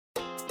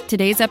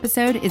Today's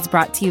episode is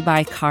brought to you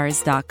by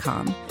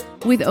Cars.com.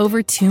 With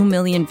over 2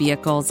 million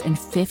vehicles and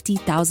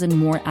 50,000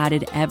 more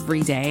added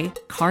every day,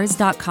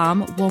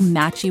 Cars.com will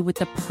match you with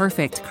the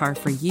perfect car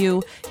for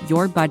you,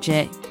 your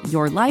budget,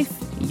 your life,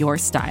 your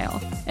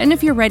style. And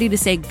if you're ready to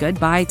say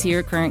goodbye to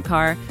your current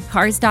car,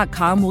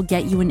 Cars.com will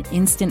get you an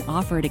instant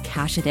offer to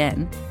cash it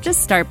in.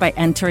 Just start by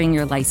entering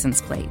your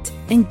license plate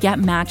and get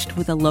matched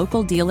with a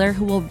local dealer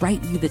who will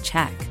write you the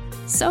check.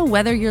 So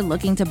whether you're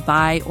looking to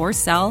buy or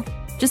sell,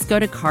 just go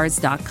to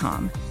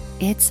Cars.com.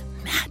 It's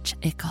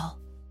magical.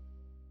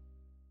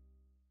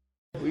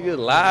 We just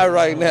live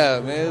right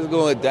now, man. It's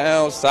going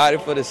down,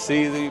 excited for the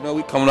season. You know,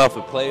 we coming off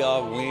a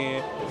playoff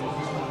win.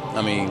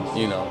 I mean,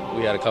 you know,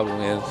 we had a couple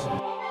wins.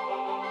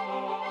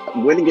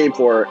 Winning game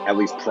 4, at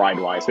least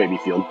pride-wise, made me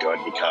feel good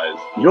because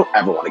you don't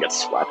ever want to get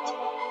swept.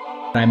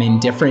 I'm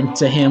indifferent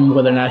to him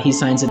whether or not he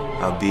signs it.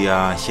 I'll be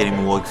hitting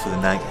Milwaukee for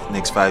the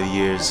next 5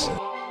 years.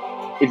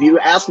 If you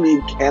ask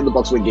me, can the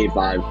Bucks win game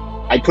 5,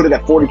 I put it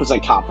at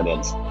 40%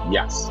 confidence,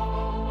 yes.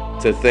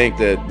 To think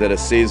that a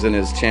season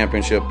is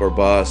championship or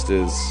bust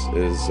is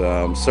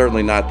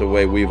certainly not the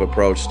way we've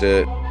approached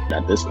it.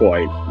 At this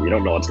point, we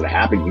don't know what's going to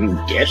happen. You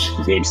can get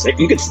game 6,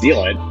 you can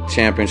steal it.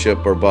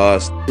 Championship or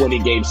bust.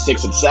 Winning game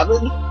 6 and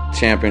 7.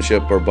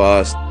 Championship or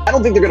bust. I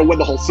don't think they're going to win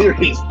the whole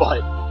series,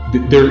 but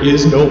there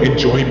is no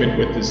enjoyment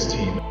with this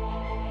team.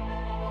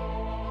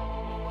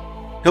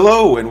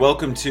 Hello and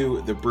welcome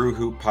to the Brew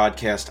Hoop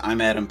Podcast.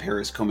 I'm Adam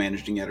Paris,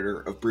 co-managing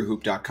editor of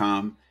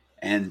brewhoop.com.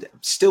 And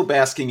still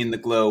basking in the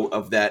glow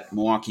of that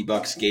Milwaukee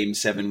Bucks Game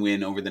 7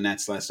 win over the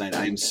Nets last night.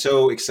 I am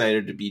so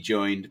excited to be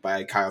joined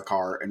by Kyle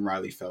Carr and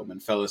Riley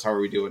Feldman. Fellas, how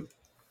are we doing?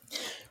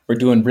 We're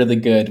doing really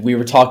good. We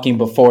were talking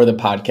before the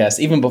podcast,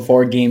 even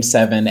before Game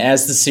 7,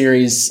 as the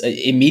series,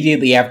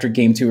 immediately after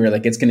Game 2, we were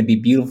like, it's going to be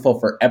beautiful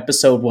for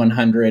episode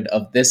 100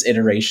 of this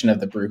iteration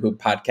of the Brew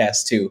Hoop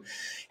Podcast to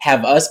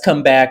have us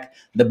come back.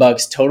 The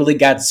Bucks totally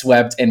got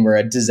swept and we're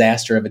a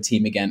disaster of a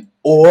team again.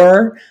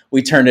 Or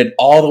we turned it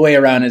all the way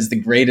around as the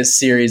greatest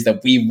series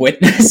that we've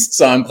witnessed.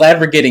 So I'm glad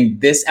we're getting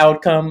this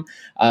outcome.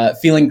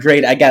 Feeling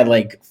great. I got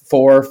like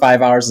 4 or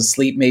 5 hours of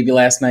sleep maybe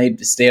last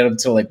night. Stayed up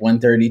until like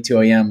 1:30,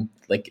 2 a.m.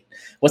 Like,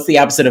 what's the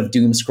opposite of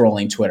doom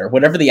scrolling Twitter?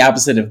 Whatever the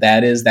opposite of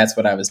that is, that's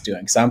what I was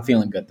doing. So I'm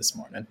feeling good this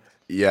morning.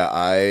 Yeah,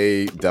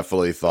 I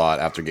definitely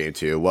thought after game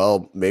 2,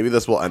 well, maybe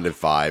this will end at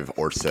 5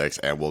 or 6,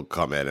 and we'll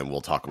come in and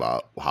we'll talk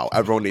about how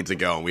everyone needs to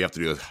go, and we have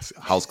to do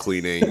house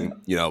cleaning.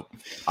 You know,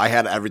 I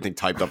had everything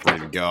typed up,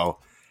 ready to go,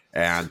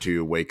 and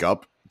to wake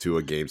up to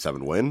a game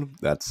 7 win,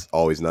 that's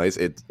always nice.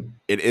 It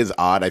is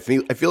odd. I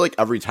feel like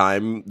every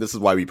time, this is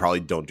why we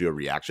probably don't do a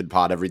reaction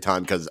pod every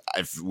time, because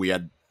if we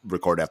had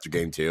recorded after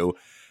game 2,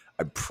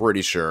 I'm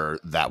pretty sure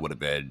that would have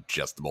been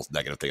just the most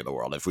negative thing in the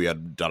world. If we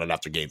had done it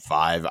after game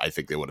 5, I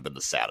think it would have been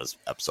the saddest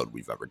episode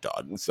we've ever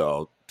done.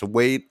 So to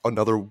wait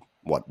another,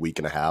 week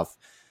and a half,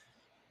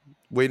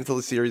 wait until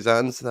the series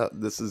ends,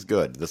 this is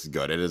good. This is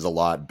good. It is a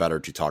lot better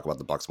to talk about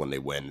the Bucks when they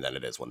win than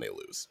it is when they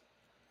lose.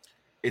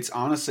 It's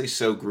honestly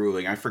so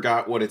grueling. I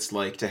forgot what it's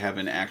like to have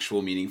an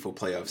actual meaningful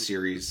playoff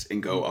series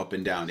and go up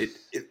and down.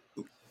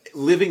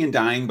 Living and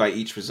dying by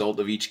each result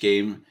of each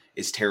game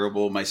is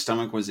terrible. My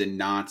stomach was in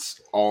knots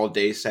all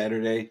day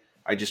Saturday.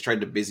 I just tried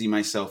to busy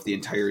myself the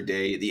entire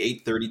day. The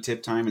 8:30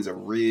 tip time is a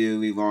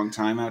really long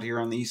time out here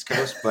on the East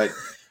Coast, but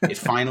it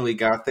finally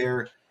got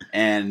there.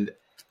 And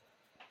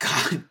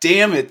God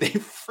damn it, they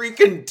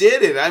freaking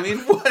did it. I mean,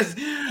 what?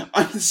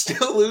 I'm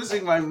still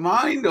losing my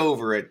mind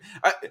over it.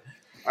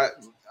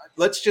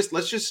 Let's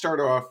just start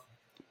off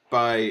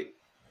by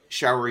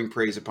showering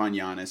praise upon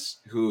Giannis,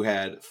 who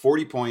had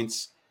 40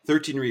 points,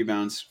 13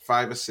 rebounds,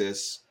 5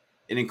 assists.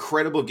 An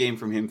incredible game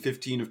from him,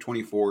 15 of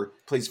 24,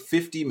 plays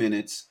 50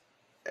 minutes.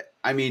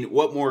 I mean,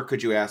 what more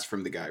could you ask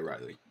from the guy,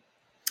 Riley?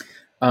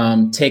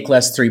 Take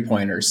less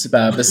 3-pointers.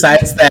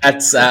 Besides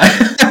that,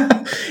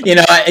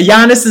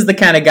 Giannis is the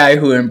kind of guy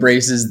who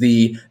embraces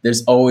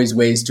there's always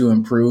ways to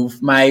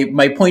improve.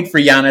 My point for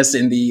Giannis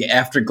in the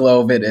afterglow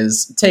of it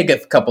is take a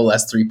couple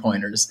less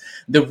 3-pointers.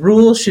 The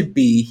rule should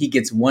be he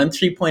gets 1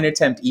 3-point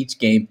attempt each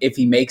game. If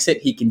he makes it,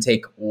 he can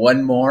take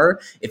 1 more.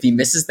 If he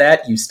misses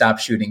that, you stop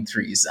shooting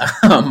threes.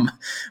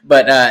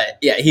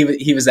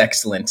 He was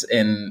excellent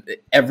in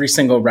every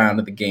single round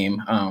of the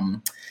game.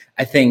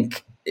 I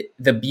think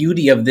the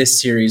beauty of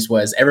this series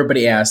was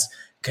everybody asked,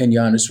 can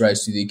Giannis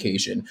rise to the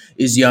occasion?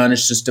 Is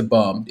Giannis just a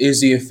bum?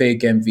 Is he a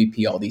fake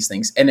MVP? All these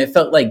things. And it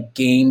felt like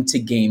game to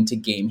game to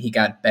game, he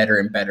got better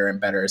and better and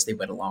better as they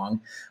went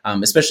along,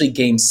 especially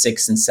game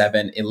 6 and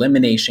 7,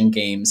 elimination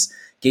games.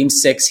 Game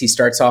 6, he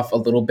starts off a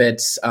little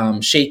bit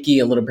shaky,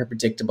 a little bit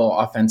predictable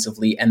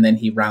offensively, and then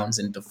he rounds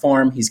into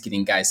form. He's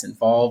getting guys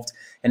involved.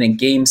 And in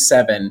game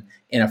 7,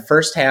 in a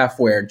first half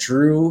where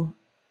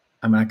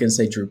I'm not going to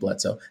say Drew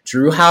Bledsoe,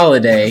 Drew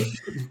Holiday,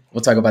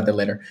 we'll talk about that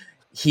later,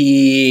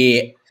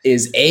 he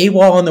is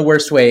AWOL in the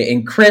worst way.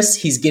 And Khris,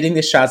 he's getting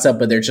the shots up,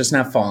 but they're just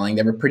not falling.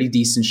 They were pretty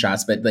decent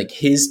shots, but like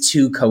his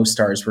 2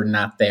 co-stars were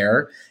not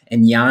there.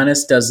 And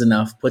Giannis does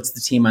enough, puts the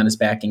team on his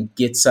back and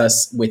gets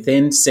us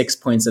within 6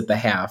 points at the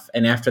half.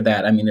 And after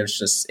that, I mean, it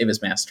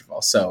was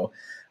masterful. So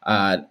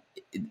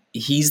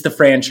he's the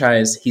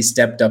franchise. He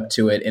stepped up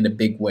to it in a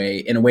big way,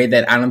 in a way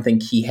that I don't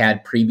think he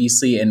had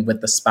previously. And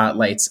with the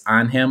spotlights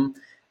on him,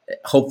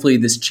 hopefully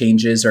this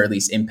changes or at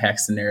least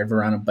impacts the narrative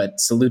around him. But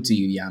salute to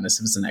you, Giannis.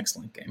 It was an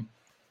excellent game.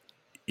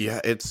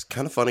 Yeah, it's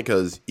kind of funny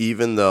because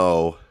even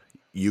though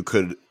you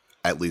could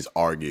at least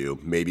argue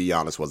maybe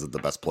Giannis wasn't the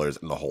best players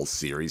in the whole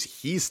series,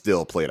 he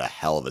still played a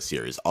hell of a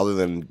series. Other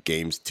than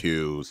Games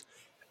 2's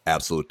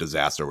absolute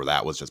disaster where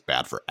that was just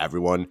bad for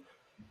everyone,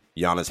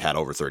 Giannis had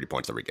over 30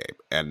 points every game.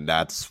 And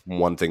that's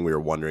one thing we were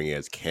wondering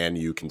is, can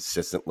you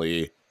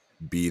consistently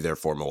be there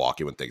for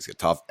Milwaukee when things get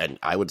tough? And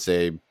I would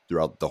say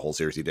throughout the whole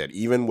series he did,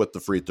 even with the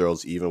free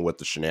throws, even with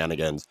the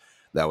shenanigans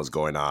that was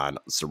going on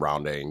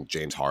surrounding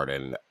James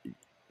Harden,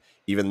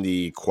 even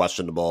the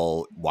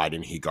questionable why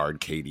didn't he guard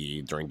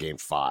KD during Game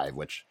 5,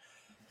 which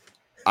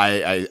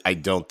I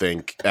don't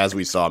think, as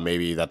we saw,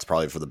 maybe that's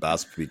probably for the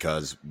best,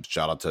 because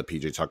shout out to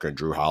PJ Tucker and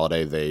Drew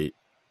Holiday, they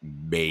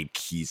made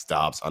key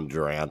stops on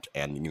Durant,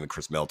 and even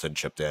Khris Middleton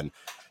chipped in.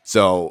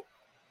 So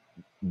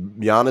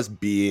Giannis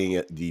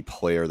being the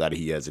player that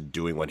he is and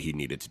doing what he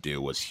needed to do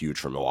was huge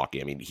for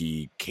Milwaukee. I mean,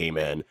 he came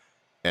in,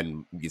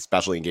 and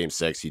especially in Game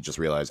 6, he just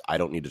realized, I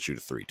don't need to shoot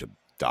a three to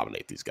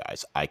dominate these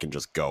guys. I can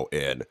just go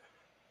in,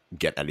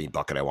 get any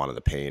bucket I want in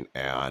the paint,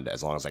 and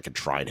as long as I can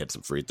try and hit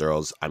some free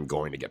throws, I'm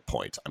going to get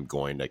points. I'm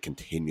going to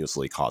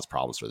continuously cause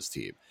problems for this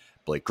team.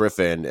 Blake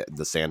Griffin,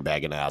 the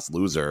sandbagging ass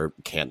loser,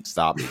 can't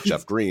stop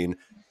Jeff Green.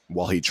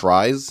 While he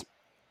tries,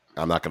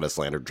 I'm not going to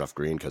slander Jeff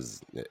Green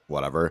because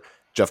whatever.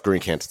 Jeff Green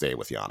can't stay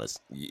with Giannis.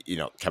 You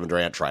know, Kevin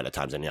Durant tried at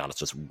times, and Giannis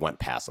just went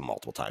past him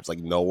multiple times. Like,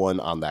 no one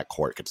on that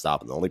court could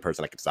stop him. The only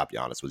person that could stop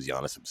Giannis was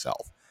Giannis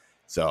himself.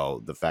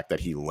 So the fact that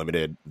he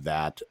limited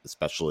that,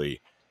 especially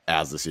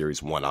as the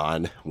series went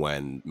on,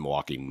 when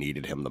Milwaukee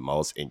needed him the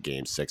most in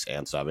Game 6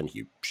 and 7,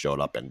 he showed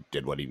up and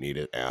did what he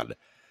needed. And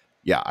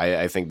yeah,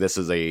 I think this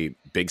is a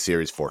big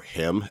series for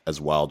him as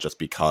well, just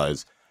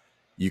because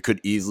you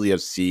could easily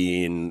have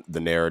seen the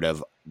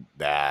narrative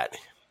that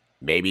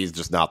maybe he's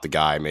just not the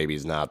guy, maybe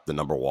he's not the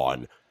number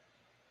one.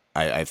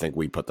 I think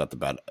we put that to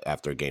bed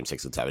after Game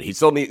 6 and 7. He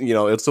still need,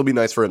 it'd still be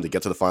nice for him to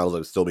get to the finals. It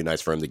would still be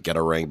nice for him to get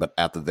a ring, but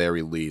at the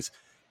very least,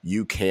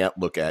 you can't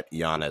look at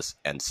Giannis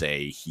and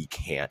say he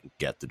can't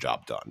get the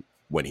job done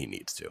when he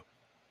needs to.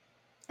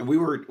 And we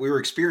were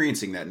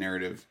experiencing that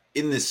narrative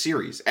in this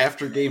series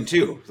after Game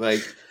 2.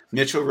 Like,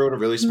 Mitchell wrote a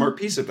really smart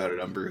piece about it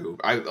on Brew.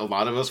 A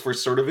lot of us were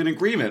sort of in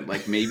agreement.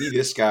 Like, maybe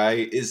this guy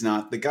is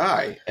not the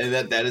guy, and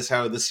that is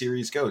how the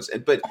series goes.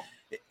 But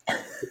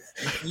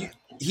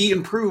he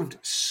improved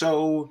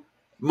so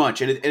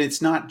much, and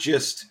it's not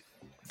just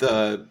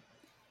the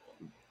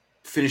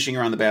finishing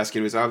around the basket.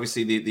 It was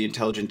obviously the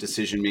intelligent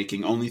decision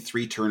making. Only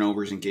 3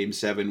 turnovers in Game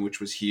 7, which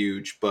was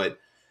huge. But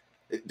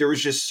there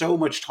was just so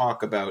much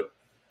talk about.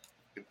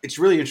 It's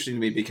really interesting to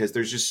me because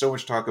there's just so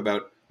much talk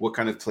about what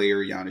kind of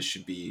player Giannis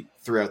should be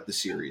throughout the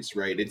series,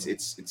 right?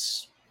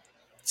 It's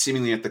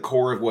seemingly at the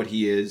core of what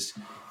he is.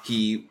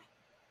 He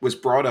was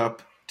brought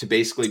up to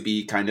basically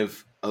be kind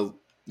of a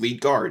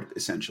lead guard,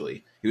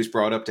 essentially. He was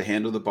brought up to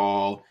handle the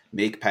ball,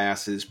 make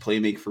passes,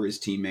 make for his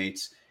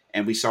teammates.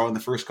 And we saw in the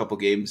first couple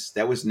games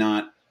that was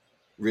not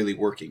really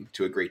working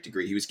to a great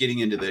degree. He was getting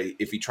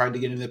if he tried to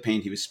get into the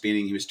paint, he was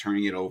spinning, he was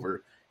turning it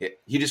over.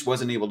 He just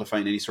wasn't able to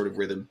find any sort of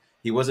rhythm.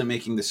 He wasn't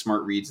making the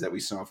smart reads that we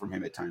saw from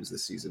him at times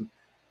this season.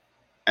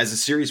 As the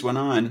series went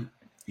on,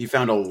 he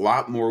found a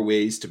lot more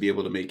ways to be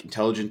able to make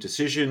intelligent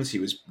decisions. He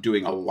was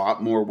doing a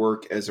lot more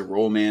work as a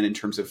role man in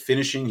terms of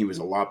finishing. He was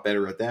a lot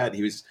better at that.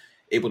 He was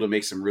able to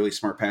make some really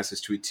smart passes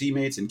to his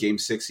teammates. In Game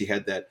 6, he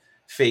had that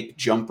fake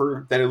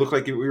jumper that it looked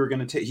like he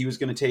was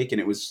going to take,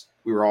 and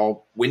we were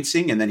all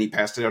wincing, and then he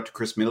passed it out to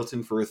Khris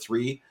Middleton for a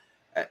 3.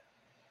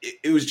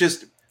 It was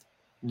just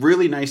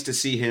really nice to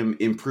see him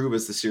improve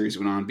as the series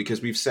went on,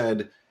 because we've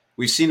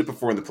seen it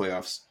before in the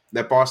playoffs.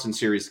 That Boston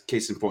series,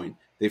 case in point,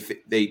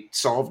 they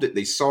solved it.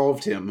 They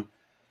solved him,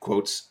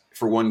 quotes,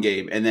 for one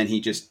game, and then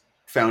he just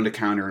found a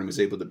counter and was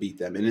able to beat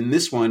them. And in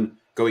this one,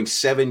 going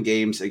 7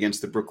 games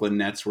against the Brooklyn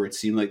Nets, where it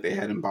seemed like they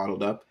had him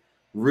bottled up,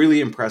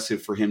 really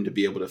impressive for him to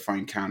be able to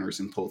find counters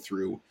and pull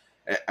through.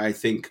 I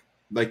think,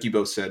 like you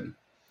both said,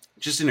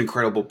 just an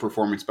incredible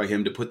performance by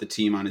him to put the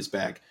team on his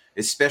back,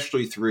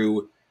 especially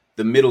through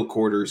the middle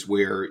quarters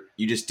where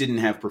you just didn't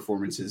have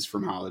performances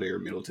from Holiday or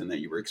Middleton that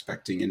you were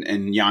expecting,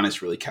 and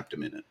Giannis really kept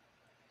him in it.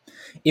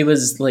 It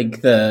was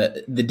like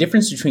the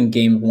difference between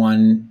games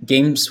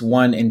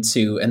 1 and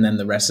 2, and then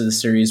the rest of the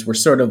series were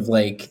sort of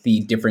like the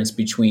difference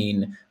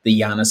between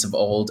the Giannis of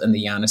old and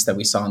the Giannis that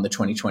we saw in the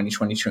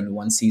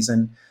 2020-2021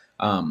 season,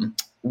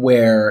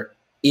 where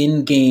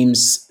in Game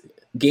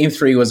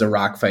 3 was a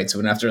rock fight, so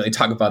we don't have to really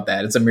talk about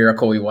that. It's a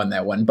miracle we won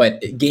that one.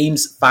 But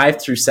Games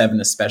 5 through 7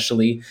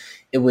 especially,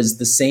 it was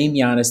the same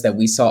Giannis that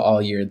we saw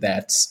all year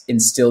that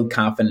instilled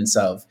confidence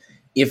of,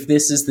 if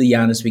this is the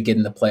Giannis we get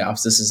in the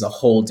playoffs, this is a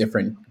whole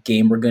different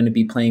game we're going to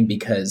be playing,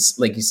 because,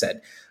 like you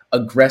said,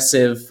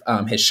 aggressive,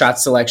 his shot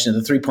selection,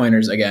 the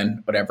 3-pointers,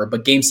 again, whatever.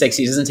 But Game 6,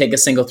 he doesn't take a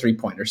single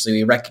 3-pointer. So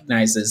he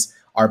recognizes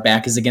our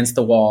back is against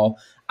the wall.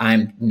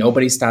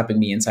 Nobody's stopping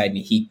me inside, and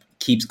he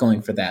keeps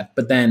going for that.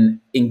 But then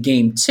in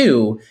game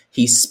 2,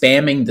 he's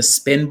spamming the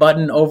spin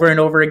button over and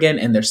over again,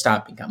 and they're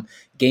stopping him.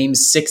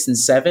 Games 6 and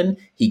 7,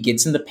 he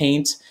gets in the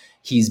paint.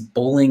 He's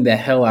bullying the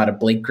hell out of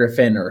Blake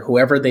Griffin or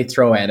whoever they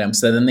throw at him.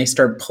 So then they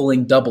start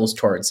pulling doubles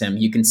towards him.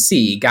 You can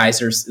see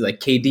guys are like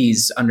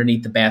KD's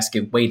underneath the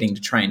basket waiting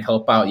to try and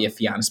help out if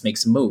Giannis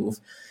makes a move.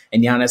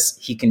 And Giannis,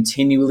 he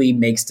continually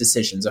makes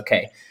decisions.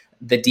 Okay,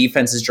 the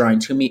defense is drawing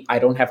to me. I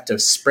don't have to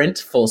sprint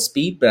full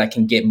speed, but I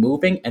can get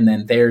moving. And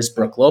then there's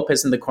Brook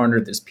Lopez in the corner.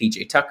 There's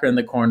PJ Tucker in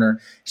the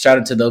corner. Shout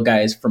out to those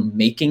guys for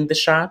making the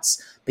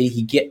shots. But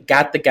he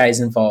got the guys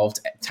involved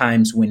at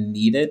times when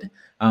needed.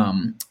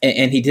 And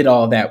he did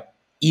all that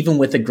even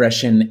with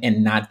aggression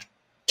and not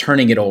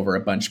turning it over a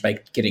bunch by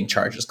getting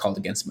charges called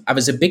against him. I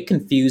was a bit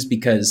confused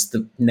because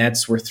the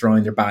Nets were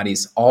throwing their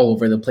bodies all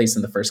over the place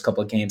in the first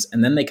couple of games,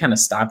 and then they kind of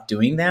stopped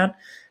doing that.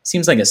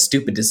 Seems like a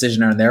stupid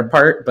decision on their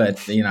part,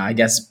 but I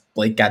guess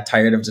Blake got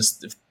tired of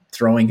just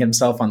throwing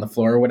himself on the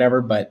floor or whatever.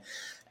 But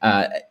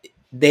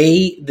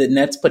the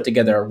Nets put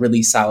together a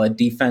really solid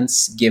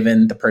defense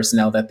given the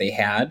personnel that they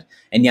had,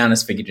 and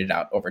Giannis figured it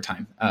out over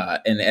time.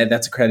 And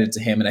that's a credit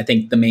to him. And I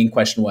think the main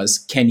question was,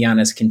 can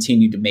Giannis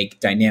continue to make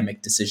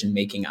dynamic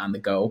decision-making on the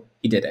go?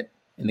 He did it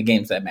in the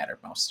games that mattered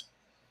most.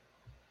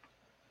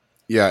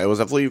 Yeah, it was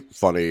definitely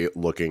funny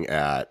looking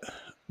at,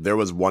 there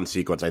was one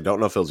sequence, I don't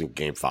know if it was in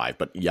game 5,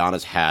 but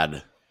Giannis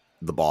had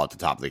the ball at the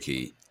top of the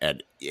key,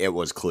 and it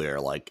was clear,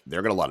 like,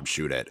 they're going to let him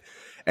shoot it.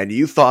 And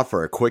you thought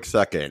for a quick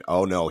second,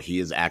 oh no, he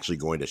is actually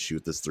going to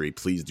shoot this three.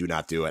 Please do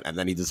not do it. And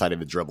then he decided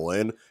to dribble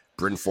in.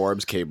 Bryn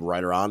Forbes came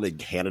right around and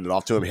handed it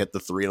off to him, hit the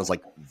three, and I was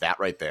like, that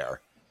right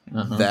there.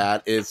 Uh-huh.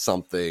 That is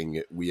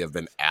something we have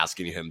been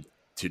asking him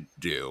to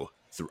do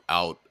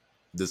throughout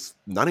this,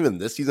 not even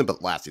this season,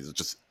 but last season.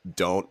 Just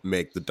don't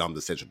make the dumb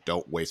decision.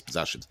 Don't waste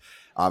possessions.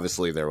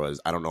 Obviously, there was,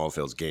 I don't know if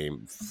it was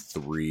game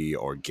 3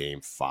 or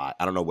game 5.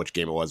 I don't know which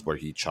game it was where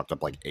he chucked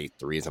up like 8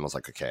 threes, and I was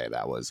like, okay,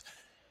 that was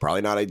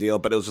probably not ideal,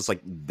 but it was just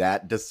like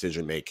that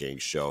decision-making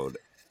showed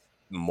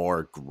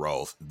more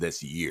growth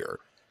this year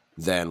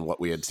than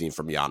what we had seen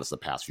from Giannis the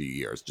past few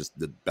years. Just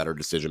the better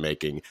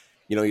decision-making.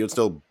 You would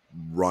still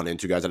run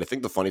into guys. And I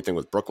think the funny thing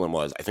with Brooklyn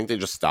was I think they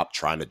just stopped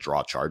trying to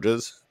draw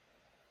charges,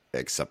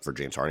 except for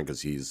James Harden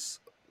because he's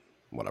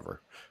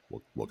whatever.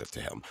 We'll get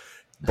to him.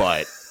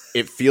 But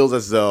it feels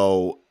as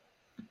though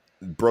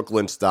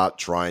Brooklyn stopped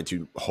trying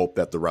to hope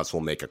that the refs will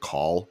make a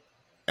call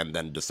and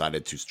then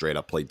decided to straight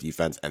up play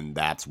defense. And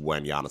that's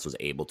when Giannis was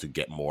able to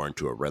get more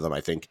into a rhythm.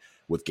 I think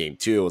with game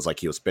 2, it was like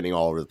he was spinning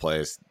all over the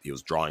place. He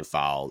was drawing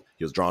foul.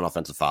 He was drawing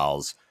offensive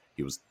fouls.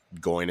 He was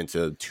going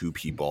into 2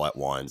 people at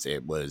once.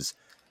 It was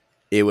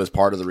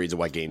part of the reason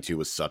why game 2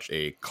 was such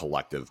a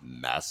collective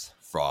mess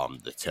from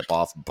the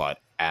tip-off. But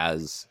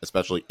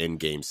especially in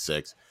game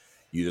 6,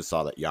 you just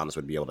saw that Giannis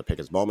would be able to pick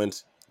his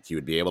moments. He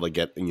would be able to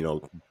get,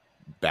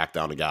 back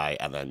down a guy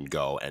and then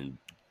go and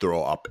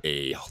throw up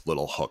a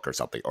little hook or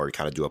something, or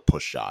kind of do a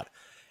push shot.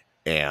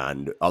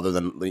 And other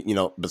than,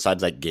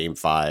 besides that game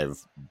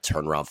 5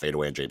 turnaround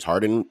fadeaway in James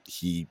Harden,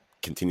 he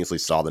continuously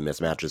saw the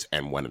mismatches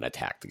and went and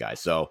attacked the guy.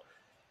 So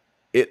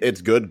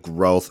it's good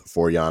growth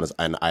for Giannis.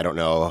 And I don't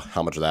know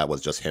how much of that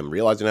was just him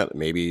realizing it.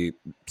 Maybe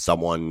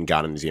someone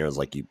got in his ear and was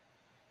like,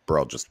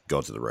 bro, just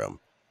go to the rim.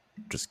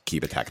 Just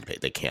keep attacking the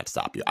paint. They can't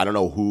stop you. I don't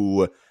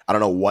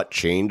know what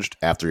changed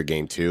after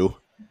game 2.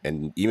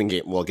 And even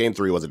game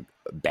 3 wasn't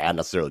bad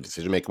necessarily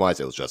decision-making wise.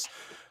 It was just,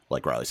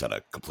 like Riley said,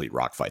 a complete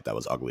rock fight that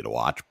was ugly to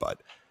watch.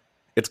 But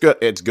it's good.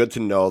 It's good to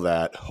know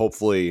that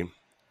hopefully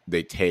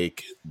they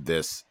take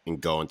this and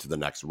go into the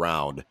next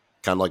round.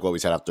 Kind of like what we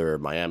said after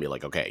Miami.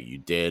 Like, okay, you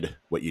did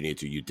what you need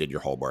to. You did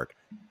your homework.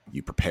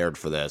 You prepared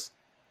for this.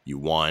 You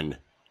won.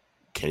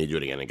 Can you do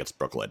it again against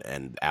Brooklyn?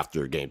 And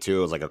after game 2,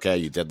 it was like, okay,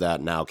 you did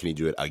that. Now can you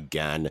do it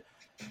again,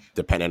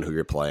 depending on who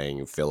you're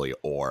playing, Philly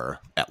or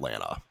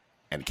Atlanta?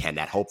 And can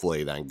that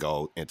hopefully then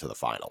go into the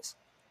finals?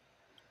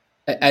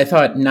 I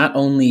thought not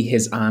only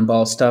his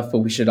on-ball stuff, but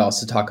we should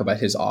also talk about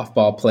his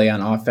off-ball play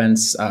on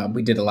offense.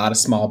 We did a lot of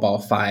small ball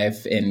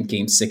 5 in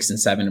game 6 and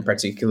 7 in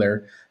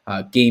particular.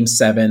 Game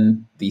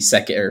 7, the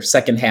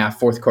second half,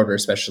 fourth quarter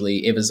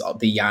especially, it was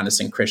the Giannis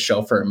and Khris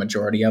show for a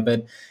majority of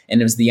it. And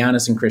it was the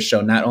Giannis and Khris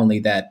show, not only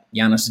that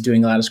Giannis was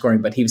doing a lot of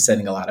scoring, but he was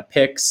setting a lot of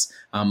picks.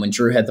 When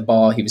Drew had the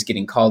ball, he was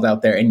getting called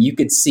out there. And you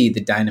could see the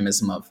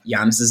dynamism of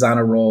Giannis is on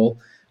a roll,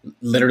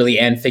 literally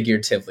and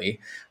figuratively.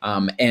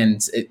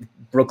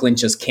 Brooklyn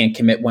just can't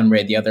commit one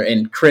way or the other.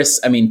 And Khris,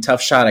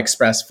 tough shot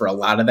express for a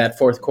lot of that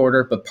fourth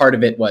quarter, but part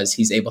of it was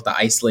he's able to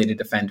isolate a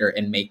defender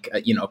and make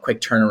a quick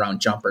turnaround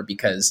jumper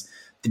because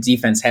the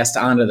defense has to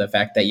honor the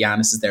fact that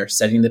Giannis is there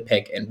setting the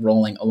pick and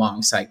rolling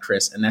alongside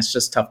Khris, and that's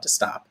just tough to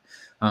stop.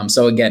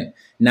 So again,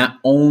 not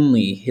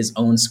only his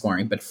own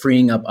scoring, but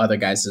freeing up other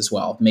guys as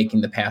well,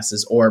 making the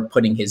passes or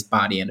putting his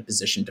body in a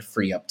position to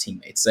free up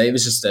teammates. So it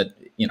was just a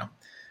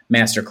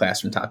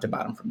masterclass from top to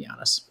bottom from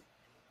Giannis.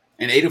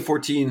 And 8 of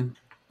 14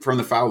 from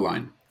the foul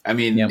line.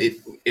 Yep.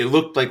 It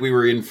looked like we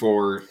were in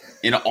for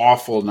an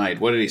awful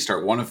night. What did he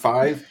start? 1 of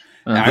 5?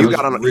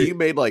 He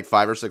made like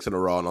 5 or 6 in a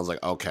row, and I was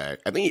like, okay.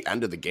 I think he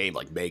ended the game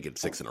like making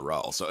 6 in a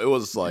row. So it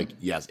was like,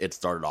 yes, it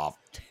started off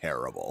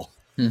terrible.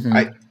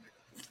 Mm-hmm.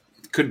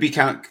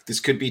 This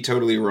could be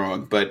totally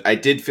wrong, but I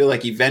did feel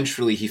like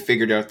eventually he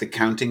figured out the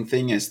counting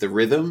thing as the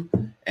rhythm,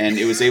 and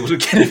it was able to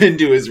get him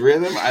into his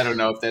rhythm. I don't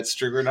know if that's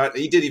true or not.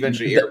 He did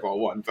eventually airball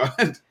one,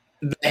 but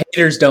the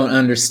haters don't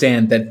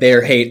understand that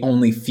their hate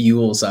only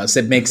fuels us.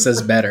 It makes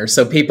us better.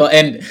 So people,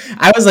 and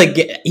I was like,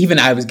 even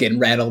I was getting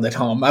rattled at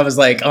home. I was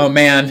like, oh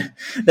man,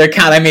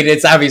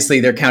 it's obviously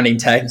they're counting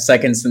 10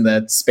 seconds in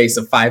the space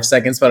of 5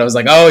 seconds, but I was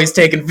like, oh, he's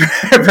taking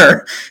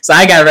forever. So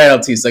I got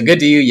rattled too. So good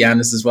to you,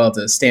 Giannis, as well,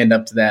 to stand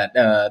up to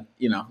that.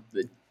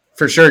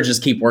 For sure,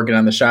 just keep working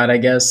on the shot, I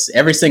guess.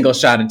 Every single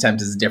shot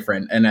attempt is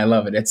different, and I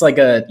love it. It's like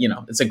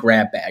it's a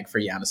grab bag for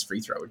Giannis free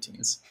throw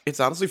routines.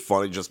 It's honestly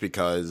funny just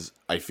because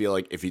I feel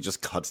like if he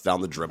just cuts down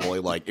the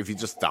dribbling, like if he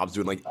just stops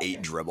doing like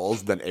 8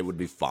 dribbles, then it would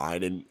be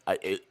fine. And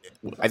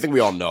I think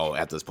we all know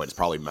at this point it's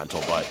probably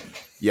mental, but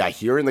yeah,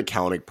 hearing the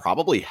counting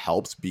probably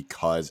helps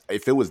because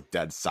if it was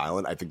dead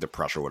silent, I think the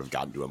pressure would have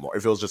gotten to him more.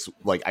 If it was just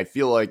like, I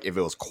feel like if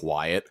it was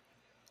quiet,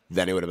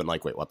 then it would have been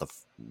like, wait, what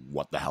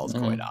the hell is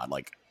going on?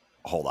 Like,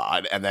 hold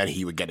on. And then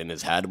he would get in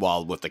his head,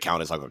 while with the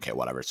count, it's like, okay,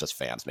 whatever. It's just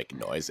fans making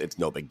noise. It's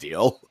no big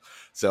deal.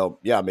 So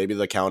yeah, maybe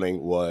the counting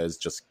was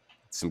just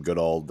some good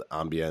old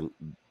ambient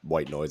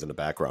white noise in the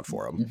background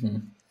for him. Mm-hmm.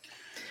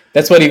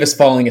 That's what he was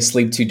falling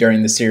asleep to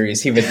during the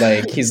series.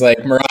 He's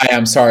like, Mariah,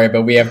 I'm sorry,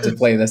 but we have to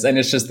play this. And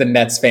it's just the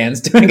Nets fans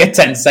doing a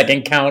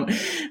 10-second count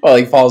while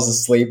he falls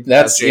asleep.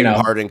 That's, James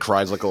Harden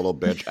cries like a little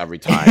bitch every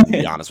time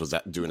Giannis was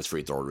doing his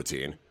free throw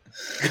routine.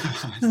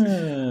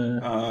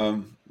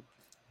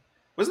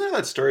 Wasn't there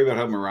that story about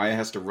how Mariah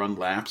has to run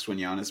laps when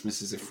Giannis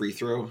misses a free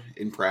throw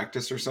in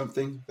practice or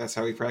something? That's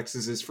how he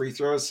practices his free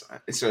throws?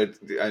 So,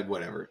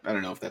 whatever. I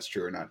don't know if that's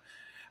true or not.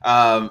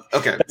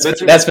 Okay.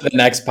 That's for the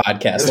next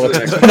podcast.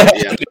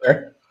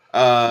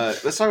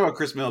 Let's talk about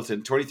Khris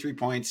Middleton. 23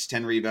 points,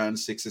 10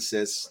 rebounds, 6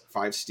 assists,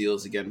 5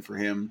 steals again for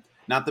him.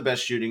 Not the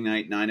best shooting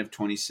night, 9 of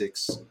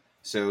 26.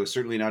 So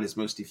certainly not his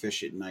most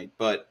efficient night.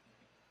 But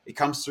it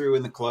comes through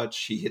in the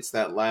clutch. He hits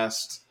that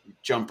last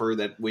jumper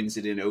that wins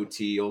it in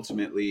OT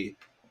ultimately.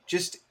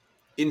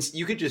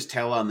 You could just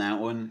tell on that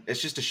one. It's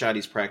just a shot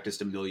he's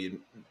practiced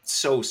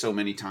so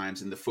many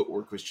times, and the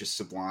footwork was just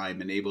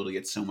sublime and able to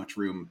get so much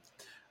room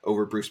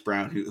over Bruce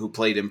Brown, who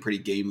played him pretty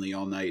gamely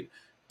all night.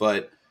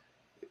 But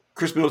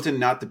Khris Middleton,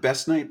 not the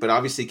best night, but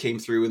obviously came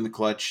through in the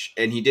clutch,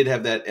 and he did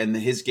have that. And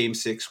his Game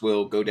 6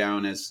 will go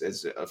down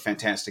as a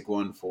fantastic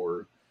one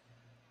for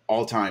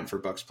all time for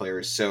Bucks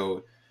players.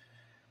 So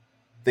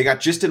they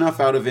got just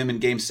enough out of him in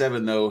Game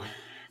 7, though,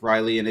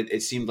 Riley, and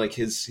it seemed like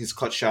his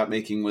clutch shot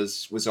making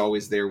was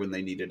always there when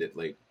they needed it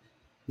late.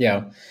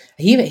 Yeah,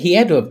 he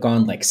had to have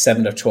gone like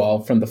 7 of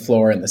 12 from the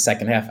floor in the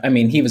second half. I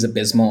mean, he was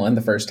abysmal in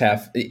the first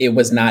half. It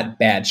was not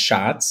bad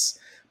shots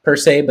per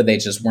se, but they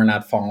just were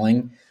not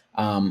falling.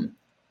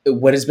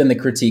 What has been the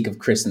critique of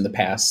Khris in the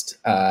past?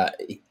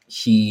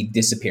 He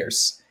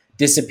disappears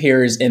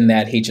in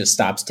that he just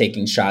stops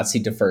taking shots. He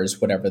defers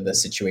whatever the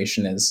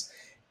situation is.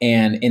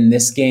 And in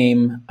this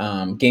game,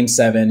 Game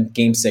 7,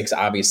 Game 6,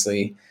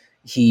 obviously,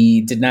 he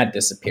did not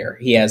disappear.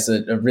 He has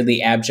a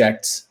really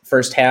abject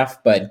first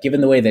half, but given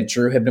the way that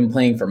Drew had been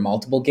playing for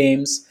multiple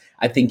games,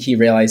 I think he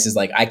realizes,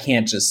 like, I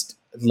can't just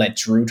let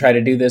Drew try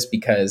to do this,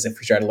 because if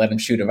we try to let him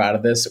shoot him out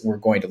of this, we're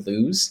going to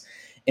lose.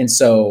 And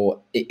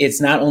so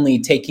it's not only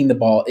taking the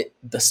ball.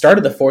 The start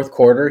of the fourth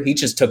quarter, he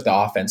just took the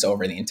offense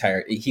over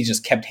he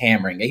just kept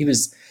hammering.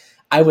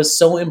 I was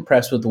so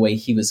impressed with the way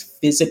he was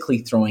physically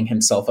throwing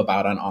himself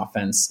about on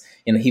offense.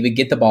 He would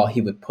get the ball,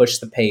 he would push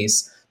the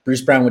pace.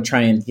 Bruce Brown would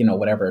try and,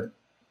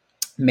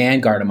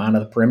 man guard him onto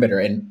the perimeter.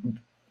 And,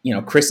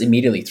 Khris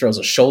immediately throws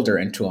a shoulder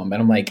into him.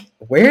 And I'm like,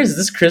 where has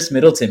this Khris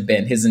Middleton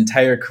been his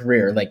entire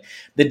career? Like,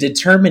 the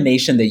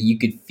determination that you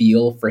could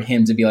feel for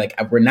him to be like,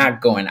 we're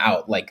not going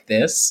out like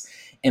this.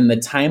 And the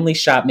timely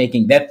shot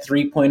making, that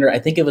 3-pointer, I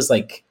think it was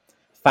like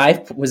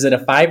was it a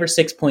 5 or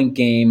 6 point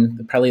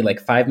game? Probably like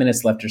 5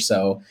 minutes left or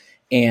so.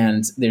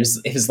 And it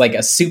was like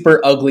a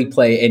super ugly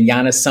play, and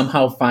Giannis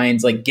somehow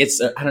finds, I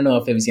don't know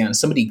if it was Giannis,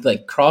 somebody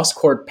like cross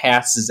court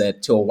passes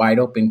it to a wide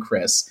open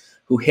Khris,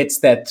 who hits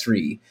that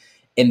 3.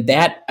 And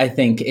that, I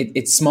think,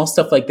 it's small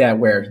stuff like that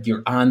where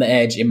you're on the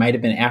edge. It might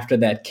have been after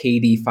that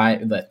KD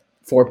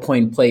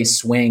 4-point play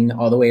swing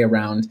all the way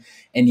around,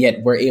 and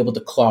yet we're able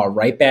to claw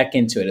right back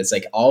into it. It's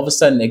like all of a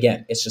sudden,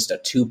 again, it's just a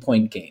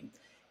 2-point game,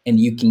 and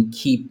you can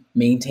keep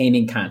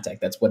maintaining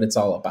contact. That's what it's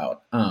all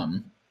about.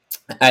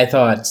 I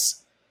thought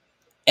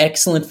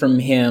excellent from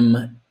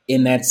him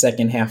in that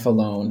second half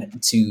alone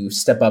to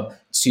step up,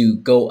 to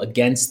go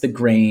against the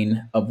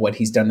grain of what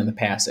he's done in the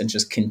past and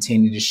just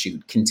continue to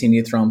shoot,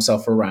 continue to throw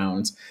himself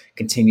around,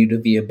 continue to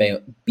be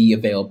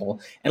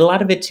available. And a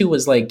lot of it too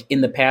was like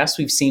in the past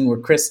we've seen where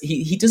Khris,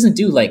 he doesn't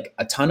do like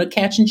a ton of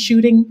catch and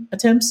shooting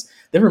attempts.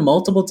 There were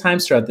multiple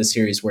times throughout the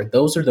series where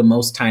those are the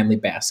most timely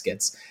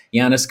baskets.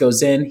 Giannis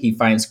goes in, he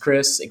finds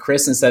Khris.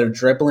 Khris, instead of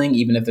dribbling,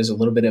 even if there's a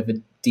little bit of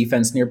a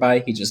defense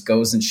nearby, he just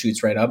goes and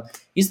shoots right up.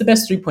 He's the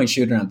best 3-point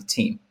shooter on the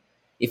team.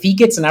 if he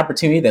gets an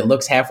opportunity that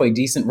looks halfway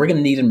decent, we're going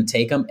to need him to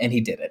take him, and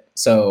he did it.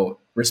 So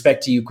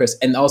respect to you, Khris.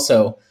 And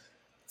also,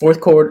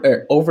 fourth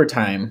quarter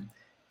overtime,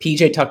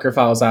 PJ Tucker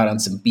fouls out on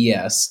some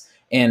BS.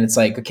 And it's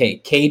like, okay,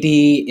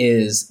 KD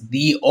is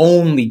the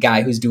only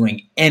guy who's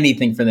doing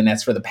anything for the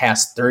Nets for the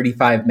past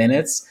 35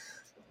 minutes.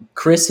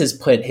 Khris has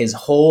put his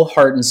whole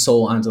heart and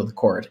soul onto the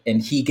court,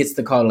 and he gets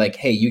the call like,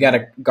 hey, you got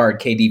to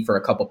guard KD for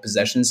a couple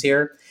possessions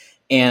here.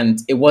 And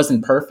it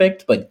wasn't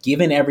perfect, but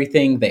given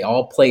everything, they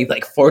all played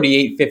like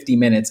 48, 50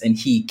 minutes, and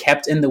he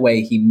kept in the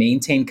way. He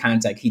maintained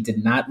contact. He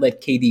did not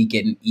let KD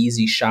get an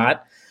easy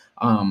shot.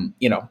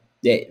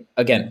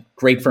 Again,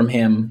 great from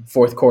him.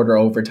 Fourth quarter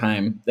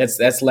overtime.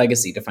 That's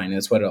legacy defining.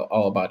 That's what it's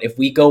all about. If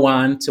we go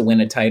on to win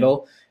a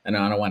title, and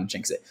I don't want to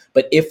jinx it,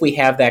 but if we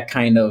have that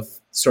kind of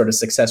sort of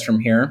success from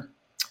here,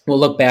 we'll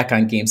look back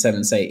on Game 7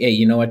 and say, hey,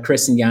 you know what?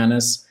 Khris and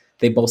Giannis,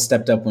 they both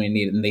stepped up when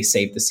needed, and they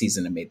saved the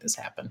season and made this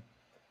happen.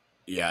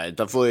 Yeah, it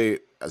definitely,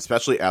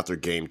 especially after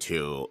Game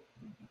 2,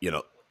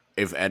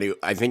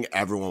 I think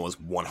everyone was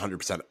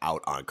 100%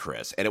 out on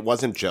Khris. And it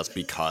wasn't just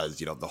because,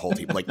 the whole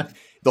team,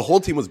 the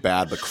whole team was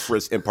bad, but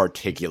Khris in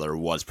particular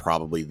was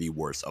probably the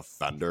worst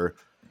offender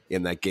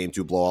in that Game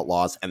 2 blowout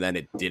loss. And then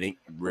it didn't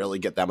really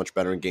get that much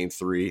better in Game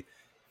 3.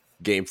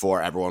 Game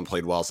 4, everyone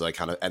played well. So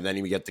and then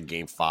you get to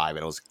Game 5,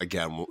 and it was,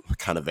 again,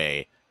 kind of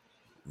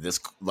this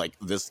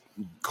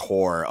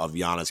core of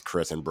Giannis,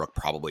 Khris, and Brook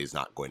probably is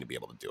not going to be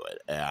able to do it.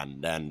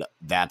 And then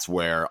that's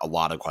where a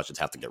lot of questions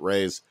have to get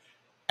raised.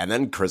 And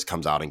then Khris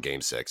comes out in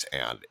Game 6,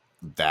 and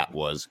that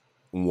was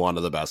one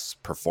of the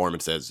best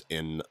performances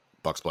in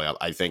Bucks playoff.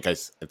 I think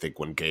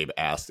when Gabe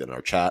asked in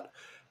our chat,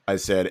 I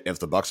said, if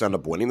the Bucks end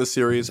up winning the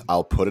series,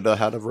 I'll put it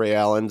ahead of Ray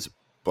Allen's.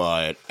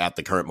 But at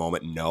the current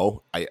moment,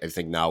 no. I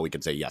think now we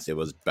can say, yes, it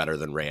was better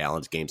than Ray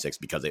Allen's Game 6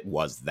 because it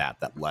was that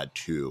led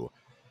to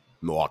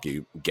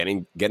Milwaukee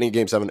getting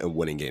Game 7 and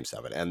winning Game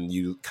 7. And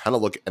you kind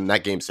of look, and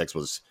that Game 6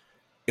 was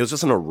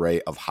just an array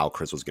of how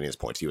Khris was getting his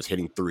points. He was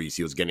hitting threes.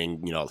 He was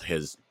getting,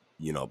 his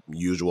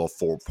usual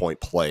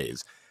 4-point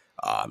plays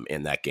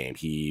in that game.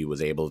 He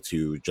was able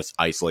to just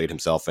isolate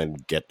himself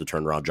and get the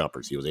turnaround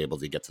jumpers. He was able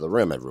to get to the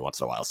rim every once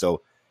in a while.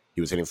 So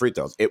he was hitting free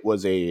throws. It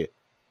was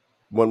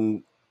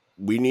when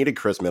we needed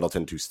Khris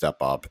Middleton to step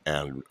up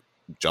and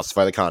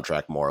justify the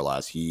contract, more or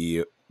less.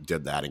 He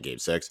did that in Game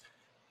 6.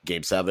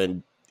 Game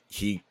 7,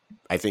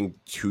 I think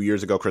 2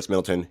 years ago, Khris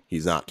Middleton,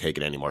 he's not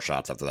taking any more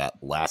shots after that.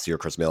 Last year,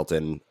 Khris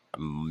Middleton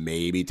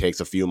maybe takes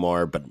a few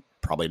more, but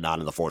probably not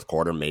in the fourth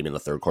quarter. Maybe in the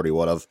third quarter he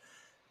would have.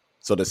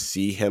 So to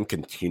see him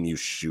continue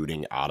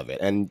shooting out of it,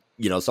 and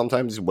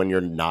sometimes when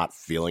you're not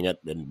feeling it,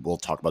 and we'll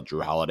talk about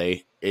Jrue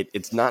Holiday,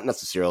 it's not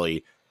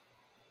necessarily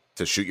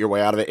to shoot your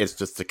way out of it. It's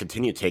just to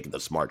continue taking the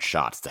smart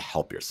shots to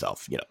help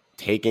yourself.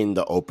 Taking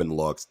the open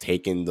looks,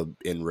 taking the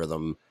in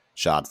rhythm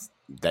shots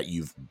that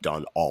you've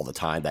done all the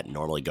time that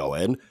normally go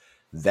in.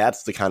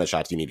 That's the kind of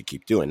shots you need to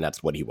keep doing.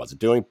 That's what he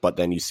wasn't doing. But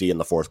then you see in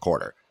the fourth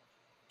quarter,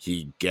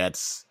 he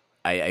gets,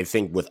 I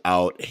think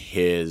without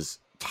his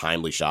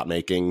timely shot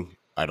making,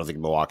 I don't think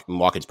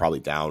Milwaukee's probably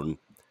down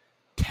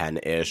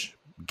 10-ish,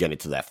 getting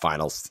to that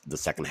the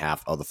second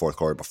half of the fourth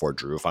quarter before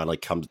Jrue finally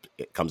comes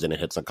in and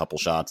hits a couple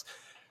shots.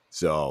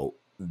 So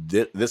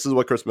this is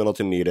what Khris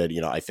Middleton needed.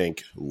 I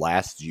think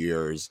last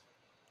year's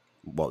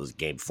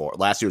Game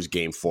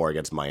 4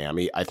 against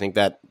Miami, I think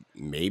that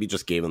maybe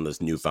just gave him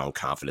this newfound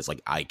confidence.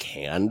 Like, I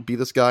can be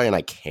this guy and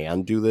I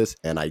can do this,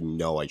 and I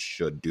know I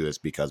should do this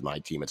because my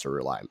teammates are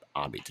relying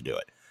on me to do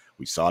it.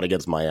 We saw it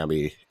against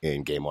Miami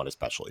in Game 1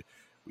 especially.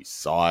 We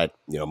saw it,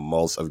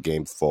 most of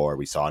Game 4.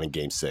 We saw it in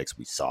Game 6.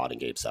 We saw it in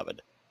Game 7.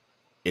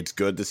 It's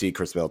good to see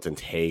Khris Middleton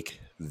take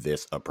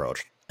this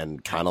approach,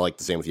 and kind of like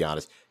the same with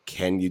Giannis.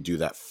 Can you do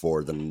that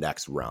for the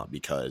next round?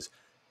 Because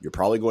you're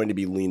probably going to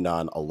be leaned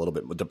on a little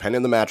bit.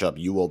 Depending on the matchup,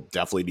 you will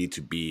definitely need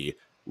to be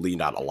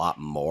leaned on a lot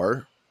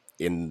more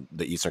in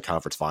the Eastern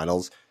Conference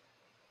Finals,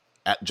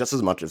 just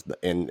as much,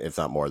 if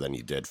not more, than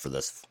you did for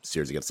this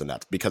series against the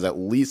Nets. Because at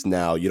least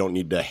now you don't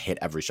need to hit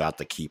every shot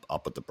to keep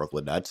up with the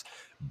Brooklyn Nets.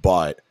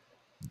 But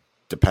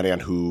depending on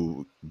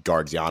who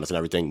guards Giannis and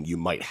everything, you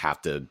might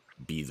have to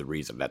be the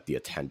reason that the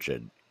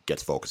attention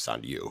gets focused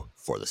on you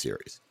for the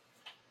series.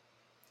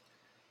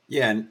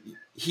 Yeah, and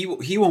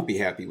he won't be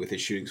happy with his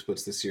shooting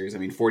splits this series. I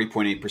mean,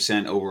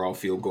 40.8% overall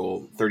field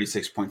goal,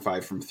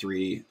 36.5 from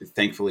three.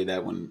 Thankfully,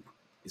 that one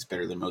is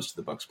better than most of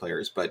the Bucks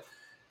players. But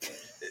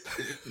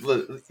at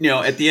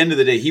the end of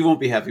the day, he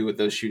won't be happy with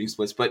those shooting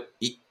splits. But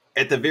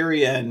at the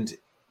very end,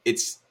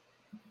 it's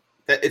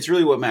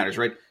really what matters,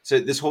 right?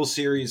 So this whole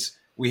series,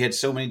 we had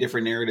so many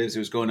different narratives. It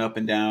was going up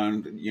and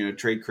down.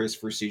 Trade Khris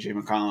for CJ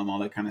McCollum, all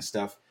that kind of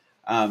stuff.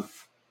 And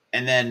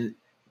then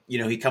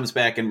he comes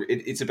back and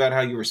it's about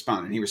how you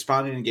respond. And he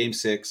responded in Game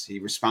 6. He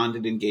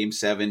responded in Game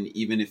 7,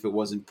 even if it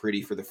wasn't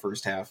pretty for the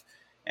first half.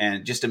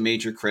 And just a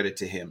major credit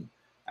to him.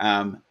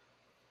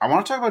 I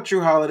want to talk about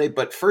Jrue Holiday,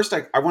 but first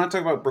I want to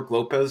talk about Brook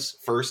Lopez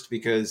first,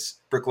 because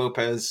Brook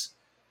Lopez,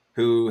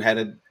 who had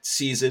a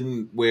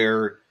season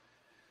where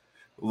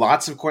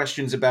Lots of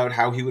questions about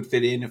how he would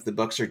fit in if the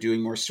Bucks are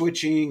doing more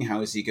switching.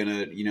 How is he going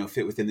to,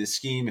 fit within this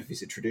scheme if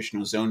he's a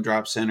traditional zone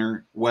drop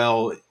center?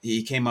 Well,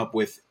 he came up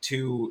with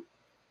several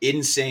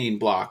insane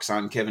blocks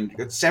on Kevin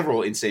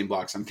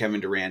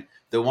Durant.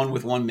 The one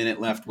with 1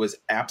 minute left was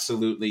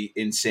absolutely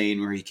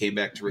insane, where he came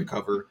back to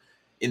recover.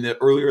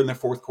 Earlier in the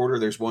fourth quarter,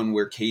 there's one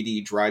where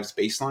KD drives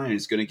baseline and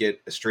is going to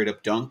get a straight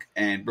up dunk,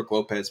 and Brook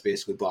Lopez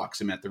basically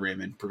blocks him at the rim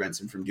and prevents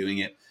him from doing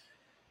it.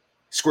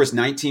 Scores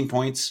 19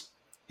 points.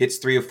 Hits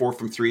 3 of 4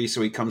 from 3,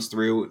 so he comes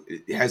through.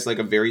 It has like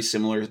a very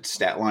similar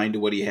stat line to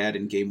what he had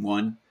in game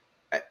 1.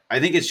 I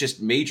think it's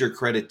just major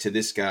credit to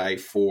this guy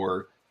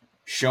for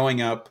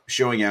showing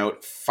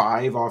out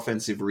 5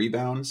 offensive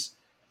rebounds.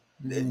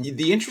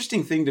 The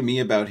interesting thing to me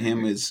about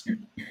him is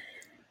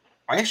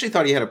I actually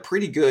thought he had a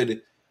pretty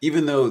good,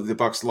 even though the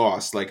Bucks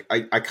lost, like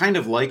I kind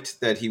of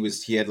liked that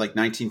he had like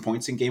 19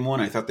 points in game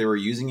 1. I thought they were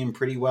using him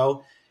pretty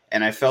well.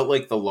 And I felt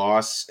like the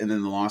loss and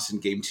then the loss in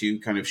game 2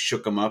 kind of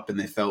shook them up, and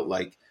they felt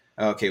like,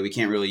 okay, we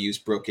can't really use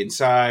Brook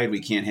inside. We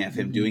can't have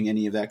him doing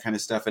any of that kind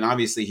of stuff. And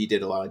obviously he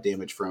did a lot of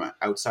damage from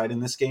outside in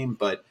this game,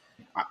 but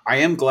I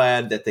am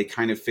glad that they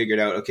kind of figured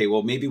out, okay,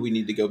 well, maybe we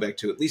need to go back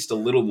to at least a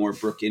little more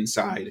Brook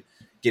inside,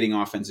 getting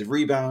offensive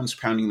rebounds,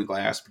 pounding the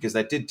glass, because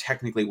that did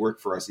technically work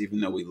for us, even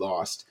though we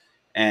lost.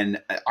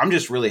 And I'm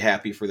just really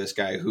happy for this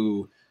guy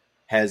who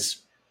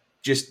has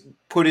just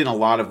put in a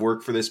lot of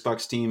work for this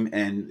Bucks team.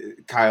 And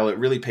Kyle, it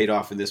really paid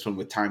off in this one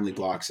with timely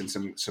blocks and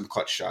some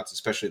clutch shots,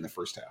 especially in the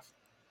first half.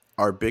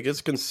 Our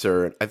biggest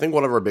concern, I think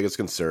one of our biggest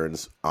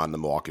concerns on the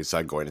Milwaukee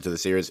side going into the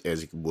series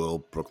is,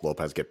 will Brook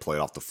Lopez get played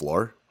off the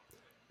floor?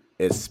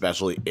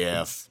 Especially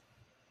if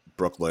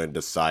Brooklyn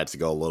decides to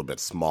go a little bit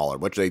smaller,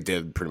 which they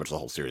did pretty much the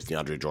whole series.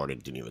 DeAndre Jordan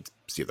didn't even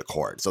see the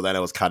court. So then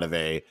it was kind of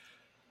is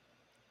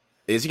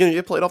he going to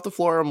get played off the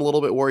floor? I'm a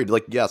little bit worried.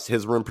 Like, yes,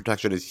 his rim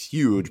protection is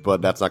huge,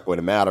 but that's not going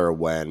to matter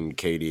when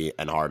KD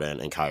and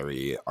Harden and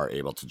Kyrie are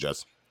able to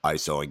just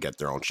ISO and get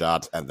their own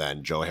shots, and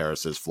then Joe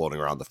Harris is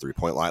floating around the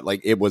 3-point line. Like,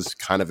 it was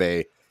kind of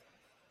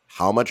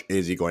how much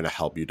is he going to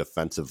help you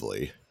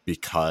defensively?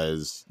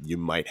 Because you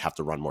might have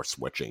to run more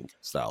switching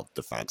style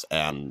defense.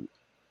 And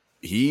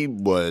it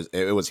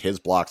was his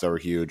blocks that were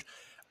huge.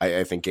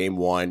 I think game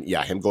 1,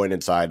 him going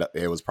inside,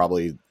 it was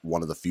probably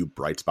one of the few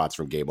bright spots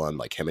from game 1,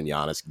 like him and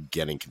Giannis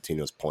getting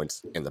continuous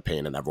points in the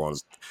paint, and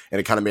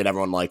it kind of made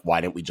everyone like,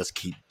 why didn't we just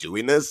keep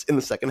doing this in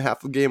the second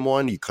half of game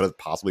 1? You could have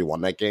possibly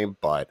won that game,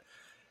 but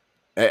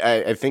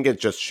I think it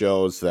just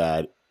shows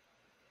that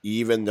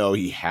even though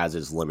he has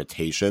his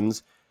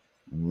limitations,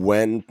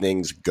 when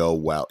things go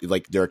well,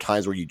 like there are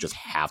times where you just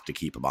have to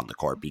keep him on the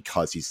court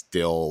because he's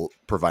still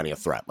providing a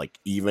threat. Like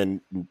he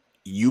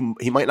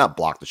might not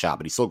block the shot,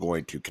 but he's still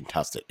going to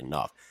contest it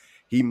enough.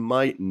 He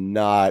might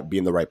not be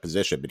in the right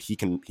position, but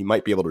he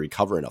might be able to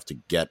recover enough to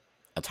get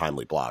a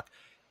timely block.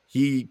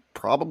 He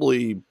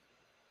probably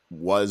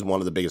was one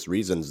of the biggest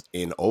reasons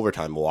in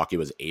overtime Milwaukee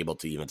was able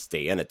to even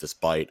stay in it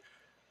despite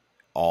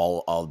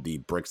all of the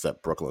bricks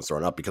that Brooklyn was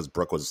throwing up, because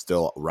Brook was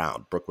still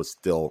around. Brook was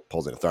still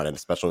posing a threat, and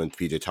especially when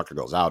PJ Tucker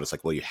goes out, it's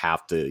like, well, you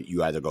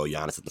either go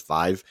Giannis at the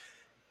 5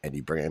 and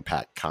you bring in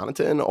Pat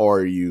Connaughton,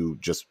 or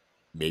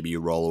maybe you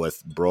roll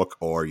with Brook,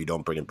 or you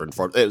don't bring in Bryn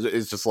Forbes.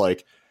 It's just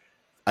like,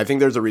 I think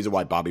there's a reason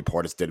why Bobby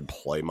Portis didn't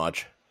play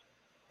much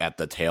at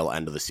the tail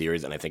end of the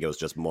series, and I think it was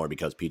just more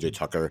because PJ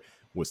Tucker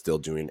was still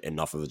doing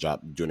enough of the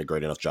job, doing a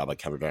great enough job like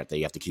Kevin Durant that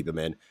you have to keep him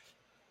in.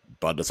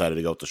 Bud decided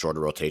to go with the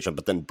shorter rotation,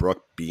 but then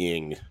Brook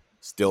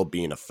still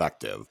being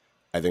effective,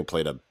 I think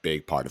played a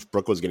big part. If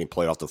Brook was getting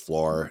played off the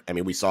floor, I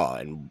mean, we saw,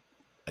 and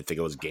I think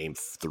it was game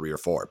 3 or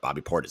 4,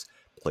 Bobby Portis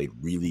played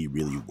really,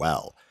 really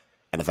well.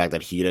 And the fact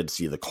that he didn't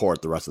see the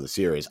court the rest of the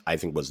series, I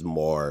think was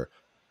more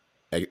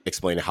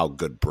explaining how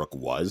good Brook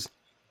was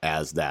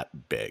as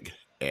that big.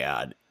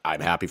 And I'm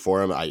happy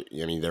for him. I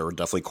mean, there were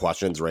definitely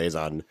questions raised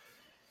on,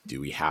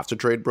 do we have to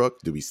trade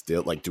Brook? Do we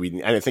still,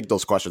 and I think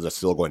those questions are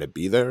still going to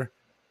be there,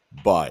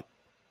 but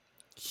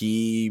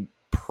he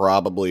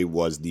probably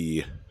was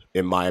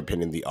in my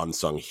opinion, the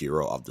unsung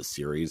hero of the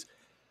series,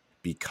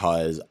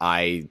 because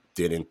I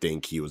didn't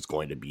think he was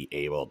going to be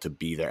able to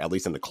be there, at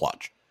least in the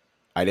clutch.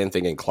 I didn't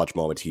think in clutch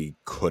moments he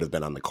could have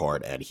been on the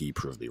court, and he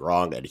proved me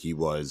wrong. And he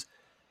was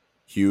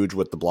huge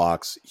with the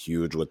blocks,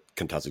 huge with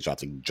contested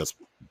shots, and just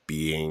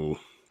being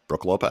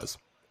Brook Lopez.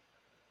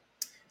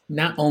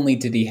 Not only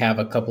did he have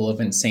a couple of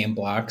insane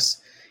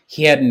blocks,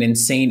 he had an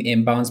insane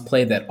inbounds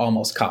play that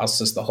almost cost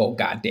us the whole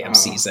goddamn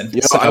season.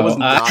 I was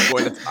not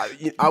going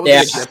to. I was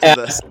going to get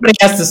to this. Somebody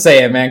has to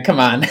say it, man. Come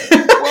on. I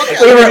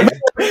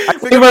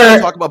figured we were going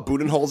to talk about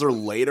Budenholzer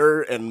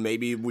later, and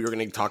maybe we were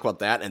going to talk about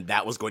that, and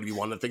that was going to be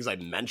one of the things I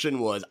mentioned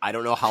was, I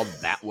don't know how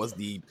that was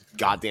the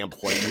goddamn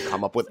play you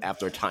come up with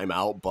after a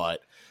timeout,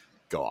 but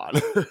go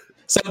on.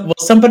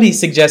 Somebody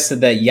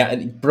suggested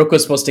that Brook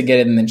was supposed to get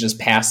it and then just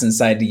pass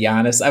inside to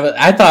Giannis.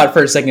 I thought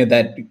for a second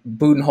that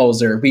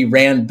Budenholzer, we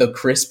ran the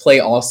Khris play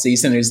all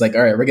season. He was like,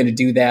 all right, we're going to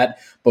do that,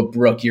 but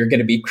Brook, you're going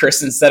to be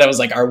Khris instead. I was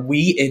like, are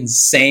we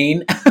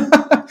insane?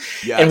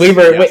 and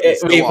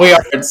we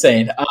are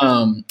insane.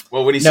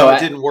 Well, when he saw it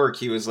didn't work,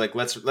 he was like,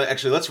 let's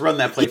run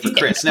that play for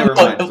Khris. Never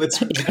mind.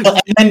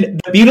 And then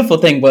the beautiful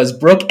thing was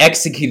Brooke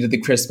executed the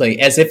Khris play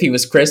as if he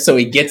was Khris, so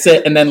he gets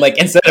it, and then like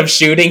instead of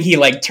shooting, he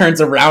like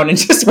turns around and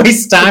just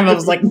wastes time. I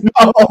was like,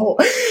 no.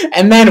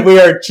 And then we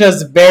are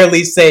just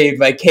barely saved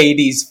by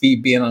KD's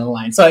feet being on the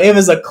line. So it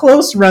was a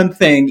close run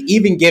thing,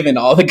 even given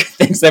all the good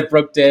things that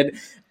Brooke did,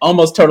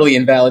 almost totally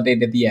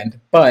invalidated at the end.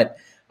 But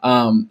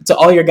to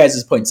all your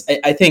guys' points,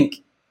 I think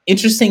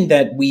interesting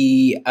that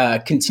we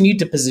continued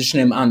to position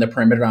him on the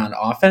perimeter on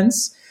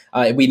offense.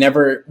 We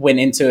never went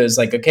into it as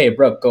like, okay,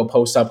 Brooke, go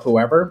post up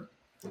whoever.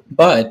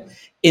 But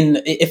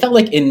it felt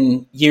like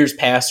in years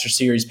past or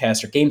series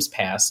past or games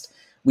past,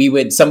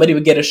 somebody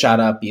would get a shot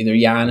up, either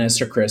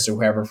Giannis or Khris or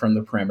whoever from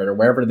the perimeter,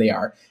 wherever they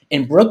are.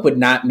 And Brooke would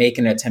not make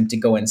an attempt to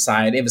go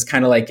inside. It was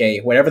kind of like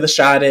whatever the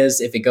shot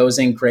is, if it goes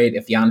in, great.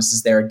 If Giannis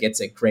is there,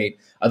 gets it, great.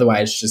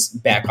 Otherwise,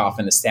 just back off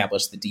and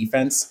establish the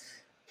defense.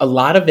 A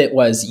lot of it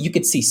was, you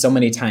could see so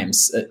many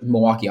times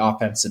Milwaukee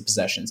offensive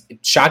possessions. If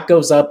shot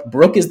goes up,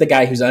 Brooke is the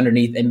guy who's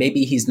underneath, and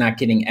maybe he's not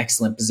getting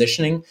excellent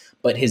positioning,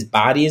 but his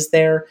body is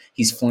there.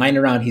 He's flying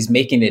around. He's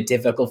making it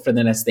difficult for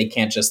the Nets. They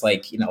can't just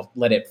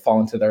let it fall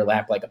into their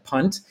lap like a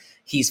punt.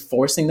 He's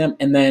forcing them.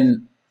 And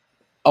then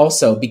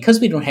also,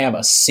 because we don't have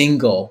a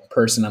single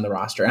person on the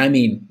roster, I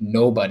mean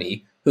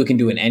nobody who can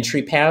do an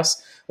entry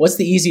pass, what's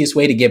the easiest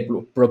way to get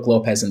Brooke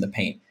Lopez in the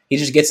paint? He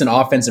just gets an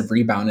offensive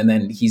rebound, and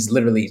then he's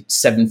literally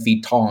 7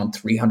 feet tall and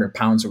 300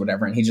 pounds or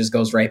whatever, and he just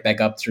goes right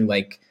back up through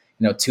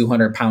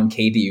 200-pound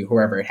KD,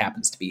 whoever it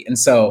happens to be. And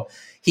so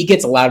he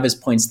gets a lot of his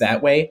points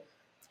that way.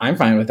 I'm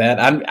fine with that.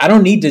 I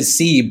don't need to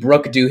see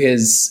Brooke do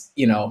his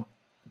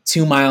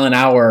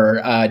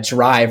 2-mile-an-hour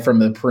drive from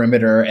the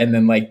perimeter and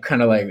then up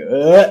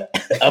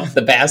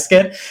the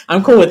basket.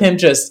 I'm cool with him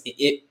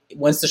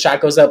once the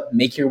shot goes up,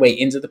 make your way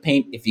into the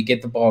paint. If you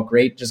get the ball,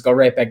 great. Just go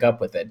right back up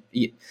with it.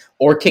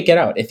 Or kick it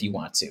out if you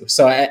want to.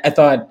 So I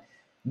thought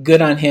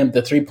good on him.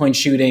 The 3-point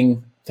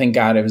shooting, thank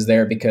God it was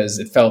there, because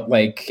it felt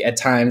like at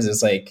times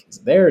it's like,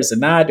 is it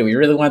not? Do we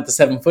really want the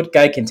 7-foot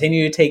guy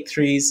continue to take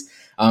threes?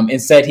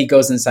 Instead, he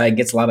goes inside,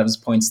 gets a lot of his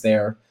points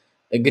there.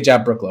 Good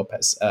job, Brooke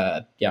Lopez.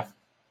 Yeah.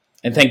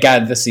 And thank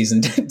God the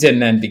season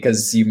didn't end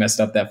because you messed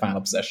up that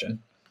final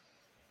possession.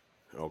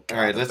 Oh, all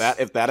right,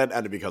 if that had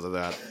ended because of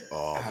that,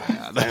 oh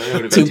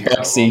man, too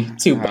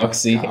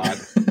bucksy.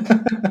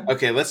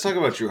 Okay, let's talk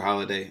about Jrue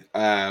Holiday.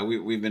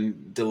 We've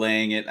been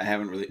delaying it. I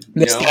haven't really.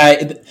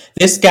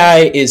 This guy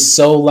is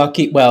so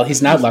lucky. Well,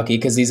 he's not lucky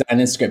because he's on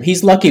Instagram.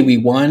 He's lucky we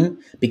won,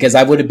 because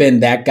I would have been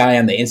that guy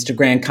on the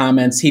Instagram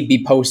comments. He'd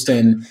be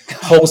posting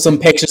wholesome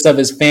pictures of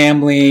his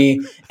family,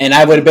 and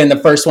I would have been the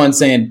first one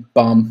saying,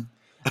 "Bum,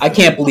 I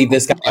can't believe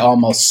this guy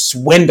almost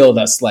swindled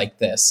us like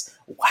this.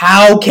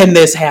 How can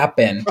this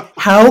happen?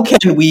 How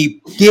can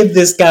we give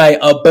this guy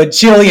 $1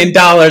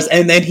 bajillion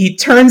and then he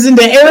turns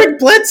into Eric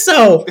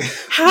Bledsoe?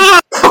 How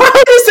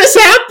does this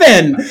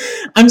happen?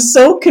 I'm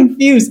so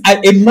confused.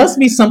 It must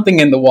be something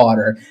in the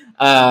water.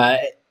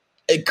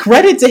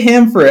 Credit to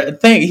him for a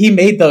thing. He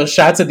made those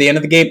shots at the end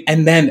of the game,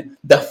 and then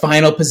the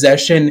final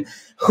possession.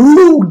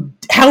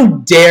 How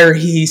dare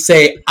he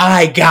say,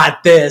 I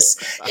got this?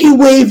 He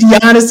waved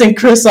Giannis and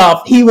Khris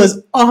off. He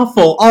was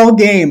awful all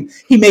game.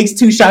 He makes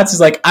 2 shots.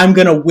 He's like, I'm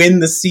going to win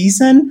the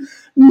season.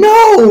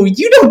 No,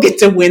 you don't get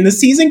to win the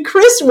season.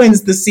 Khris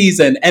wins the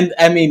season. And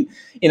I mean,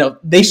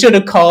 they should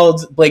have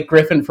called Blake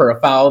Griffin for a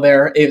foul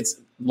there.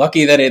 It's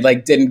lucky that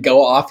it didn't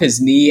go off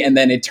his knee and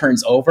then it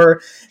turns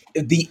over.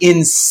 The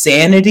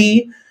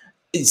insanity.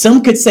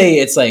 Some could say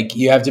it's like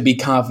you have to be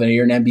confident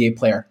you're an NBA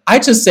player. I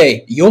just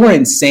say you're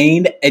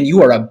insane and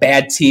you are a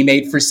bad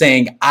teammate for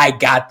saying I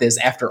got this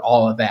after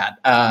all of that.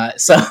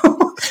 So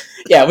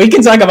yeah, we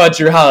can talk about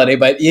Jrue Holiday,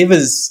 but it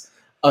was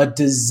a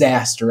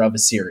disaster of a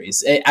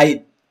series.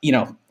 It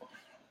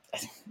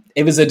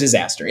was a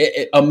disaster.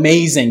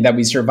 Amazing that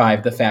we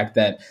survived the fact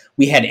that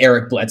we had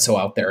Eric Bledsoe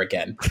out there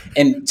again.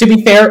 And to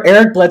be fair,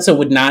 Eric Bledsoe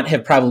would not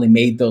have probably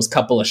made those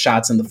couple of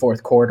shots in the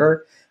fourth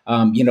quarter.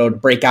 To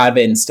break out of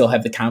it and still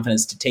have the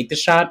confidence to take the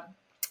shot.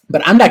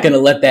 But I'm not going to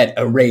let that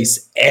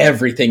erase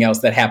everything else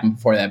that happened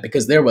before that,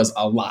 because there was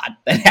a lot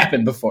that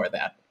happened before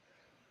that.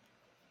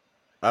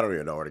 I don't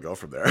even know where to go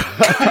from there.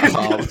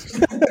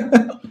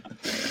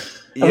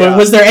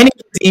 Was there any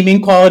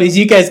redeeming qualities?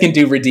 You guys can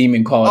do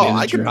redeeming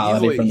qualities. Jrue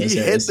Holiday from this. He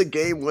hit the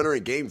game winner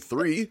in Game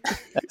 3.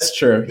 That's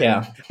true.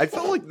 Yeah, I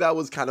felt like that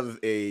was kind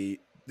of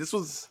this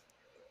was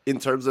in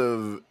terms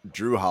of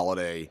Jrue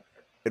Holiday.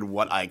 And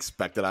what I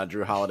expected on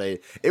Jrue Holiday,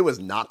 it was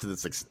not to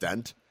this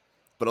extent,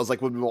 but I was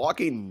like, when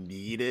Milwaukee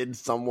needed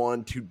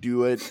someone to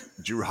do it,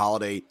 Jrue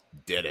Holiday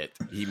did it.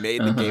 He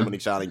made the game when he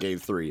shot in game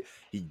 3.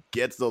 He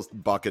gets those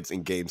buckets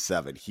in game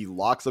 7. He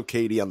locks up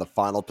KD on the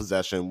final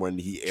possession when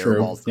he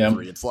airballs the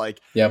 3. It's like,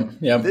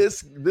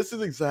 this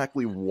is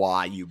exactly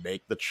why you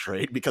make the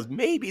trade, because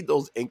maybe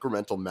those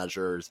incremental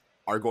measures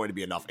are going to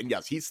be enough. And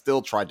yes, he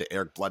still tried to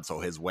Eric Bledsoe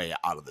his way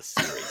out of the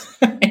series.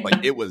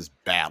 Like, it was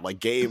bad. Like,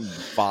 game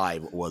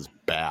 5 was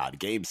bad.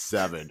 Game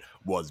 7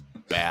 was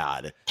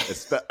bad.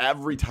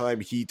 Every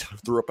time he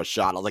threw up a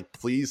shot, I was like,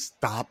 please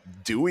stop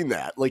doing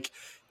that. Like,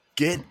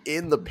 get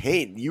in the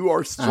paint. You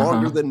are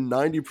stronger than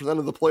 90%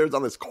 of the players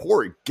on this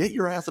court. Get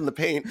your ass in the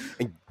paint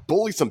and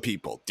bully some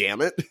people,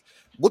 damn it.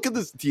 Look at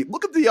this team.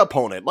 Look at the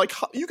opponent. Like,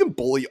 you can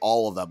bully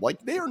all of them. Like,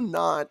 they are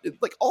not,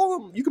 like, all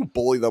of them, you can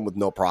bully them with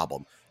no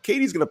problem.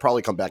 Katie's going to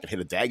probably come back and hit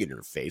a dagger in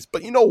your face.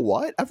 But you know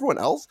what? Everyone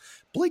else,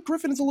 Blake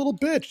Griffin is a little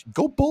bitch.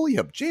 Go bully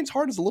him. James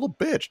Harden's a little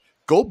bitch.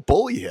 Go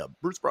bully him.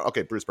 Bruce Brown.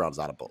 Okay, Bruce Brown's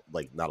not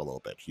not a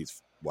little bitch.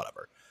 He's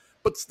whatever.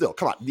 But still,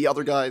 come on. The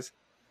other guys,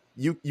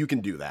 you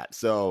can do that.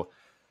 So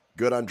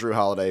good on Drew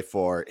Holiday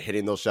for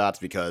hitting those shots,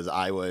 because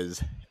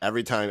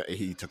every time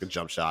he took a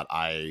jump shot,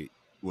 I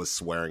was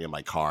swearing in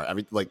my car.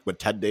 When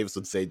Ted Davis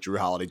would say Drew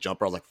Holiday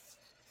jumper, I was like,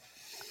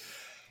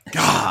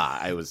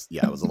 God, it was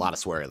a lot of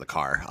swearing in the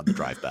car on the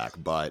drive back.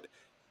 But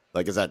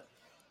like I said,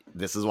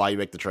 this is why you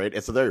make the trade.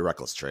 It's a very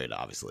reckless trade,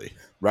 obviously.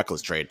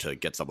 Reckless trade to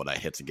get someone that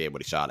hits a game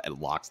when he shot and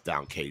locks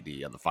down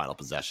KD on the final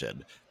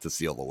possession to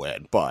seal the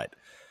win. But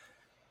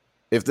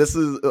if this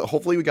is,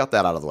 hopefully we got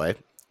that out of the way.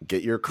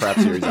 Get your crap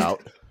series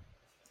out.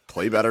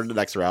 Play better in the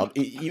next round.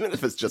 Even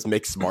if it's just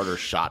make smarter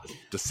shot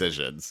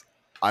decisions,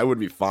 I would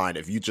be fine.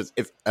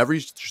 If every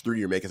 3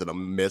 you're making is a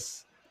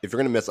miss, if you're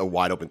going to miss a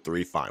wide open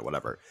 3, fine,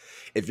 whatever.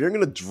 If you're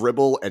going to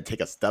dribble and take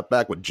a step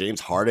back with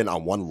James Harden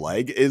on one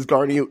leg is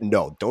guarding you,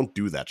 no, don't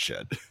do that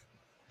shit.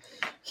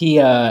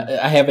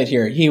 I have it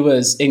here. He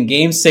was in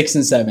game 6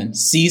 and 7,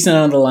 season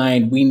on the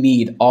line. We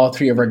need all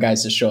 3 of our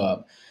guys to show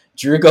up.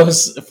 Drew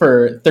goes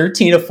for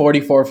 13 of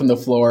 44 from the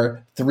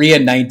floor, 3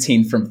 of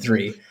 19 from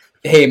 3.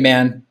 Hey,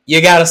 man, you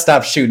got to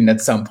stop shooting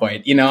at some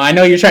point. You know, I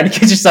know you're trying to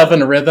get yourself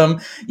in a rhythm.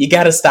 You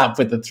got to stop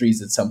with the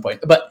threes at some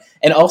point.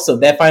 And also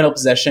that final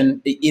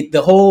possession,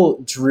 the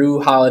whole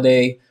Drew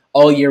Holiday,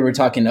 all year we're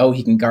talking,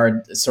 he can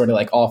guard sort of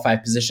like all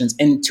 5 positions.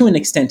 And to an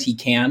extent he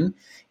can.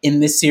 In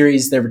this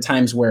series, there were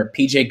times where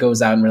PJ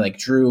goes out and we're like,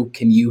 Drew,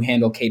 can you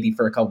handle KD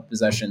for a couple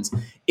possessions?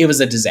 It was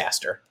a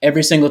disaster.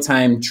 Every single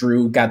time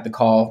Drew got the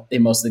call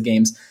in most of the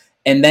games.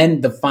 And then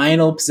the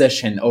final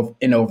possession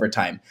in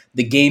overtime,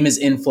 the game is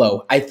in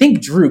flow. I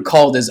think Drew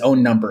called his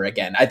own number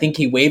again. I think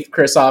he waved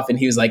Khris off and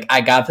he was like,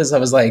 I got this. I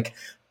was like,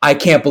 I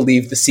can't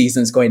believe the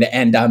season's going to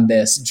end on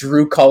this.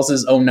 Drew calls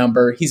his own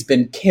number. He's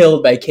been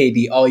killed by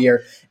KD all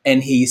year,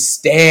 and he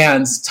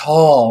stands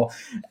tall.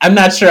 I'm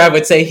not sure I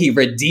would say he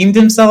redeemed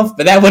himself,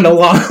 but that went a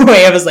long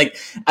way. I was like,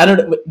 I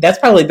don't know. That's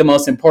probably the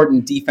most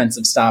important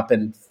defensive stop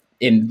in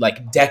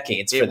like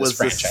decades for this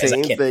franchise. It was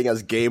the same thing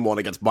as game 1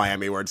 against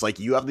Miami, where it's like,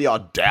 you have the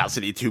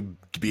audacity to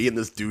be in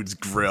this dude's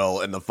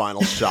grill in the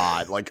final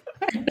shot. Like,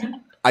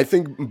 I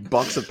think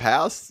Bucks have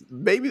passed.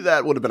 Maybe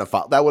that would have been a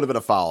foul. That would have been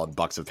a foul and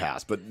Bucks have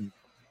passed, but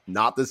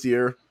not this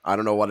year. I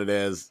don't know what it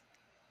is.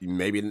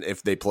 Maybe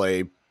if they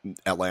play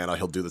Atlanta,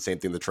 he'll do the same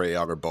thing to Trae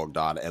Young or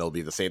Bogdan, and it'll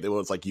be the same thing.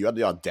 It's like, you had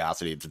the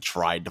audacity to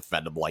try and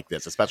defend him like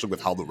this, especially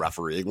with how the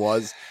refereeing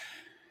was.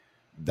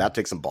 That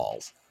takes some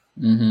balls.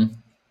 Mm-hmm.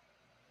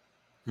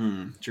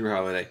 Drew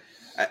Holiday.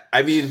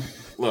 I mean,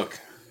 look,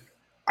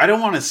 I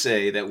don't want to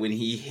say that when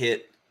he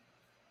hit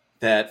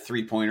that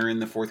 3-pointer in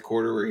the fourth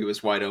quarter where he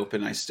was wide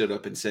open, I stood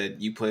up and said,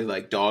 you play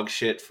like dog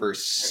shit for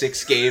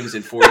 6 games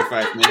in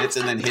 45 minutes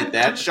and then hit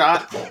that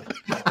shot.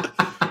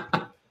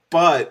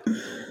 But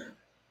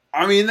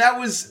I mean, that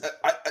was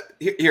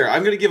here.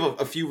 I'm going to give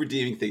a few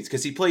redeeming things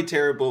because he played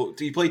terrible.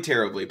 He played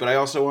terribly, but I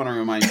also want to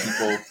remind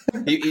people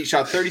he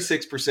shot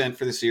 36%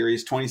 for the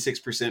series,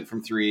 26%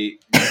 from 3,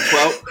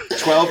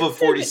 12 of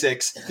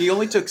 46. He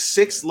only took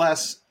 6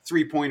 less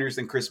 3-pointers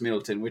than Khris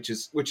Middleton, which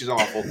is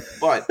awful.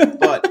 But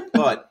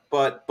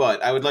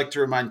I would like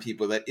to remind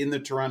people that in the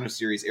Toronto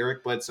series,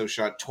 Eric Bledsoe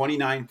shot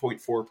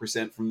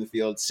 29.4% from the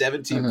field,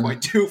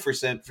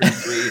 17.2% from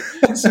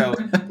 3. So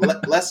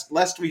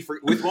lest we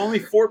with only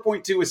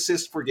 4.2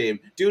 assists per game,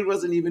 dude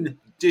wasn't even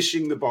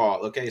dishing the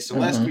ball. Okay, so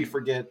lest we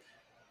forget,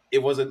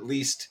 it was at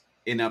least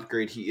an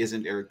upgrade. He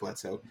isn't Eric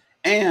Bledsoe,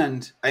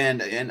 and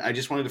I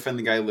just want to defend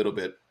the guy a little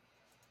bit.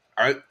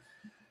 All right,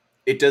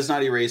 it does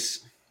not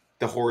erase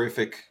the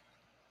horrific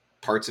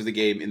parts of the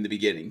game in the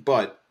beginning,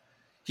 but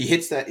he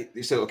hits that.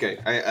 So, okay,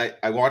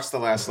 I watched the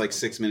last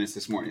 6 minutes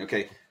this morning.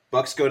 Okay,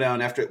 Bucks go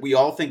down after, we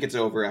all think it's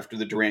over after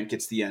the Durant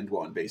gets the end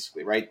one,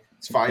 basically, right?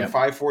 It's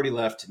 5:40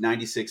 left,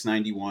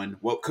 96-91.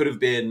 What could have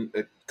been,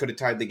 could have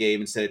tied the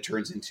game. Instead, it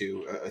turns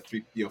into a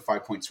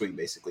 5-point swing,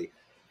 basically.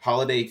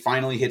 Holiday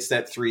finally hits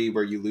that 3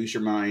 where you lose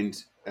your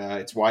mind.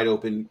 It's wide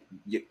open.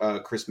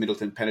 Khris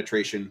Middleton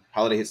penetration.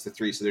 Holiday hits the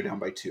 3, so they're down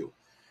by 2.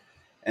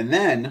 And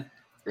then,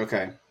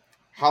 okay,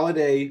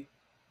 Holiday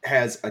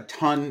has a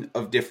ton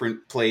of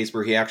different plays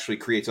where he actually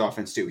creates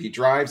offense too. He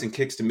drives and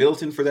kicks to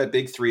Middleton for that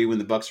big 3 when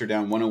the Bucks are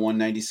down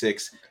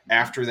 101-96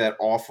 after that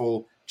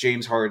awful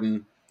James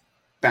Harden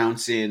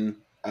bounce in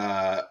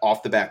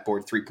off the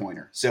backboard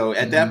 3-pointer. So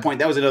at that point,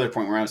 that was another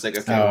point where I was like,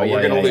 okay,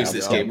 we're going to lose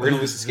this game. We're going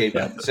to lose this game.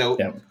 So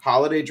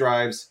Holiday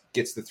drives,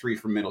 gets the 3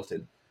 from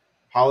Middleton.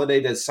 Holiday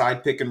does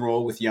side pick and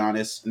roll with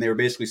Giannis, and they were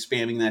basically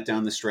spamming that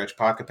down the stretch.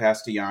 Pocket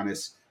pass to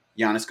Giannis.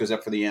 Giannis goes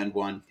up for the and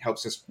one,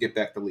 helps us get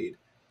back the lead.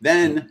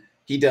 Then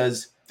he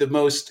does the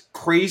most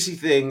crazy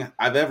thing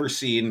I've ever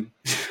seen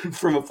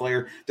from a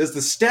player. Does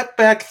the step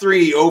back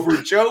 3 over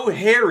Joe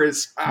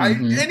Harris,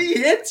 and he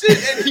hits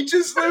it, and he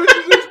just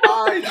loses his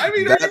mind. I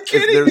mean, are you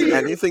kidding me? If there's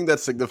anything that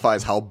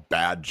signifies how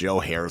bad Joe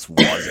Harris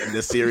was in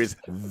this series,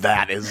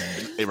 that is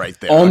it right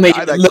there. Only a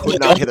guy that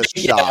could not hit a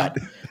shot.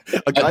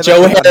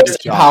 Joe Harris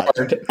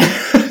powered.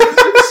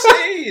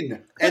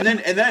 Insane.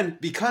 And then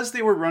because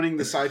they were running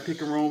the side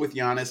pick and roll with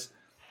Giannis,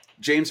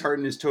 James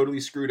Harden is totally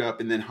screwed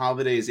up, and then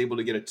Holiday is able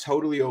to get a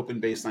totally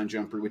open baseline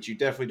jumper, which you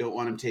definitely don't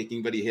want him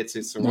taking, but he hits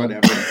it, so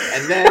whatever.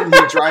 And then he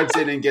drives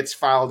in and gets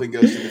fouled and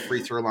goes to the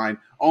free throw line.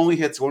 Only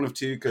hits 1 of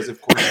 2 because,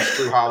 of course, it's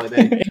Drew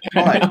Holiday.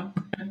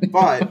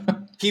 But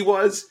he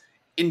was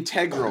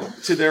integral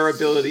to their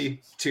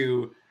ability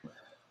to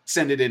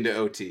send it into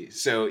OT.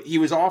 So he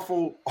was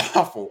awful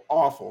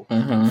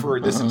for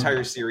this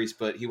entire series,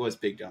 but he was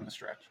big down the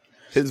stretch.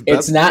 His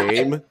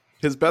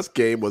best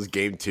game was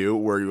game 2,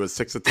 where he was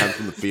 6 of 10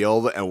 from the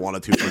field and 1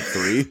 of 2 for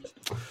 3.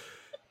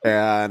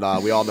 And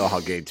we all know how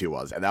game 2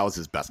 was, and that was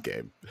his best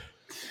game.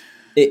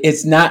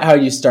 It's not how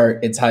you start,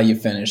 it's how you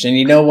finish. And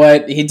you know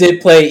what? He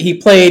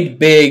played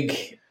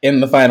big in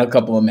the final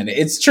couple of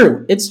minutes.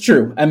 It's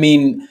true. I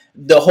mean,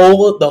 the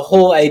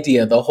whole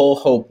idea, the whole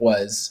hope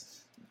was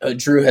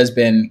Drew has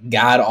been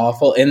god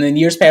awful. And then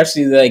years past,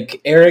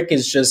 like, Eric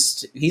is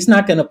just, he's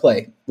not going to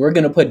play. We're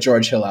going to put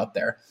George Hill out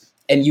there.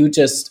 And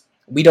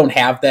we don't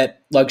have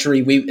that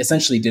luxury. We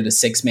essentially did a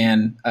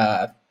 6-man,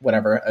 a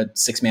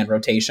 6-man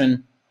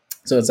rotation.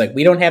 So it's like,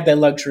 we don't have that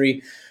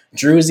luxury.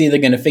 Drew is either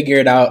going to figure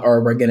it out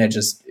or we're going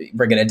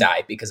to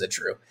die because of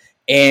Drew.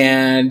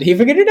 And he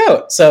figured it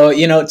out. So,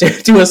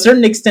 to a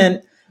certain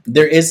extent,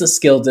 there is a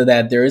skill to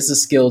that. There is a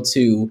skill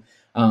to,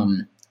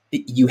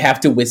 you have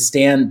to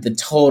withstand the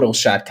total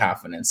shot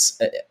confidence,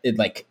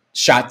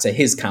 shot to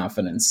his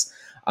confidence,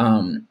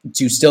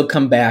 to still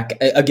come back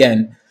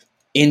again.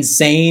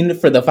 Insane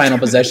for the final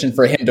possession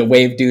for him to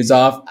wave dudes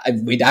off. I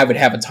would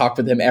have a talk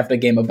with him after the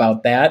game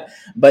about that.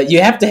 But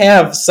you have to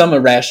have some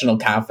irrational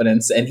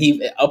confidence. And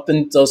he, up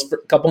in those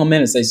couple of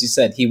minutes, as you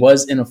said, he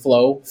was in a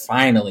flow,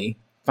 finally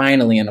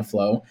in a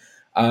flow.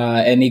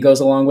 And he goes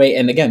a long way.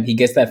 And again, he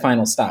gets that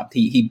final stop.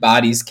 He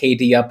bodies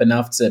KD up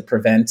enough to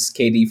prevent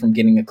KD from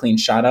getting a clean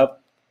shot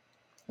up.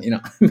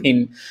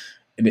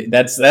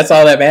 That's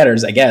all that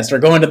matters, I guess. We're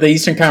going to the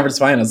Eastern Conference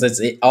Finals.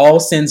 All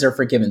sins are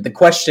forgiven. The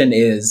question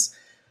is,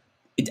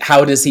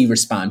 how does he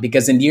respond?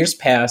 Because in years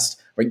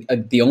past,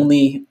 the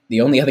only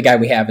other guy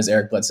we have is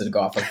Eric Bledsoe to go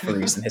off of for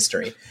recent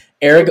history.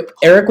 Eric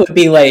would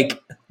be like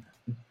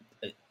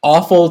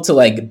awful to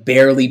like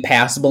barely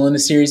passable in a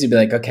series. He'd be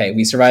like, okay,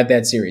 we survived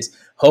that series.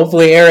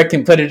 Hopefully Eric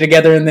can put it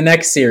together in the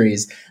next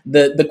series.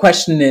 The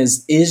question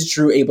is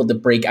Drew able to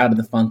break out of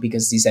the funk,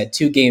 because he's had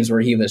 2 games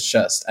where he was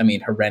just,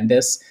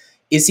 horrendous.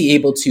 Is he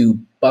able to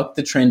buck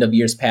the trend of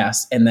years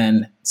past and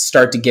then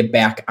start to get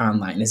back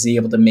online? Is he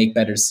able to make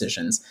better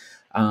decisions?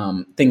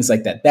 Things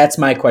like that. That's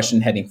my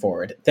question heading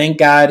forward. Thank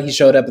God he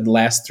showed up in the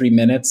last 3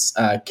 minutes.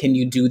 Can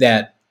you do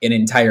that in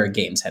entire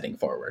games heading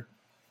forward?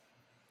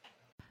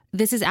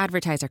 This is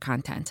advertiser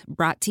content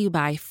brought to you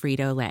by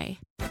Frito-Lay.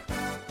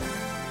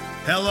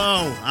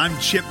 Hello, I'm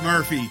Chip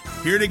Murphy,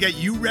 here to get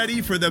you ready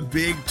for the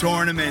big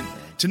tournament.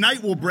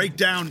 Tonight we'll break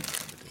down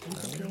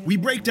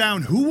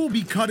who will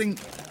be cutting.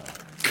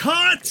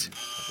 Cut!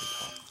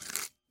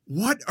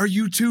 What are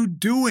you two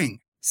doing?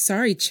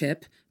 Sorry,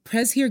 Chip.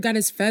 Prez here got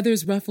his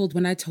feathers ruffled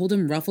when I told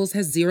him Ruffles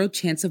has 0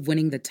 chance of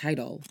winning the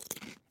title.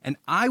 And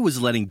I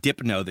was letting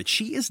Dip know that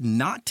she is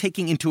not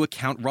taking into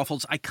account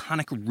Ruffles'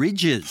 iconic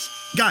ridges.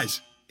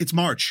 Guys, it's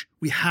March.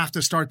 We have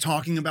to start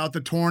talking about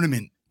the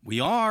tournament. We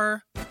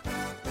are.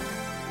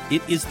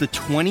 It is the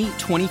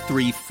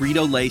 2023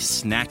 Frito-Lay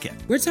Snack It.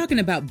 We're talking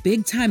about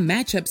big-time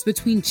matchups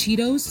between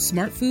Cheetos,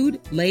 Smart Food,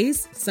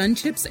 Lay's, Sun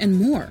Chips, and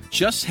more.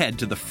 Just head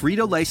to the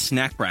Frito-Lay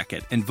Snack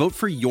Bracket and vote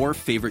for your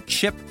favorite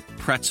chip,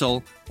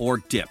 pretzel, or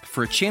dip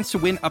for a chance to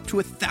win up to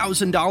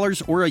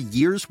 $1,000 or a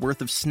year's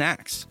worth of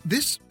snacks.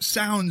 This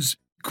sounds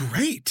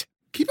great.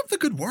 Keep up the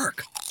good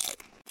work.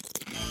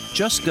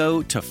 Just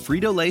go to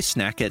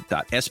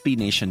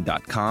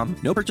fritolaysnackit.sbnation.com.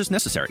 No purchase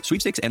necessary.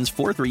 Sweepstakes ends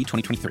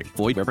 4/3/2023.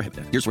 Void where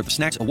prohibited. Here's worth of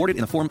snacks awarded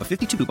in the form of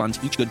 52 coupons,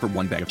 each good for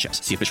 1 bag of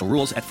chips. See official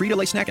rules at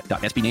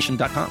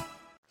fritolaysnackit.sbnation.com.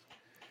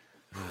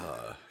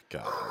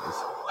 Guys.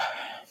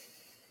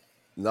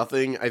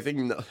 Nothing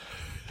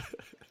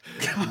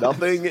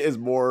is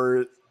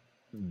more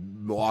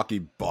Milwaukee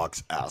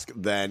Bucks-esque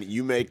than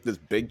you make this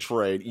big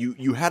trade.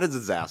 You had a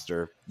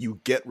disaster. You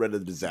get rid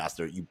of the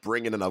disaster. You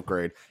bring in an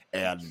upgrade,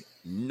 and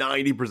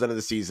 90% of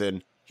the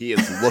season, He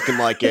is looking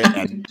like it,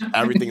 and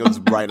everything was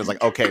right. It's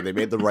like, okay, they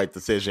made the right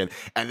decision.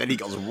 And then he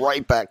goes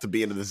right back to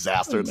being a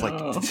disaster. It's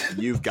like,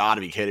 you've got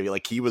to be kidding me.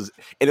 Like, he was,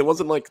 and it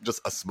wasn't like just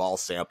a small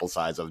sample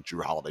size of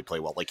Drew Holiday play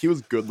well. Like, he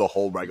was good the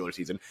whole regular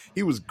season.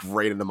 He was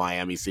great in the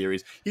Miami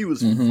series. He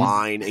was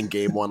fine in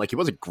game one. Like, he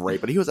wasn't great,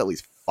 but he was at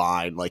least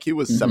fine. Like, he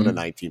was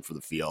 7-19 for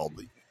the field.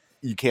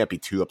 You can't be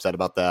too upset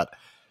about that.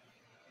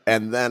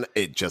 And then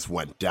it just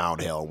went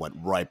downhill and went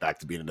right back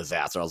to being a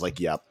disaster. I was like,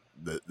 yep.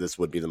 This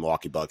would be the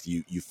Milwaukee Bucks.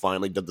 You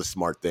finally did the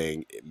smart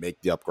thing,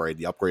 make the upgrade.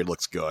 The upgrade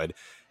looks good,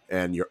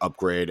 and your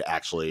upgrade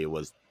actually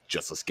was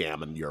just a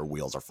scam, and your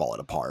wheels are falling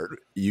apart.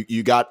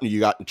 You got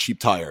cheap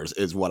tires,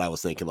 is what I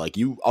was thinking. Like,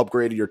 you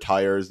upgraded your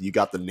tires, you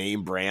got the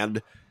name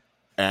brand,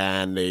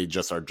 and they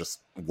just are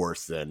just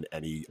worse than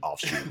any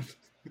offshoot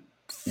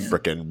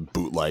freaking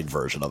bootleg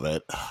version of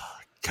it.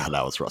 God,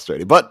 that was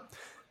frustrating, but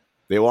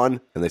they won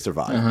and they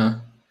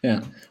survived.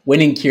 Yeah,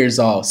 winning cures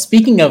all.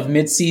 Speaking of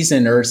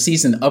midseason or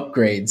season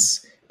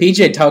upgrades,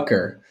 PJ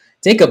Tucker,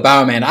 take a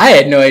bow, man. I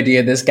had no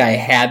idea this guy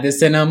had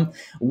this in him.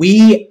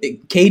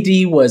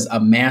 KD was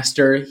a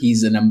master.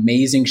 He's an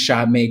amazing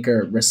shot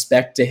maker.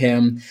 Respect to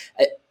him.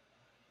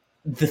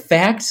 The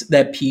fact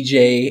that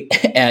PJ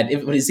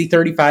is he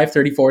 35,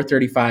 34,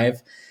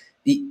 35?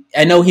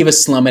 I know he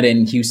was slumming it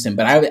in Houston,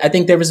 but I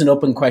think there was an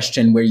open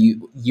question where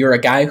you're a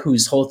guy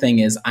whose whole thing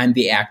is I'm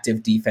the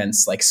active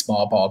defense, like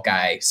small ball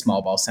guy,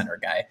 small ball center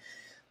guy.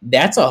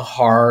 That's a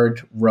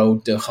hard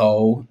road to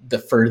hoe the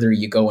further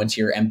you go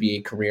into your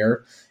NBA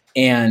career.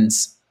 And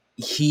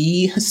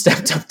he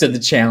stepped up to the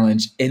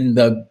challenge in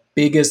the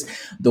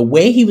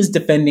way he was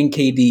defending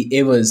KD,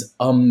 it was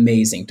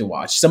amazing to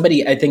watch.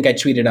 I think I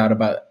tweeted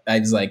out I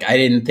was like, I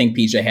didn't think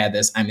PJ had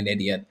this. I'm an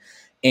idiot.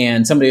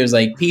 And somebody was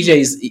like,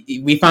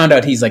 we found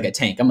out he's like a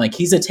tank. I'm like,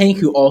 he's a tank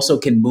who also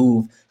can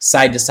move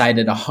side to side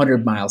at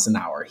 100 miles an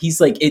hour. He's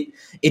like,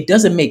 it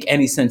doesn't make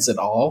any sense at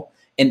all.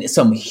 And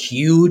some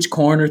huge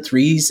corner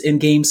threes in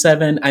game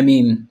 7. I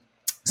mean,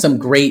 some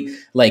great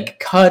like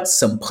cuts,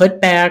 some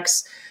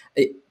putbacks,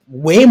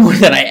 way more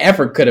than I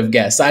ever could have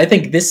guessed. I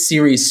think this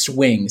series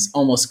swings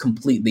almost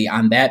completely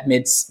on that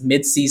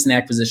mid-season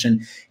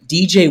acquisition.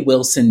 DJ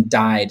Wilson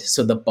died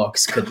so the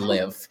Bucks could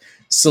live.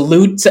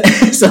 Salute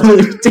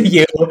to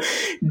you,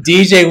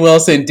 DJ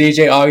Wilson,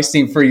 DJ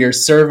Augustine, for your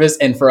service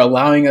and for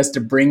allowing us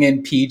to bring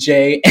in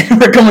PJ.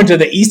 And we're going to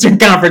the Eastern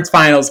Conference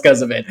Finals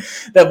because of it.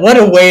 What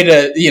a way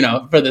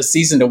to, for the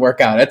season to work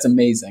out. That's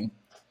amazing.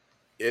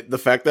 The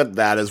fact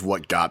that is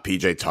what got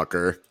PJ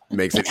Tucker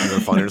makes it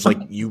even funnier. It's like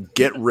you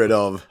get rid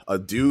of a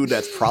dude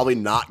that's probably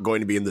not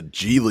going to be in the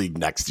G League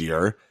next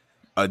year,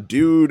 a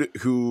dude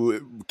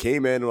who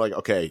came in like,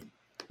 okay,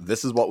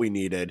 this is what we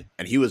needed,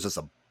 and he was just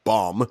a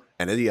bum,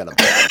 and then he had a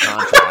bad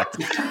contract,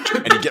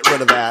 and you get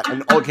rid of that,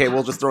 and okay,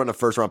 we'll just throw in a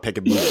first round pick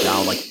and move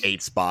down like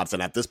 8 spots,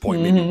 and at this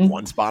point, maybe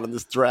 1 spot in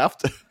this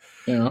draft.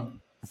 Yeah.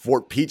 For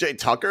PJ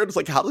Tucker, it's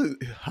like, how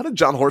did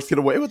John Horst get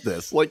away with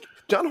this? Like,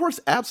 John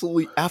Horst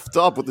absolutely effed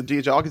up with the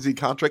DJ Augustine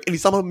contract, and he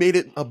somehow made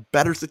it a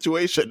better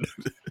situation.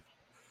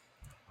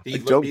 He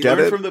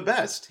learned from the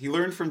best. He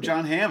learned from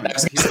John Hammond.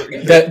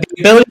 The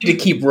ability to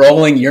keep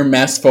rolling your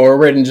mess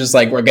forward and just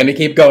like, we're going to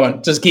keep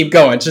going. Just keep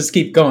going. Just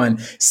keep going.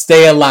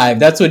 Stay alive.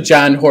 That's what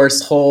John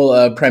Horst's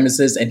whole premise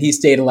is, and he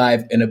stayed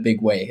alive in a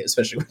big way,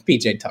 especially with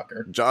PJ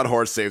Tucker. John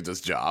Horst saved his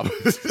job.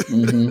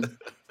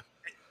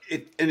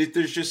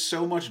 There's just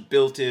so much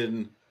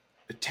built-in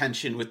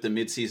tension with the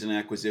midseason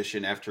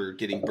acquisition after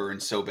getting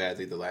burned so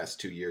badly the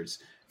last 2 years.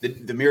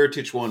 The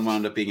Mirotic one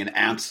wound up being an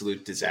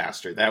absolute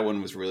disaster. That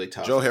one was really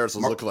tough. Joe Harris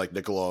was looking like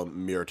Nikola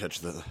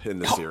Mirotic in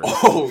this series.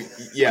 Oh,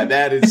 yeah,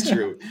 that is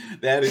true.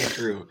 That is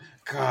true.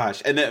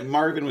 Gosh. And then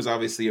Marvin was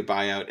obviously a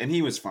buyout, and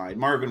he was fine.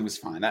 Marvin was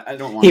fine. I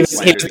don't want to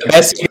slander him. He was the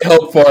best you could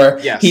hope for.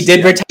 Yes, he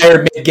did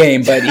retire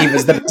mid-game, but he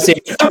was the best you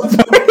could hope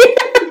for.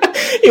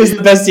 He was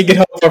the best you could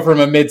hope for from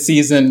a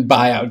mid-season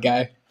buyout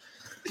guy.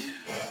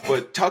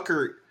 But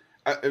Tucker...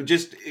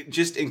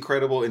 just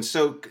incredible, and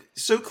so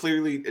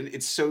clearly,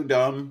 it's so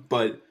dumb,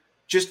 but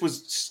just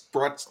was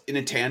brought in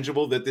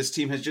intangible that this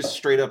team has just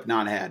straight up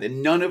not had,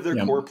 and none of their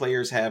core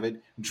players have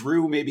it.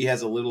 Drew maybe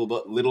has a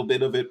little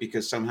bit of it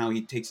because somehow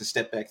he takes a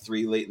step back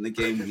 3 late in the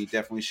game when he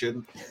definitely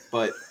shouldn't.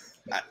 But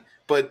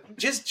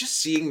just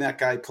seeing that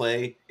guy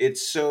play,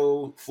 it's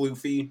so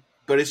floofy,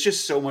 but it's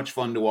just so much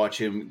fun to watch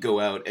him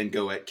go out and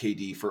go at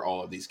KD for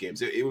all of these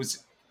games. It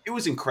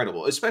was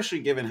incredible, especially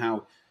given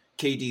how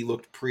KD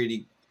looked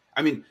pretty.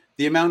 I mean,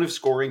 the amount of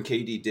scoring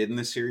KD did in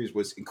this series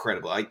was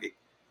incredible. I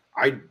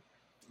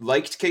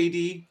liked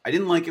KD. I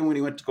didn't like him when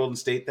he went to Golden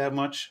State that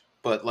much,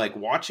 but like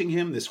watching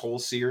him this whole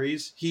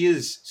series, he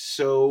is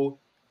so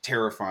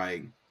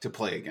terrifying to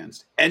play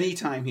against.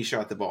 Anytime he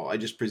shot the ball, I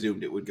just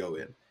presumed it would go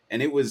in.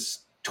 And it was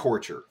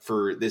torture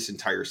for this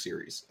entire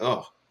series.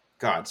 Oh,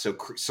 God. So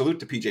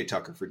salute to PJ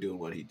Tucker for doing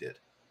what he did.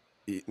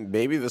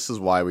 Maybe this is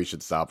why we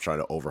should stop trying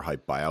to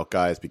overhype buyout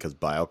guys, because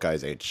buyout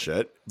guys ain't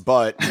shit.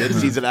 But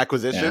mid-season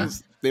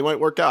acquisitions, they might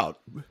work out.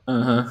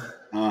 Yeah,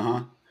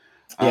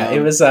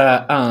 it was.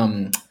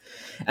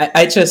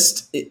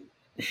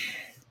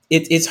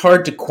 it's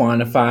hard to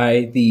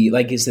quantify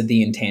like you said,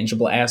 the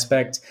intangible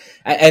aspect.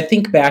 I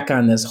think back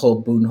on this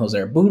whole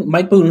Budenholzer.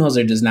 Mike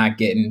Budenholzer does not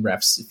get in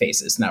refs'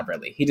 faces, not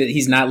really.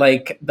 He's not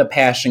like the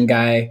passion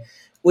guy,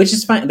 which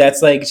is fine.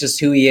 That's like just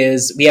who he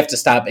is. We have to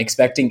stop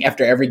expecting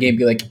after every game,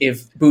 be like,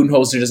 if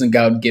Budenholzer doesn't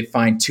go out and get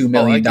fined $2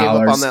 million. I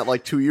gave up on that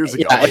like 2 years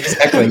ago. Yeah,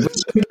 exactly.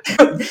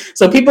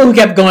 So people who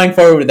kept going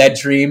forward with that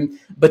dream,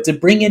 but to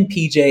bring in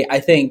PJ, I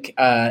think,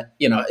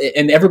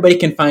 and everybody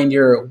can find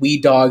your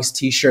We Dogs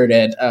t-shirt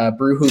at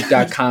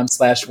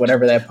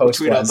brewhoop.com/whatever that post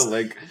tweet was. Out the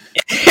link.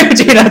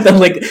 Tweet out the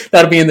link.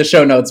 That'll be in the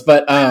show notes.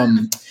 But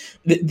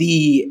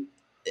the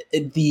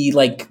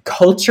like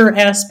culture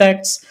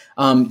aspects,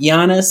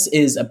 Giannis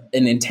is an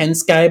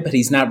intense guy, but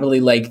he's not really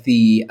like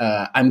the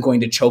I'm going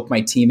to choke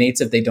my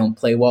teammates if they don't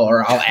play well,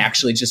 or I'll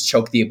actually just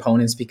choke the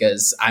opponents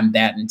because I'm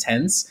that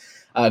intense.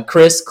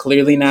 Khris,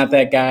 clearly not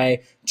that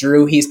guy.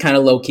 Drew, he's kind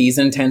of low-key. He's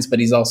intense, but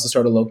he's also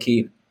sort of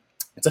low-key.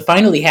 To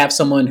finally have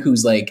someone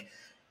who's like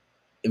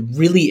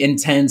really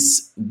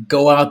intense,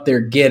 go out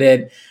there, get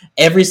it.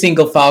 Every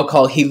single foul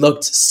call, he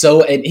looked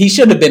so... And he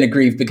should have been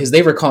aggrieved because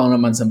they were calling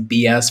him on some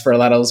BS for a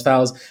lot of those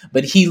fouls.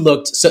 But he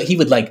looked... So he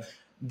would like...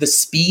 The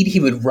speed he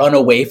would run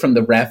away from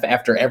the ref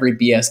after every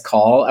BS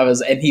call.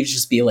 And he would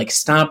just be like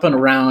stomping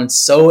around,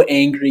 so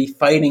angry,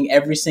 fighting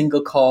every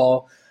single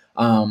call.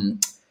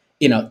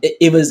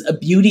 It was a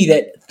beauty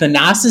that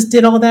Thanasis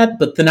did all that,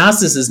 but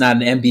Thanasis is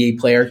not an NBA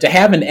player. To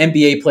have an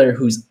NBA player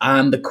who's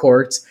on the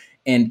court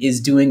and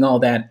is doing all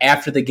that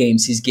after the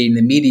games, he's getting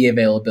the media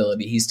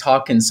availability. He's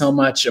talking so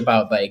much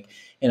about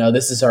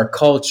this is our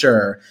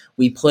culture.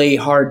 We play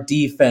hard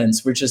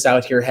defense. We're just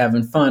out here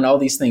having fun, all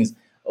these things.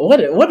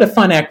 What a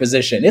fun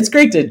acquisition. It's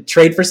great to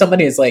trade for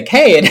somebody. It's like,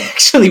 hey, it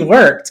actually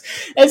worked.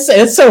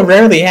 It so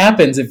rarely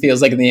happens, it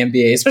feels like, in the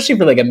NBA, especially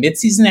for like a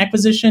midseason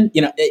acquisition.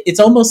 It's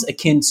almost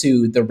akin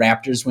to the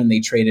Raptors when they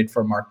traded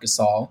for Marc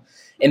Gasol.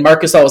 And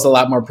Marc Gasol was a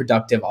lot more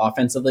productive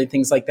offensively,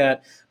 things like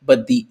that.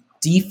 But the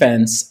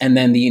defense and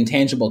then the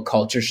intangible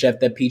culture shift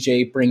that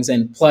PJ brings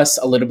in, plus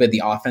a little bit of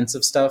the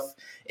offensive stuff,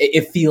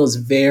 it feels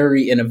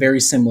in a very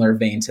similar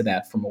vein to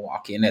that for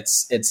Milwaukee. And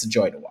it's a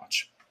joy to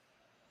watch.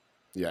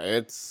 Yeah,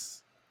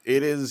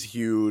 it is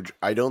huge.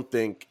 I don't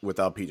think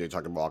without PJ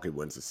Tucker, Milwaukee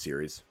wins the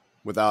series.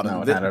 Without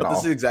him, but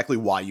this is exactly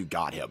why you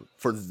got him,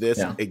 for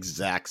this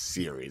exact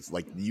series.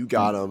 Like, you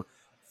got him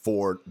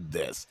for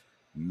this.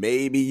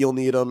 Maybe you'll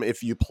need him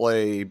if you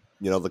play,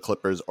 the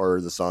Clippers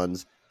or the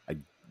Suns.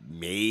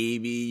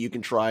 Maybe you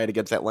can try it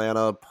against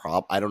Atlanta.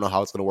 I don't know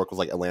how it's going to work with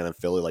like Atlanta and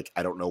Philly. Like,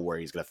 I don't know where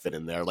he's going to fit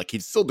in there. Like, he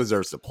still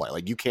deserves to play.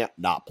 Like, you can't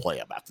not play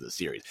him after the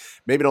series.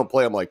 Maybe don't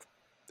play him like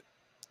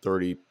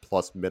 30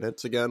 plus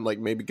minutes again. Like,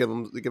 maybe give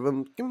him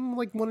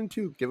like 1 and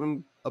 2. Give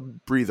him a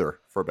breather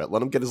for a bit.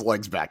 Let him get his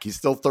legs back. He's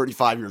still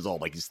 35 years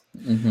old. Like,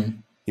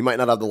 he might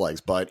not have the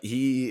legs, but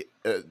he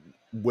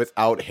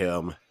without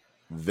him,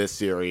 this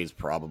series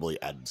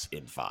probably ends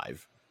in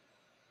 5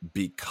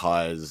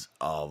 because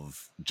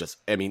of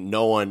Kevin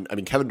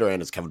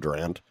Durant is Kevin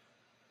Durant.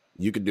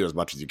 You can do as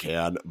much as you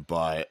can,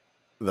 but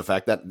the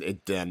fact that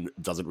it then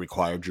doesn't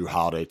require Drew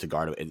Holiday to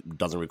guard him, it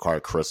doesn't require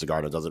Khris to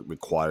guard him, it doesn't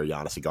require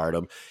Giannis to guard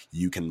him.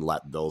 You can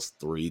let those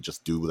three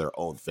just do their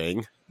own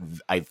thing.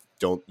 I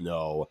don't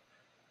know,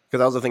 because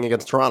that was the thing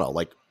against Toronto.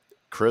 Like,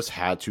 Khris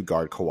had to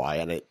guard Kawhi,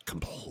 and it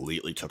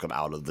completely took him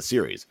out of the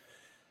series.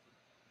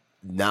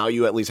 Now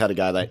you at least had a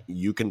guy that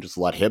you can just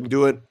let him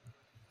do it.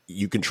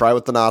 You can try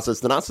with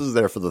Thanasis. Thanasis is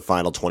there for the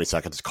final 20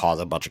 seconds to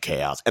cause a bunch of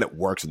chaos, and it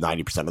works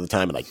 90% of the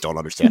time, and I don't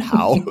understand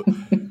how.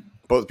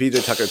 But with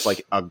PJ Tucker, it's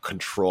like a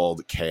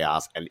controlled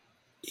chaos, and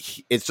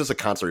it's just a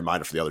constant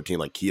reminder for the other team,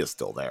 like, he is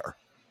still there.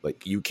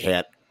 Like, you're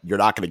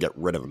not going to get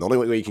rid of him. The only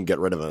way you can get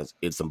rid of him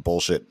is some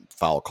bullshit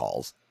foul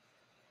calls.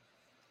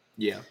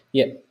 Yeah.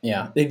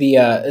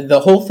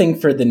 The whole thing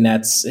for the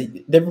Nets,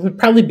 there would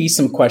probably be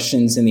some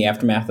questions in the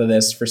aftermath of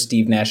this for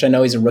Steve Nash. I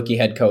know he's a rookie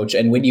head coach,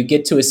 and when you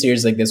get to a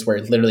series like this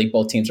where literally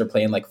both teams are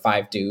playing like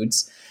 5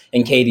 dudes,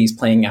 and KD's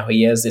playing how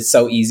he is, it's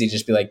so easy to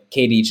just be like,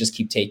 KD, just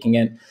keep taking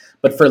it.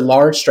 But for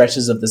large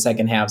stretches of the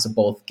second halves of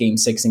both Game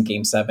 6 and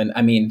Game 7,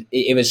 I mean,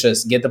 it was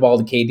just get the ball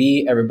to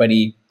KD,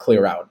 everybody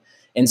clear out.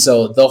 And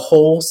so the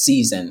whole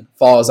season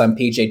falls on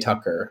PJ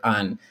Tucker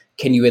on,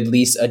 can you at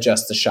least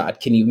adjust the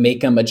shot? Can you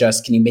make him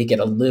adjust? Can you make it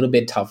a little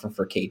bit tougher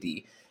for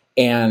KD?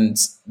 And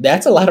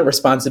that's a lot of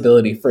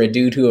responsibility for a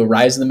dude who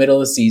arrives in the middle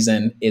of the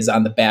season, is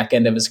on the back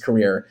end of his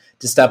career,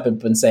 to step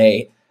up and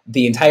say,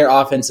 the entire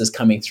offense is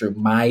coming through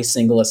my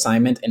single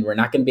assignment, and we're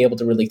not going to be able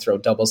to really throw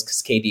doubles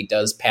because KD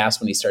does pass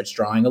when he starts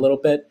drawing a little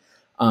bit.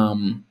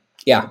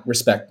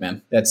 Respect,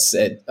 man. That's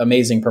an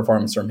amazing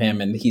performance from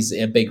him, and he's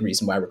a big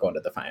reason why we're going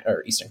to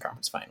the Eastern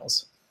Conference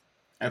Finals.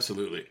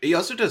 Absolutely. He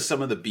also does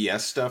some of the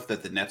BS stuff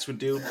that the Nets would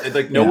do.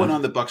 Like, no one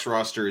on the Bucks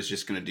roster is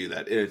just going to do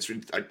that.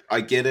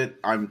 I get it.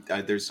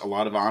 There's a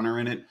lot of honor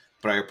in it,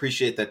 but I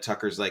appreciate that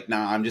Tucker's like,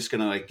 nah, I'm just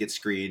going to like get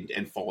screened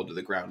and fall to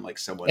the ground like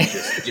someone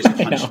just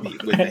punched me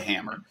with a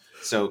hammer.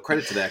 So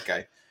credit to that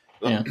guy.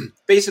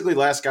 Basically,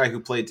 last guy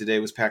who played today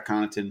was Pat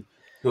Connaughton,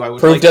 who I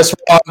would proved us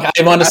wrong.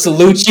 I want to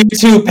salute you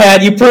too,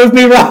 Pat. You proved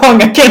me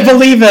wrong. I can't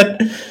believe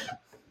it.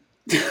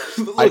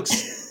 Look,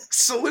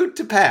 salute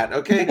to Pat,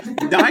 okay?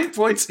 9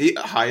 points,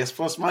 highest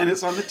plus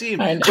minus on the team.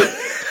 But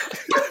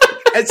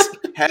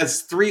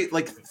has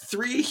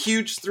three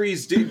huge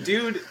threes.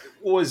 Dude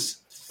was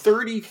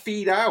 30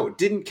 feet out,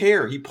 didn't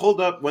care. He pulled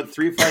up, went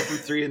 3 of 5 from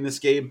 3 in this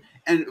game,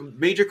 and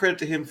major credit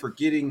to him for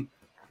getting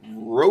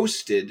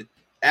roasted,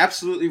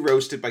 absolutely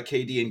roasted by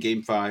KD in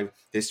Game 5.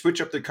 They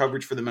switch up their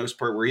coverage for the most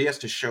part, where he has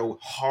to show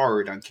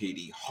hard on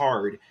KD,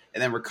 hard,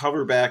 and then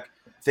recover back.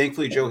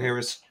 Thankfully, Joe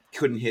Harris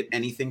couldn't hit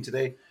anything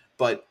today,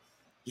 but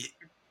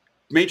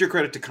major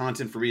credit to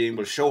Compton for being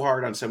able to show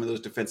hard on some of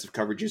those defensive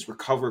coverages,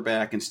 recover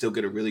back, and still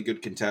get a really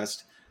good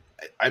contest.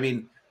 I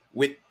mean,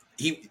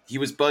 he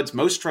was Bud's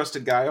most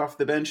trusted guy off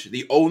the bench,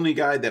 the only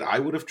guy that I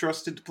would have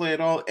trusted to play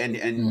at all, and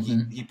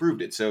he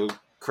proved it. So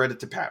credit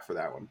to Pat for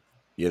that one.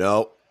 You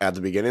know, at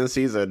the beginning of the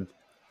season,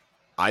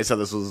 I said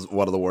this was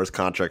one of the worst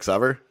contracts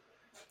ever.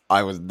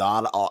 I was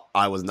not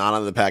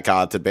on the Pat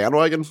Connaughton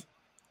bandwagon,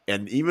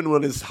 and even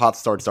when his hot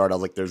start started, I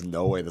was like, "There's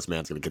no way this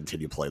man's going to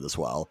continue to play this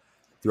well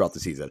throughout the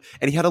season."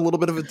 And he had a little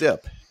bit of a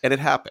dip, and it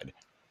happened.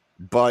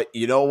 But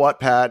you know what,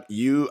 Pat?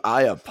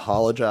 I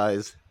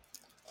apologize.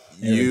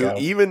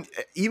 Even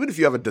if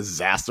you have a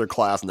disaster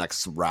class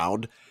next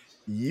round,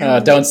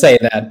 don't say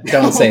that.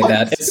 Don't say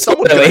that.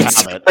 Someone's gonna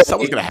have it.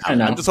 Someone's gonna have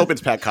it. I'm just hoping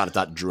it's Pat Connaughton,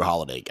 not Drew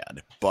Holiday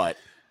again. But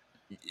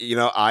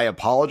I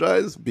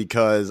apologize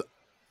because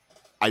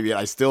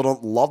I still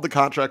don't love the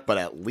contract, but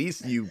at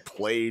least you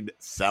played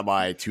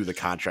semi to the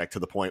contract to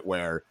the point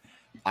where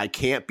I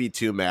can't be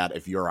too mad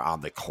if you're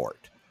on the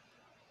court.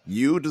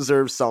 You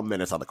deserve some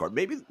minutes on the court,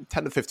 maybe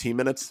 10 to 15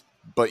 minutes,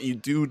 but you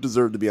do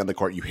deserve to be on the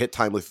court. You hit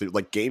timely through,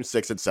 like Game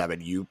 6 and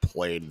 7, you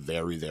played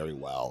very, very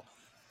well,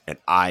 and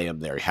I am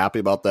very happy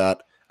about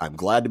that. I'm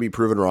glad to be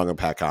proven wrong on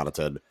Pat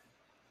Connaughton.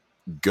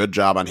 Good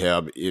job on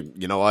him.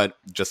 You know what?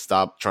 Just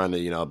stop trying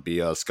to, be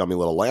a scummy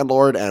little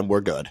landlord, and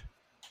we're good.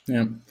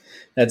 Yeah,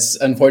 that's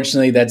a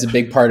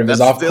big part of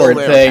his off-court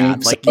thing.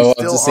 Pat. Like, so you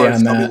we'll still are a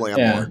scummy that.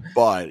 landlord,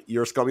 but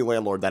you're a scummy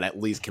landlord that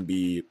at least can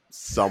be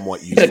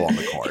somewhat useful on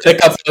the court. Hit a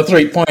couple of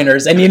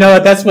 3-pointers, and you know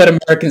what? That's what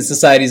American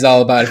society is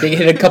all about. If you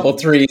hit a couple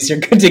threes, you're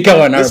good to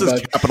go in our book. This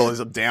is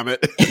capitalism, damn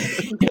it.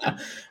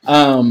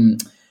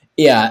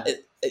 Yeah.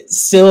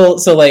 Still,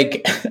 so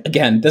like,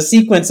 again, the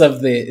sequence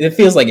of it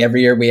feels like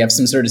every year we have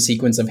some sort of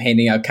sequence of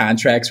handing out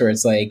contracts where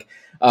it's like,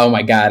 oh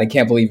my God, I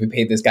can't believe we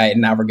paid this guy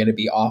and now we're going to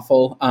be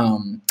awful.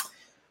 I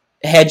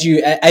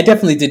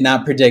definitely did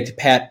not predict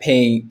Pat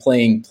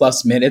playing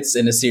plus minutes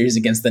in a series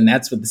against the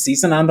Nets with the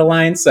season on the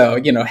line. So,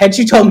 had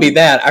you told me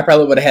that, I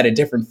probably would have had a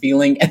different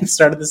feeling at the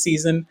start of the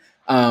season.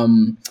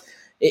 Not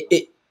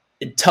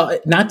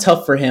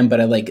tough for him,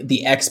 but I like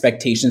the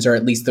expectations, or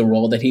at least the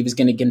role that he was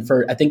going to get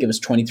for, I think it was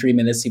 23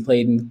 minutes he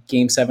played in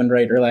Game 7,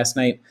 right, or last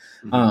night.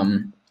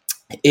 Mm-hmm.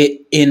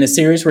 In a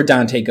series where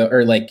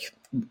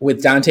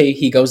with Dante,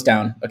 he goes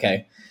down,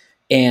 okay,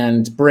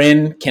 and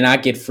Bryn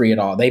cannot get free at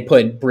all.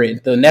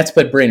 The Nets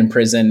put Bryn in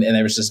prison, and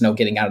there was just no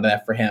getting out of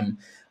that for him.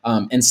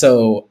 And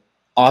so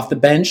off the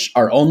bench,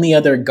 our only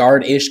other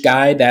guard-ish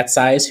guy that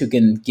size who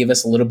can give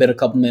us a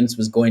couple minutes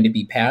was going to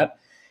be Pat.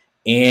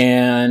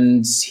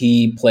 And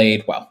he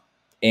played well.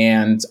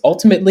 And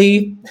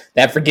ultimately,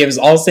 that forgives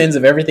all sins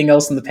of everything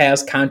else in the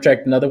past,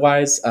 contract and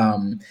otherwise.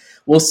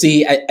 We'll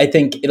see. I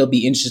think it'll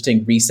be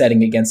interesting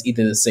resetting against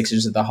either the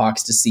Sixers or the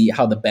Hawks to see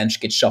how the bench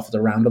gets shuffled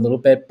around a little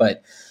bit.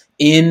 But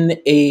in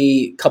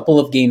a couple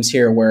of games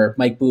here where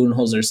Mike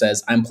Budenholzer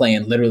says, I'm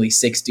playing literally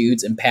 6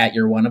 dudes and Pat,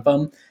 you're one of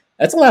them,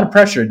 that's a lot of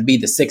pressure to be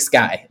the 6th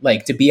guy.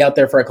 Like, to be out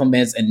there for a couple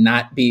minutes and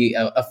not be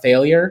a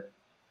failure.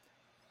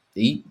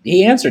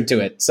 He answered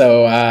to it.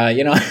 So,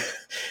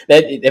 that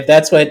if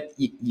that's what,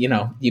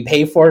 you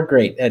pay for,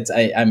 great.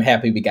 I'm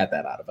happy we got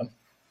that out of him.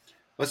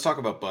 Let's talk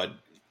about Bud.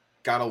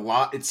 Got a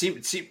lot. It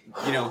seemed, he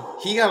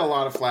got a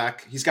lot of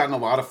flack. He's gotten a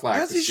lot of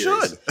flack. As he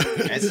should.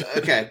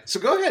 Okay. So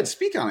go ahead.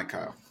 Speak on it,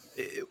 Kyle.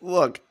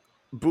 Look,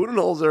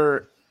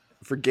 Budenholzer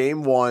for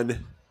Game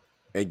 1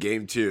 and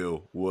Game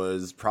 2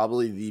 was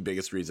probably the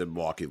biggest reason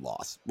Milwaukee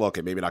lost. Well,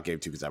 okay, maybe not Game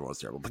 2 because everyone was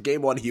terrible. But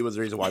Game 1, he was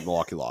the reason why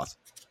Milwaukee lost.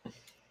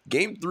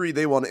 Game 3,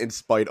 they won in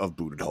spite of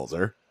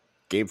Budenholzer.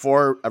 Game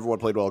 4, everyone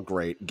played well,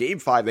 great. Game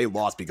 5, they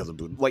lost because of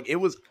Budenholzer. Like, it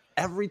was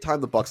every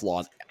time the Bucks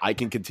lost, I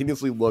can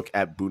continuously look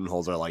at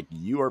Budenholzer like,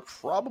 you are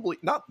probably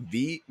not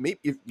maybe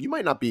you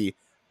might not be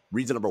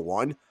reason number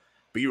 1,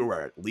 but you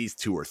were at least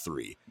 2 or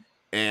 3.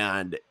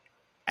 And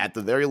at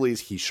the very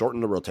least, he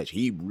shortened the rotation.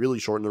 He really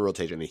shortened the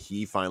rotation, and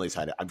he finally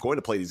decided, I'm going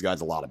to play these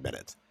guys a lot of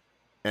minutes.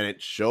 And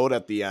it showed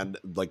at the end,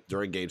 like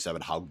during Game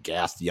 7, how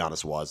gassed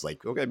Giannis was.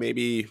 Like, okay,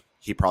 maybe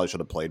he probably should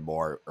have played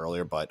more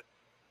earlier, but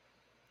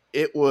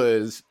it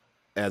was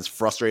as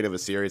frustrating of a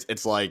series.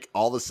 It's like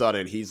all of a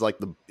sudden he is like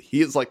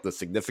the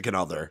significant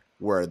other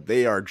where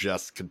they are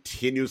just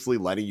continuously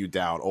letting you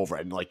down over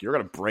it. And like, you're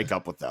going to break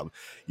up with them.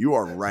 You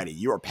are ready.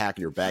 You are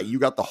packing your bag. You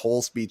got the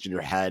whole speech in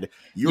your head.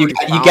 You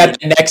got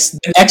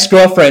the next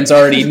girlfriend's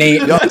already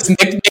named. His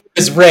nickname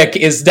is Rick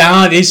is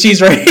down.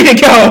 She's ready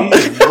to go.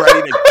 She's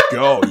ready to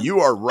go. You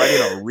are ready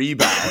to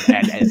rebound.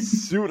 And as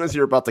soon as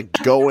you're about to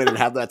go in and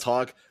have that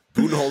talk,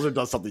 Budenholzer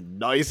does something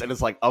nice, and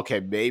it's like, okay,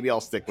 maybe I'll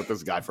stick with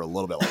this guy for a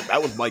little bit. Like,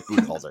 that was Mike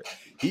Budenholzer.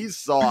 He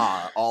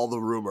saw all the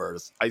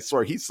rumors. I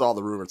swear, he saw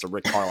the rumors of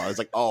Rick Carlisle. I was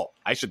like, oh,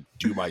 I should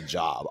do my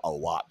job a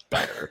lot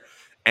better,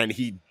 and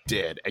he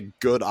did, and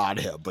good on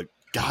him. But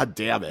god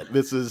damn it,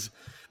 this is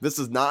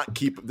not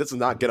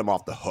get him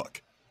off the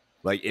hook.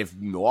 Like, if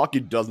Milwaukee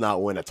does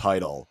not win a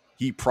title,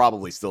 he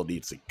probably still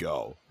needs to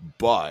go.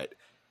 But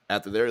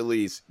at the very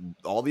least,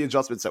 all the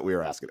adjustments that we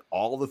were asking,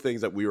 all the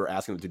things that we were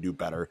asking him to do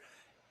better.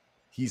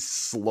 He's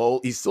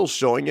still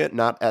showing it,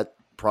 not at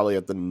probably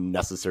at the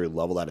necessary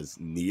level that is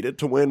needed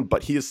to win,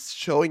 but he is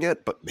showing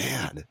it. But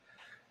man,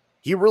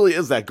 he really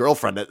is that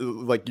girlfriend,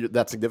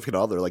 that significant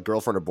other, like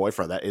girlfriend or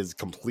boyfriend that is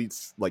complete,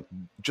 like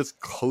just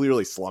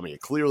clearly slumming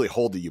it, clearly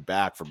holding you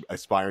back from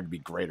aspiring to be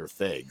greater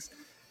things.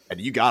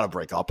 And you got to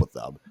break up with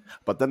them.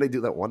 But then they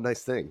do that one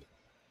nice thing.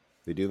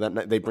 They do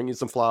that. They bring you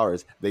some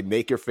flowers. They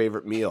make your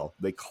favorite meal.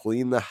 They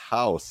clean the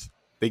house.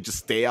 They just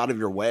stay out of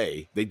your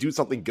way. They do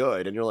something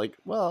good. And you're like,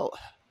 well,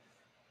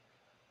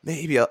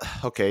 maybe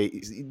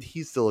okay,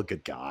 he's still a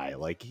good guy.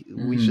 Like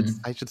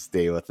I should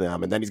stay with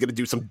him, and then he's gonna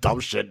do some dumb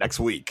shit next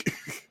week.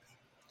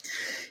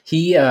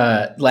 He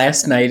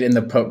last night in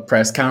the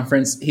press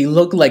conference, he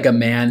looked like a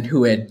man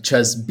who had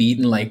just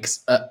beaten like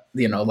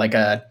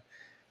a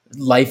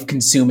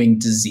life-consuming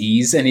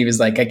disease, and he was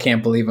like, "I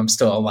can't believe I'm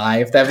still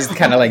alive." That was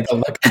kind of like the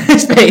look on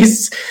his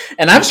face,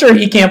 and I'm sure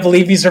he can't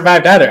believe he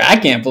survived either. I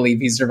can't believe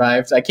he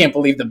survived. I can't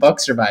believe the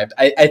Bucks survived.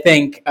 I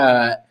think.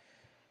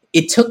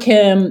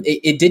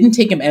 It didn't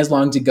take him as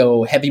long to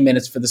go heavy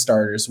minutes for the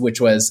starters, which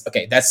was,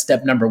 okay, that's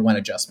step number one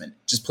adjustment.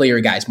 Just play your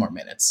guys more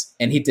minutes.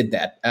 And he did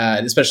that,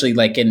 especially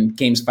like in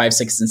games 5,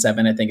 6, and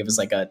 7. I think it was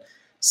like a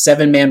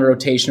 7-man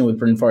rotation with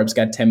Bryn Forbes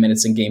got 10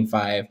 minutes in game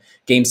 5.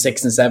 Game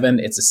 6 and 7,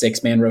 it's a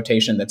 6-man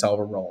rotation. That's all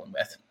we're rolling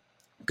with.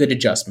 Good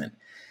adjustment.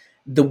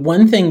 The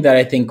one thing that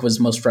I think was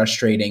most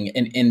frustrating,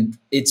 and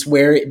it's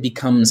where it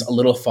becomes a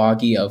little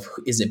foggy of,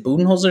 is it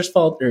Budenholzer's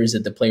fault or is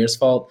it the player's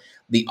fault?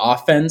 The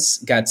offense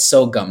got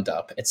so gummed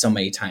up at so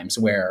many times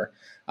where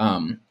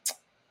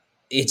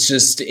it's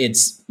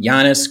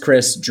Giannis,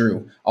 Khris,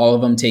 Drew, all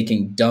of them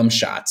taking dumb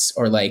shots,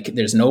 or like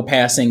there's no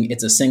passing.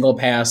 It's a single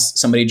pass.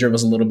 Somebody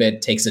dribbles a little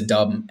bit, takes a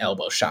dumb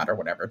elbow shot or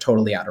whatever,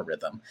 totally out of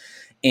rhythm.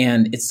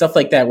 And it's stuff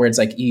like that where it's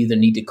like you either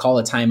need to call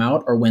a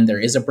timeout, or when there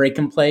is a break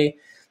and play,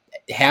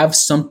 have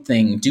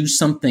something, do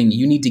something.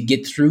 You need to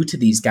get through to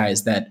these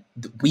guys that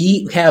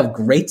we have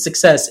great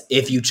success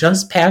if you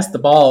just pass the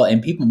ball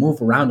and people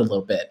move around a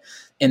little bit.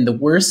 And the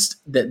worst,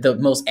 the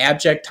most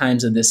abject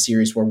times of this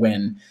series were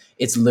when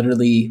it's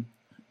literally,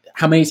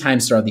 how many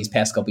times throughout these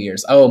past couple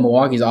years, oh,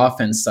 Milwaukee's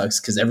offense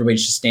sucks because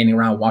everybody's just standing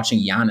around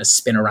watching Giannis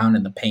spin around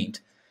in the paint.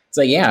 It's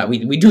like, yeah,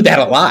 we do that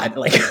a lot,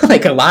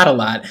 like a lot.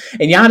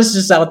 And Giannis is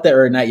just out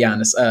there, or not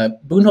Giannis,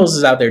 Budenholzer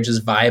is out there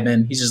just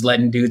vibing. He's just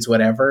letting dudes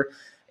whatever.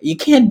 You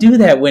can't do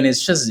that when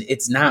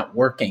it's not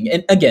working.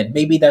 And again,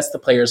 maybe that's the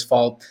player's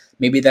fault.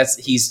 Maybe that's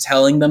he's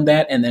telling them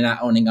that and they're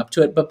not owning up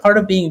to it. But part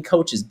of being a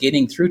coach is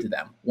getting through to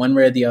them one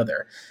way or the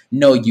other.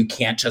 No, you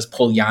can't just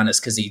pull Giannis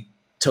because he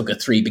took a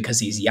 3 because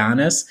he's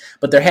Giannis.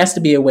 But there has to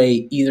be a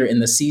way either in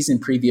the season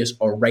previous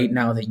or right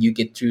now that you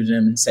get through to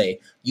them and say,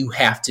 you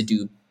have to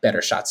do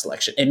better shot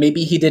selection. And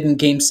maybe he did in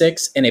game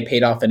 6 and it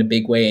paid off in a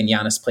big way and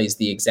Giannis plays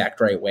the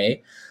exact right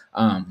way.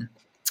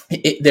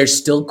 There's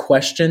still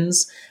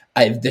questions.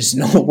 There's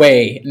no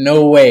way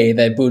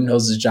that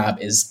Budenholzer's job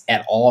is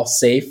at all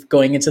safe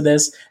going into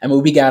this. I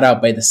mean, we got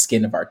out by the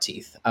skin of our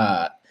teeth.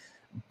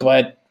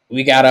 But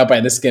we got out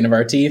by the skin of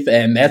our teeth,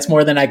 and that's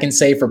more than I can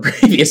say for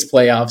previous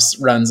playoffs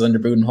runs under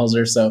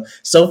Budenholzer.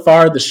 So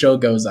far, the show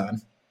goes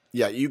on.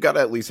 Yeah, you got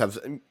to at least have...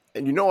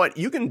 And you know what?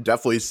 You can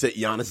definitely sit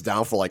Giannis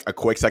down for like a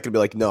quick second and be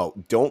like, no,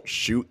 don't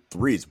shoot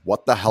threes.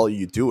 What the hell are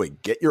you doing?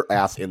 Get your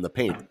ass in the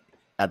paint.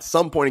 At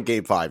some point in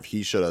game 5,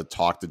 he should have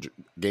talked to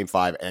game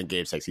 5 and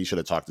game 6. He should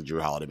have talked to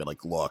Drew Holiday and been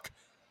like, look,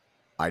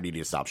 I need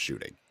you to stop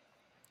shooting.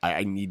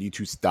 I need you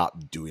to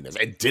stop doing this.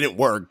 It didn't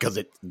work because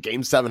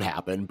game 7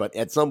 happened. But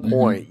at some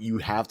point, you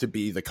have to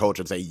be the coach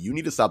and say, you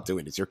need to stop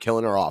doing this. You're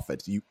killing our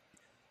offense.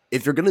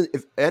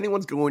 If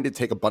anyone's going to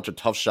take a bunch of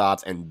tough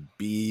shots and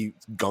be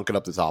gunking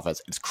up this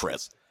offense, it's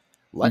Khris.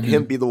 Let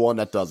him be the one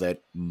that does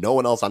it. No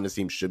one else on this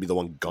team should be the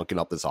one gunking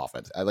up this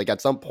offense. Like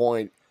at some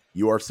point,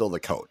 you are still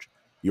the coach.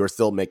 You are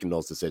still making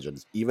those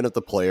decisions. Even if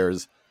the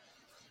players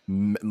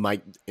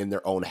might, in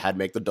their own head,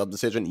 make the dumb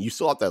decision, you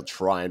still have to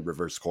try and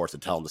reverse course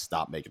and tell them to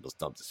stop making those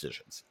dumb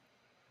decisions.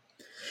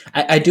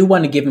 I do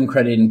want to give him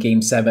credit in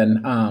Game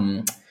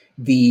 7.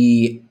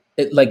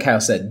 Like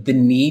Kyle said, the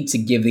need to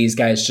give these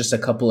guys just a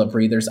couple of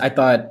breathers. I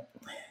thought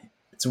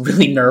it's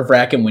really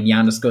nerve-wracking when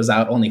Giannis goes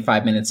out only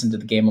 5 minutes into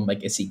the game. I'm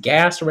like, is he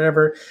gassed or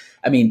whatever?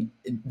 I mean,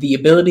 the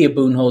ability of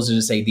Budenholzer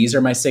to say, these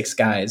are my 6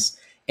 guys,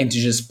 and to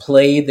just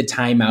play the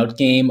timeout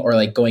game or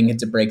like going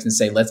into breaks and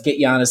say, let's get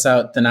Giannis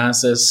out,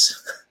 Thanasis.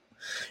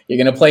 You're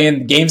going to play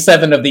in Game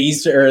 7 of the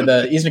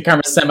Eastern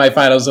Conference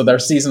semifinals with our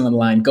season on the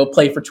line. Go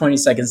play for 20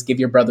 seconds. Give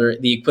your brother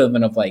the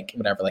equivalent of like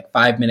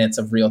 5 minutes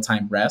of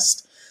real-time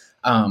rest.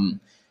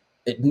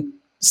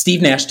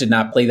 Steve Nash did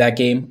not play that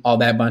game all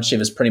that much. It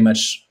was pretty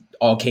much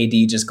all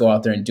KD, just go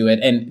out there and do it.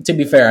 And to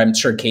be fair, I'm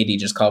sure KD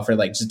just called for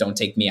just don't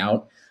take me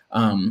out.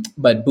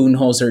 But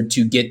Budenholzer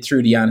to get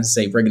through to Giannis and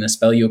say, we're going to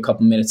spell you a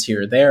couple minutes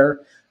here or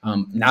there.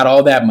 Not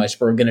all that much,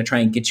 but we're going to try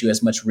and get you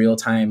as much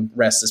real-time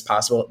rest as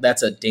possible.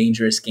 That's a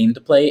dangerous game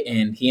to play,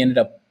 and he ended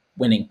up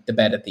winning the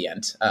bet at the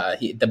end.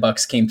 The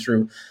Bucks came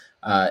through.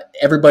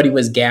 Everybody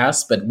was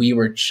gassed, but we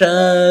were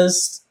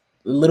just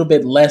a little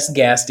bit less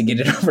gassed to get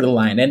it over the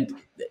line, and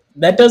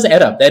that does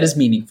add up. That is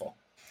meaningful.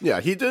 Yeah,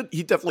 he did.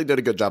 He definitely did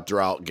a good job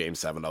throughout Game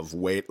 7 of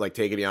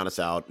taking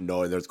Giannis out,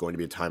 knowing there's going to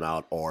be a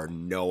timeout, or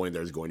knowing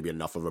there's going to be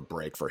enough of a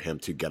break for him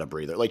to get a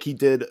breather. He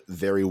did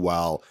very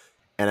well.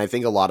 And I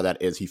think a lot of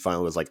that is he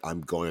finally was like,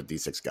 I'm going with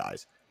these 6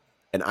 guys.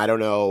 And I don't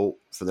know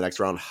for the next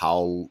round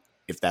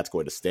if that's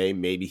going to stay.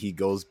 Maybe he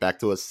goes back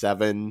to a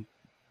 7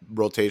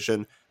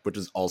 rotation, which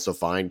is also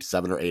fine.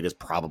 7 or 8 is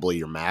probably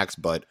your max.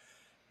 But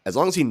as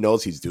long as he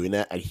knows he's doing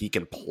that and he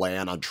can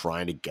plan on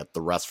trying to get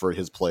the rest for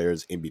his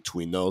players in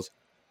between those,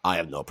 I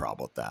have no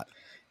problem with that.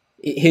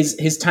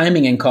 His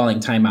timing and calling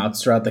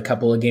timeouts throughout the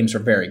couple of games were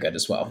very good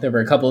as well. There were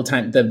a couple of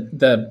times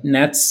the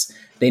Nets,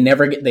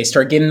 they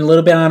start getting a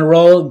little bit on a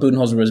roll.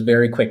 Budenholzer was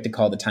very quick to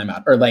call the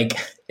timeout. Or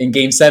in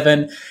Game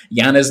 7,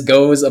 Giannis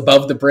goes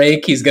above the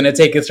break. He's going to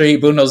take a 3.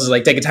 Budenholzer's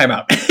like, take a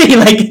timeout.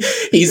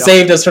 He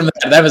saved us from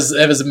that.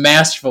 That was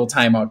masterful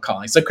timeout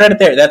calling. So credit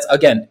there. That's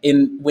again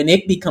when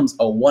it becomes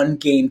a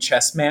 1-game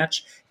chess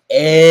match,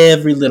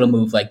 every little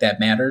move like that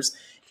matters.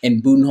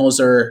 And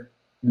Budenholzer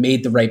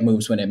made the right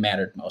moves when it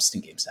mattered most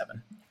in Game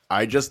 7.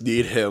 I just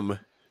need him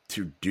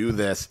to do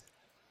this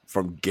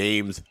from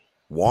games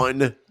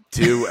 1,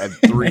 2, and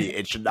 3.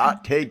 It should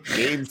not take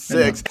Game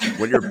 6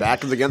 when your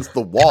back is against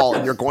the wall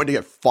and you're going to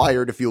get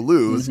fired if you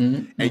lose.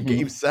 And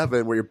Game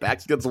 7 where your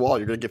back's against the wall,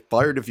 you're going to get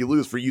fired if you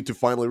lose, for you to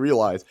finally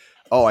realize,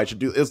 I should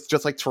do. It's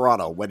just like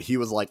Toronto when he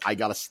was like, I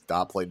got to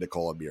stop playing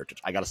Nikola Mirotic.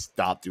 I got to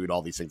stop doing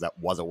all these things that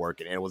wasn't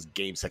working. And it was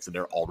Game 6 and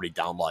they're already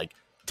down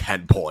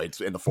 10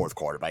 points in the fourth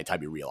quarter by the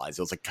time you realize.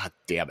 It was like, God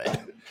damn it.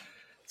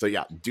 So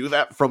yeah, do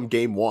that from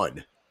Game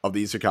 1 of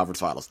the Eastern Conference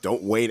Finals.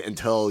 Don't wait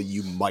until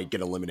you might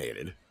get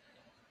eliminated.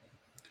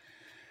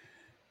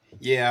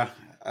 Yeah.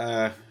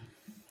 I'm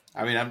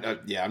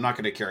not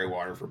going to carry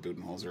water for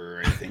Budenholzer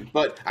or anything.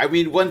 But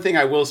one thing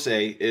I will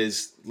say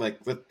is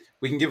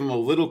we can give him a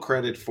little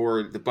credit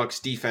for the Bucks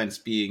defense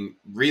being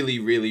really,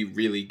 really,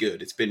 really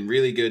good. It's been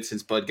really good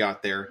since Bud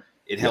got there.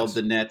 It held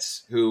the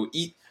Nets, who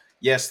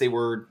yes, they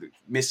were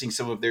missing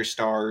some of their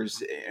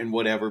stars and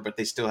whatever, but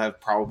they still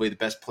have probably the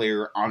best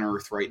player on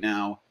earth right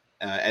now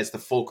as the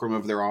fulcrum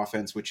of their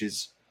offense, which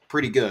is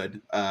pretty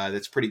good.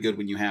 That's pretty good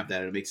when you have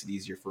that. It makes it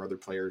easier for other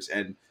players.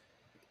 And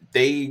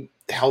they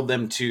held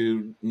them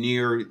to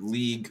near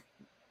league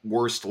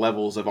worst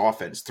levels of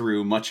offense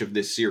through much of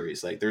this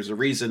series. There's a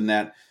reason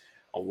that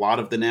a lot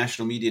of the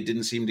national media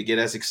didn't seem to get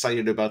as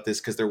excited about this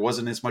because there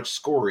wasn't as much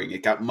scoring.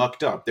 It got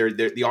mucked up.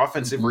 The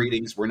offensive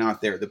ratings were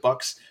not there. The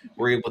Bucks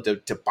were able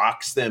to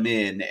box them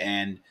in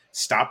and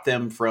stop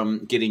them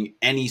from getting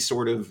any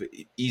sort of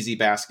easy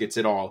baskets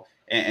at all.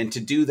 And to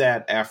do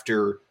that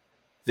after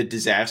the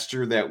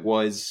disaster that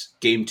was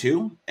Game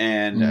 2,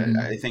 and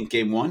I think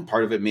Game 1,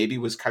 part of it maybe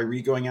was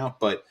Kyrie going out,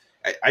 but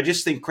I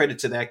just think credit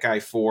to that guy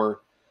for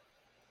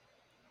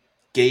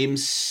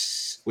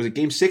was it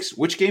Game 6?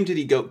 Which game did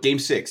he go? Game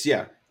 6,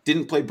 yeah.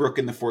 Didn't play Brook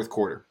in the fourth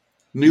quarter.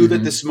 Knew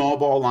that the small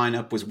ball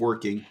lineup was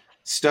working,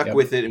 stuck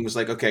with it, and was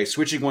like, okay,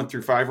 switching 1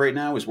 through 5 right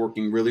now is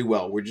working really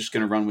well. We're just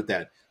going to run with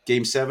that.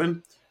 Game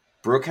 7,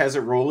 Brook has it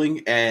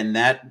rolling, and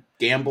that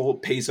gamble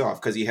pays off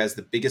because he has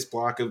the biggest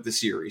block of the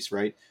series,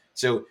 right?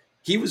 So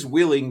he was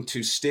willing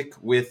to stick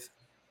with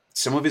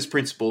some of his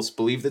principles,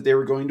 believe that they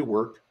were going to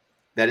work.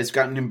 That has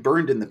gotten him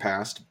burned in the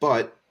past,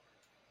 but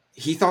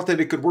he thought that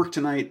it could work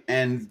tonight,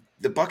 and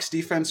the Bucks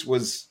defense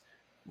was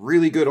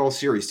really good all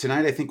series.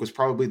 Tonight, I think, was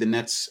probably the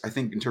Nets. I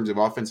think in terms of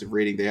offensive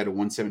rating, they had a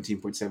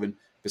 117.7.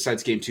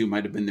 Besides Game 2,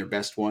 might have been their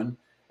best one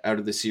out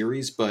of the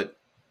series. But,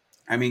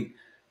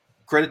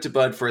 credit to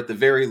Bud for, at the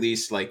very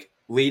least,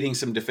 leading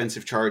some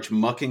defensive charge,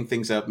 mucking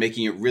things up,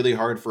 making it really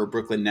hard for a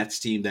Brooklyn Nets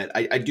team that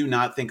I do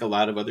not think a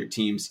lot of other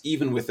teams,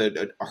 even with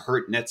a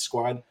hurt Nets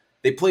squad,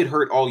 they played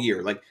hurt all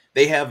year.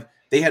 They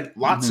had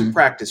lots of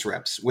practice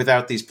reps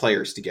without these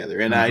players together.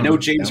 And I know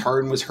James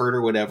Harden was hurt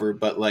or whatever,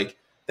 but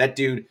that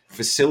dude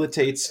he still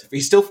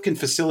can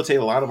facilitate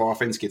a lot of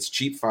offense, gets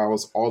cheap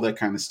fouls, all that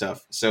kind of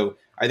stuff. So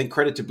I think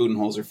credit to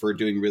Budenholzer for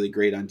doing really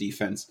great on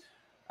defense.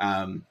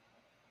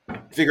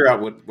 Figure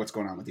out what's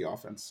going on with the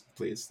offense,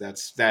 please.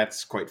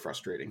 That's quite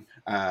frustrating.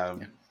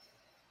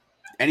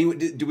 Anyway,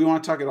 do we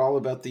want to talk at all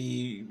about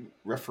the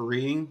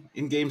refereeing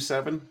in Game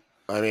 7?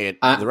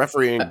 The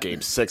referee in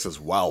Game 6 as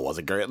well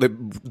wasn't great.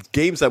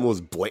 Game 7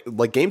 was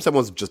Game 7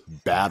 was just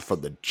bad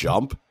from the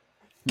jump.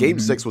 Game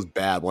 6 was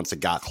bad once it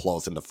got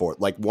close in the fourth.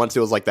 Once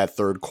it was that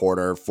third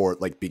quarter,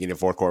 beginning of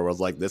fourth quarter, was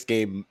this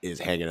game is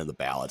hanging in the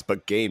balance.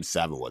 But Game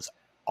 7 was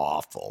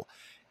awful,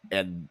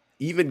 and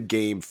even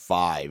Game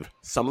 5,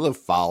 some of the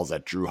fouls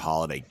that Drew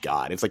Holiday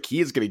got, it's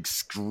he is getting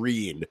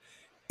screened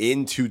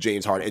into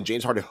James Harden, and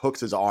James Harden hooks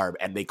his arm,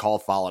 and they call a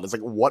foul, and it's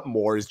what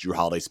more is Drew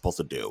Holiday supposed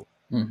to do?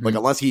 Mm-hmm. Like,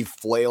 unless he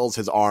flails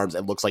his arms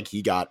and looks like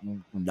he got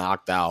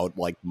knocked out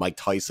like Mike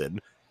Tyson,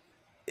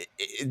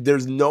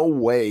 there's no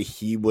way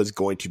he was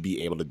going to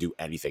be able to do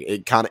anything.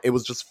 It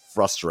was just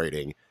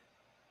frustrating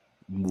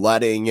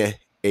letting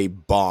a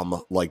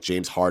bum like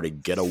James Harden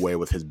get away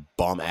with his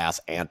bum ass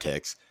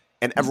antics,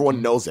 and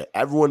everyone knows it.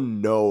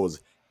 Everyone knows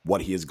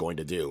what he is going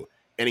to do.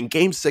 And in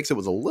Game 6, it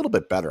was a little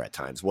bit better at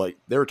times. Well,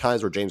 there were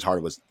times where James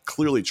Harden was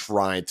clearly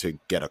trying to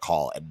get a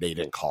call, and they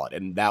didn't call it,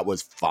 and that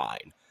was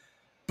fine.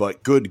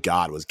 But good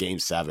God, was Game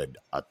 7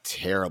 a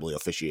terribly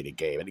officiated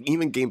game. And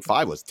even Game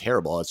 5 was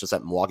terrible. It's just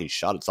that Milwaukee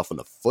shot itself in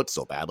the foot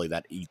so badly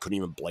that you couldn't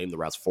even blame the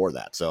refs for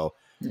that. So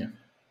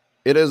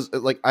it is,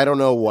 like, I don't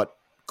know what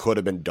could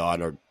have been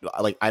done, or,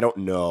 like, I don't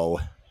know.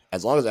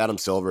 As long as Adam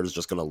Silver is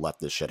just going to let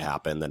this shit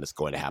happen, then it's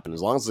going to happen.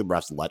 As long as the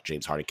refs let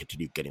James Harden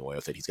continue getting away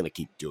with it, he's going to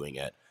keep doing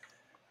it.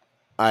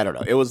 I don't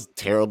know. It was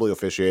terribly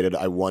officiated.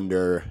 I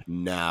wonder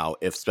now,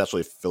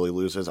 especially if Philly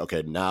loses,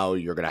 okay, now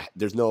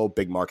there's no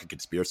big market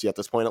conspiracy at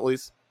this point, at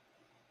least.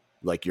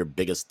 Like, your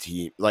biggest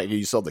team, like,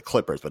 you still have the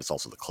Clippers, but it's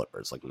also the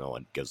Clippers. Like, no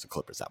one gives the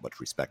Clippers that much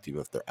respect, even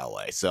if they're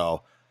LA.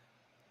 So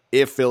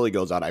if Philly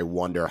goes out, I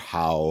wonder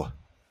how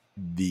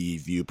the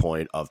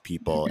viewpoint of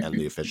people and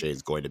the officiating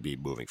is going to be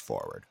moving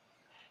forward.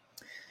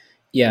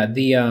 Yeah,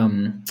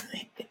 the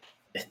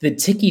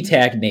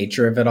ticky-tack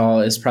nature of it all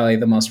is probably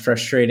the most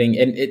frustrating.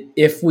 And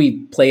if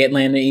we play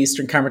Atlanta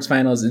Eastern Conference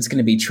Finals, it's going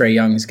to be Trae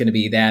Young is going to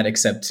be that,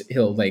 except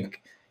he'll,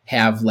 like,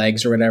 have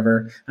legs or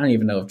whatever. I don't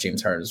even know if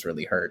James Harden is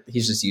really hurt.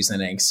 He's just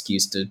using an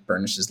excuse to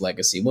burnish his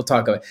legacy. We'll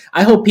talk about it.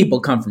 I hope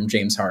people come from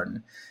James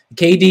Harden.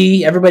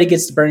 KD, everybody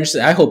gets to burnish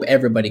it. I hope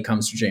everybody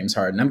comes from James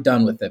Harden. I'm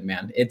done with it,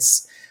 man.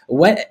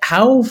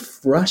 How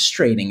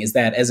frustrating is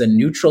that as a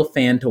neutral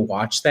fan to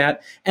watch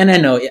that? And I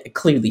know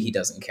clearly he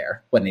doesn't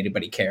care what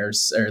anybody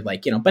cares, or,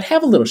 like, but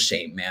have a little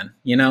shame, man.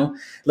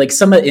 Like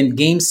in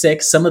Game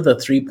 6, some of the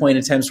 3-point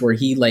attempts where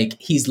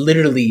he's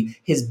literally,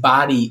 his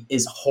body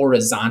is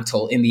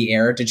horizontal in the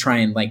air to try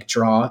and, like,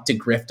 draw to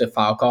grift a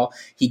foul call.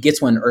 He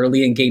gets one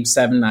early in Game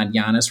 7 on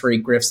Giannis where he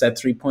grifts that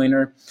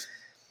 3-pointer.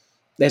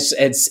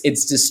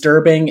 It's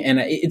disturbing, and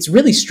it's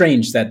really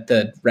strange that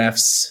the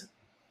refs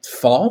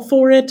fall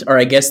for it, or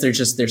I guess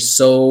they're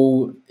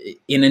so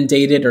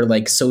inundated or,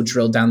 like, so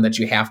drilled down that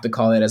you have to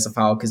call it as a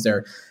foul because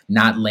they're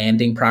not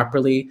landing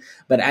properly.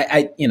 But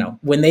I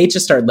when they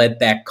just let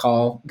that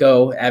call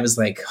go, I was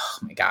like, oh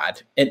my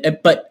God.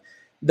 But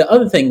the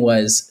other thing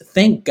was,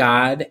 thank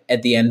God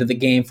at the end of the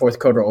game, fourth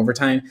quarter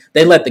overtime,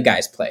 they let the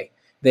guys play.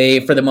 They,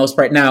 for the most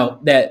part, now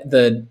that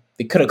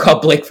they could have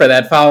called Blake for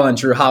that foul on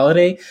Drew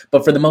Holiday,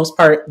 but for the most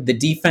part, the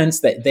defense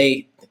that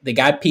they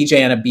got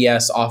PJ on a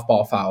BS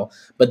off-ball foul,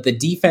 but the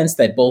defense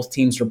that both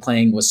teams were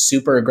playing was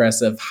super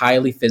aggressive,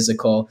 highly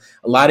physical.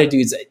 A lot of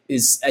dudes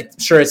I'm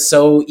sure it's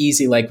so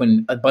easy, like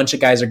when a bunch of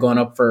guys are going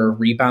up for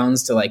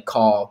rebounds to, like,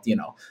 call,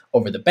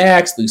 over the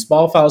backs, loose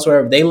ball fouls,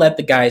 wherever. They let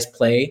the guys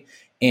play,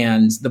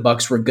 and the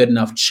Bucks were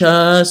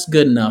just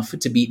good enough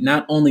to beat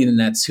not only the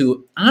Nets,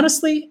 who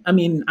honestly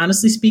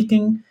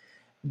speaking,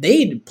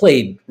 they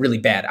played really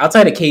bad.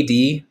 Outside of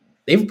KD,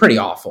 they were pretty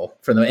awful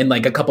and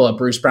like a couple of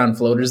Bruce Brown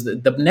floaters.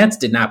 The Nets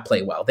did not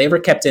play well. They were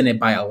kept in it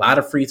by a lot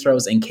of free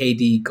throws and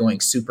KD going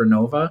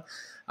supernova.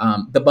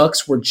 The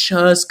Bucks were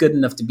just good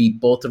enough to beat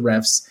both the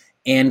refs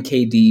and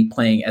KD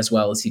playing as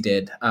well as he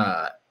did.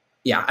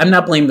 I'm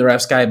not blaming the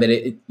refs guy, but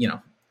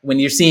when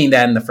you're seeing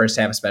that in the first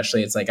half,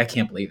 especially, it's like, I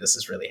can't believe this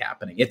is really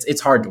happening.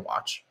 It's hard to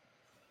watch.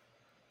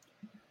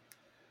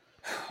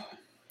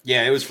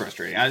 Yeah, it was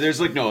frustrating.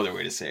 There's, like, no other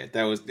way to say it.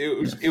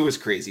 It was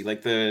crazy.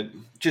 Like,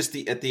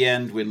 at the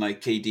end when, like,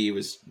 KD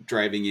was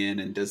driving in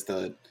and does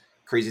the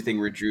crazy thing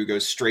where Drew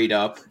goes straight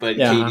up, but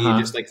KD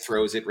just, like,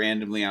 throws it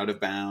randomly out of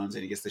bounds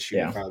and he gets the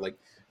shooting foul. Like,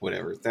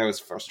 whatever. That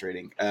was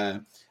frustrating.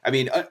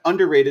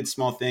 Underrated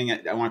small thing.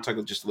 I want to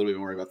talk just a little bit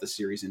more about the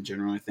series in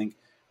general. I think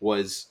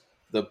was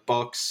the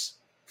Bucks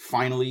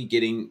finally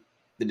getting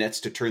the Nets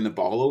to turn the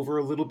ball over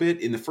a little bit.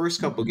 In the first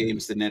couple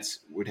games, the Nets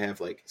would have,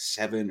 like,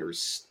 7 or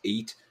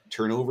 8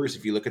 turnovers.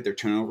 If you look at their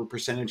turnover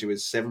percentage, it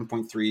was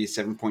 7.3,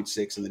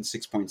 7.6, and then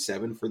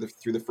 6.7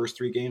 through the first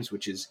 3 games,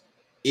 which is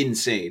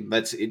insane.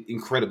 That's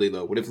incredibly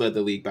low. Would have led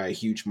the league by a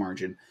huge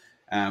margin.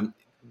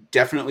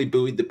 Definitely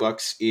buoyed the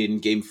Bucks in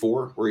Game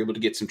 4. Were able to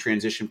get some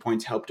transition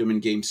points. Helped them in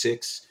Game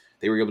 6.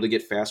 They were able to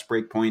get fast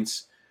break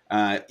points.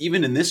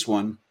 Even in this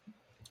one,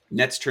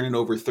 Nets turn it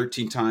over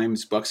 13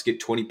 times. Bucks get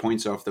 20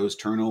 points off those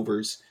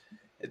turnovers.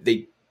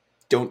 They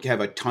don't have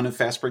a ton of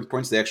fast break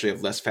points. They actually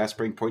have less fast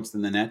break points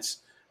than the Nets.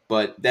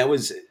 But that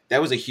was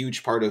a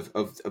huge part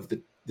of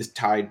this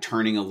tide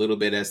turning a little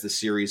bit as the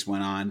series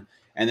went on.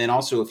 And then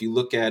also, if you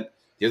look at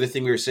the other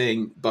thing we were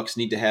saying, Bucks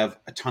need to have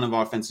a ton of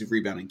offensive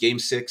rebounding. Game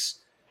 6,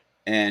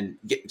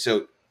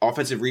 so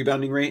offensive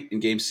rebounding rate in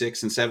Game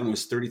 6 and 7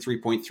 was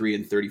 33.3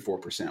 and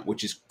 34%,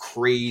 which is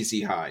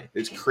crazy high.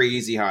 It's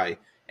crazy high.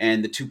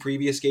 And the 2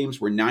 previous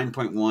games were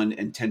 9.1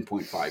 and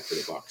 10.5 for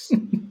the Bucks.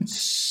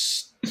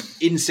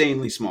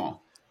 Insanely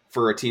small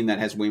for a team that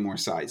has way more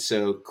size.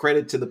 So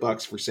credit to the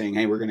Bucks for saying,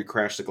 hey, we're going to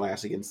crash the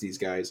glass against these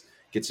guys,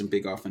 get some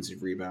big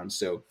offensive rebounds.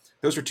 So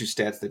those were 2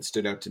 stats that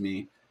stood out to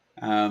me.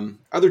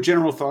 Other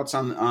general thoughts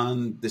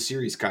on the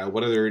series, Kyle?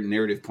 What other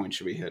narrative points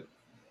should we hit?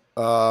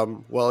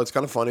 Well, it's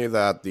kind of funny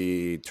that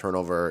the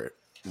turnover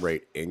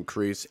rate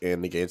increase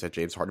in the games that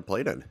James Harden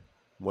played in.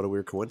 What a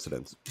weird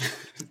coincidence.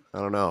 I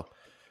don't know.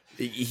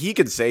 He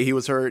could say he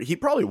was hurt. He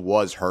probably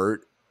was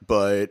hurt,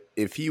 but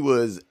if he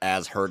was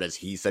as hurt as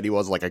he said he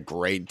was, like a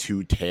grade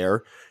 2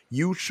 tear,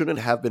 you shouldn't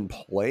have been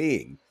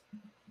playing,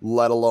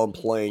 let alone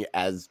playing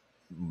as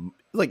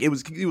like it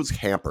was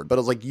hampered. But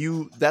it was like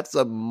that's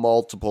a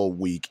multiple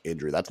week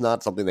injury. That's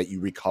not something that you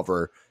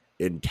recover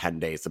in 10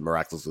 days to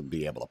miraculously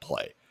be able to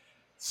play.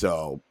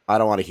 So I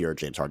don't want to hear it,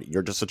 James Harden.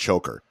 You're just a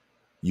choker.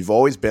 You've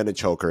always been a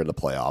choker in the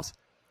playoffs.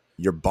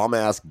 Your bum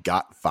ass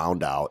got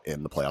found out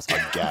in the playoffs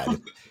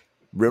again.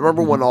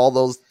 Remember when all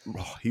those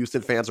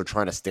Houston fans are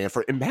trying to stand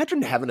for?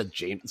 Imagine having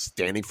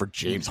standing for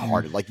James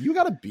Harden. Like, you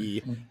got to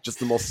be just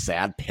the most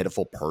sad,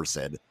 pitiful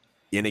person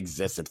in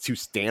existence to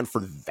stand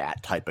for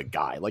that type of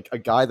guy. Like a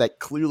guy that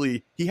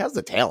clearly he has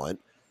the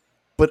talent,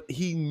 but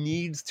he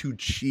needs to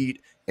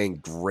cheat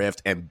and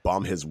grift and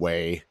bum his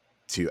way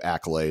to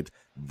accolades.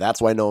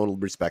 That's why no one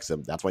respects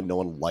him. That's why no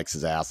one likes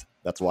his ass.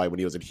 That's why when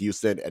he was in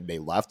Houston and they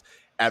left,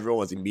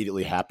 everyone was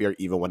immediately happier,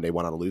 even when they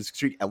went on a losing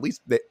streak. At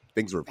least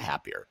things were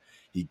happier.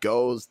 He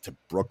goes to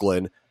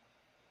Brooklyn.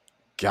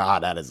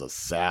 God, that is a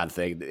sad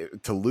thing.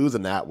 To lose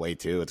in that way,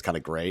 too, it's kind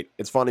of great.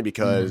 It's funny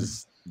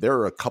because there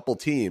are a couple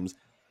teams,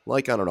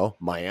 like, I don't know,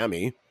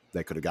 Miami,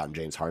 that could have gotten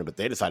James Harden, but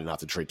they decided not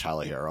to trade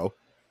Tyler Hero.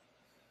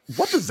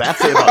 What does that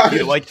say about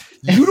you? Like,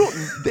 they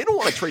don't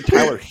want to trade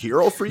Tyler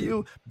Hero for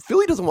you.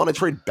 Philly doesn't want to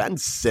trade Ben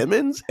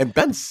Simmons, and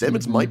Ben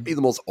Simmons might be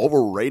the most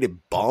overrated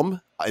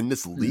bum in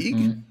this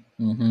league.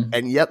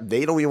 And yet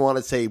they don't even want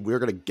to say we're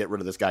going to get rid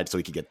of this guy so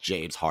he can get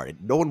James Harden.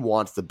 No one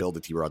wants to build a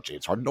team around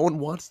James Harden. No one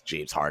wants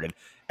James Harden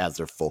as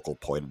their focal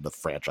point of the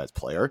franchise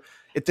player.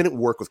 It didn't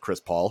work with Chris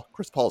Paul.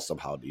 Chris Paul is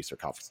somehow in the Eastern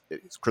Conference.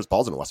 Chris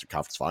Paul's in the Western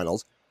Conference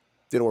Finals.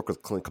 Didn't work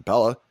with Clint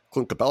Capella.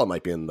 Clint Capella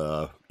might be in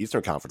the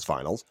Eastern Conference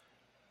Finals.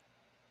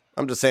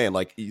 I'm just saying,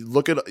 like, you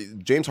look at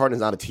James Harden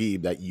is not a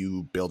team that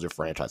you build your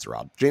franchise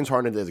around. James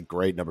Harden is a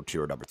great number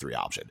 2 or number 3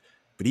 option,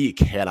 but he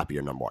cannot be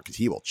your number 1 because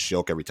he will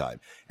choke every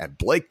time. And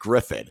Blake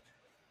Griffin,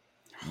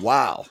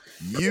 wow,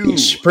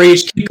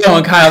 preach, keep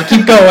going, Kyle,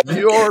 keep going.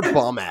 Your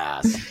bum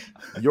ass,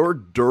 your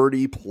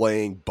dirty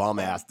playing bum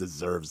ass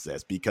deserves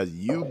this because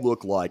you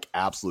look like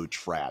absolute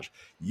trash.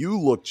 You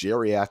look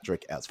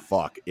geriatric as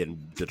fuck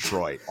in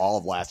Detroit all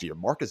of last year.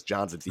 Marcus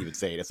Johnson's even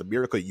saying it's a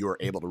miracle you were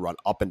able to run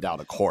up and down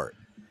the court.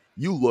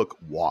 You look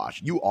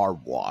washed. You are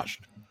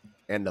washed.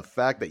 And the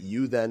fact that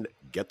you then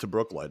get to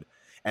Brooklyn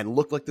and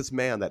look like this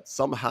man that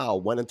somehow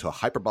went into a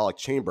hyperbolic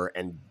chamber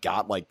and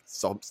got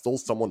stole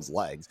someone's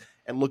legs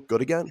and look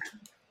good again.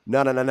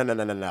 No.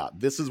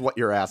 This is what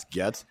your ass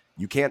gets.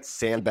 You can't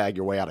sandbag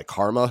your way out of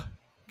karma.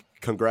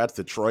 Congrats,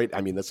 Detroit.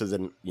 I mean, this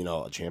isn't,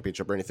 a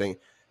championship or anything,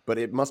 but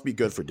it must be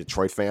good for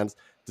Detroit fans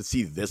to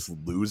see this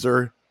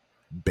loser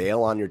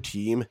bail on your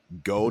team,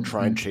 go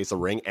try and chase a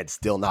ring and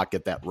still not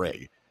get that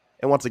ring.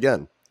 And once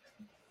again,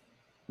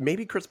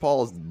 maybe Chris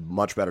Paul is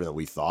much better than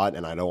we thought,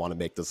 and I don't want to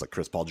make this a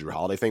Chris Paul Drew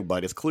Holiday thing,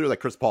 but it's clear that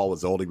Chris Paul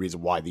was the only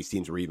reason why these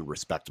teams were even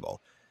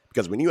respectable.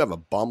 Because when you have a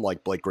bum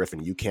like Blake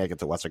Griffin, you can't get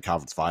to Western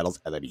Conference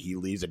Finals, and then he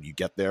leaves and you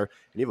get there,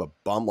 and you have a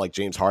bum like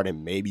James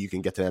Harden, maybe you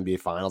can get to the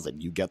NBA Finals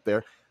and you get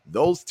there.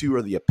 Those two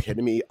are the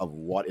epitome of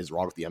what is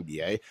wrong with the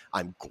NBA.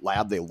 I'm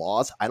glad they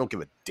lost. I don't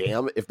give a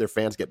damn if their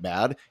fans get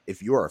mad.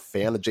 If you are a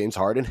fan of James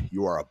Harden,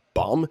 you are a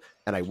bum,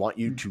 and I want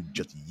you to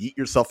just yeet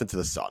yourself into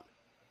the sun.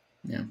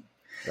 Yeah.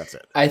 That's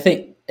it. I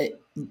think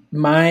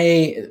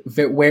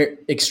we're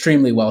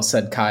extremely well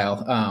said,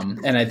 Kyle.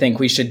 And I think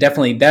we should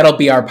that'll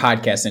be our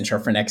podcast intro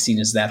for next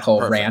season is that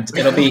whole rant.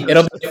 It'll be a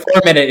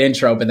 4-minute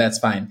intro, but that's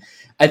fine.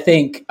 I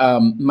think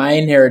my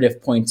narrative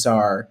points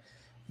are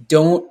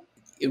don't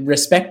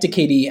respect to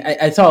KD.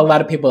 I saw a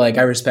lot of people like,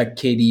 I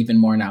respect KD even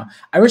more now.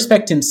 I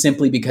respect him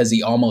simply because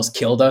he almost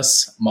killed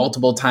us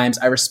multiple times.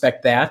 I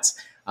respect that.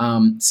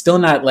 Still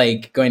not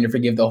going to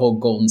forgive the whole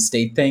Golden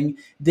State thing.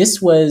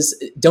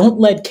 Don't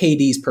let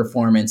KD's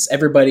performance,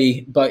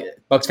 everybody,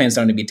 Bucks fans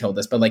don't need to be told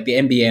this, but the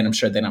NBA, and I'm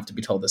sure they don't have to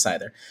be told this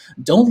either.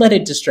 Don't let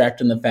it distract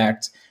from the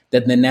fact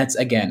that the Nets,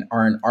 again,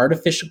 are an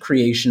artificial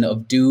creation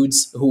of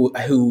dudes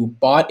who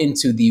bought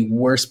into the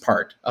worst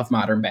part of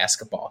modern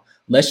basketball.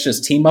 Let's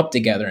just team up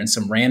together in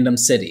some random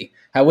city.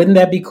 How wouldn't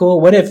that be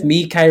cool? What if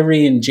me,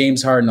 Kyrie, and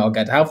James Harden all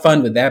how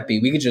fun would that be?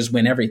 We could just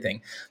win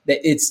everything.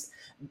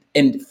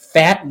 And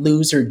fat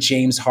loser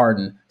James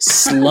Harden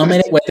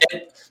slumming it with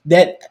it.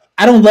 That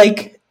I don't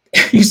like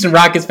Houston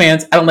Rockets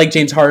fans. I don't like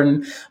James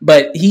Harden,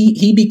 but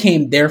he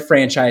became their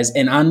franchise.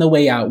 And on the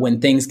way out,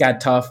 when things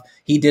got tough,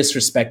 he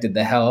disrespected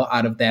the hell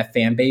out of that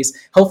fan base.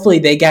 Hopefully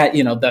they got,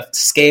 the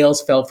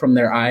scales fell from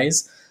their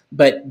eyes,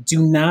 but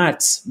do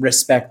not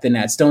respect the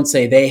Nets. Don't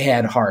say they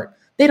had heart.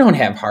 They don't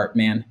have heart,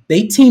 man.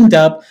 They teamed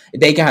up.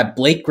 They got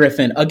Blake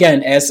Griffin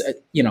again as,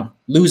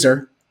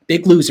 loser,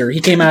 big loser.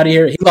 He came out of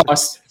here. He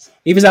lost.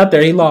 He was out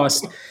there. He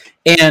lost.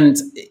 And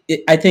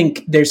I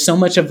think there's so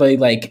much of a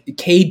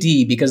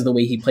KD because of the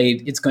way he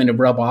played, it's going to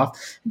rub off.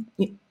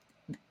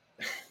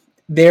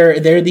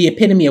 they're the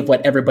epitome of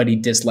what everybody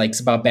dislikes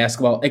about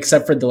basketball,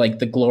 except for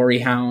the glory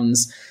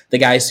hounds, the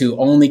guys who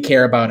only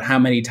care about how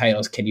many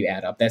titles can you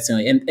add up. That's the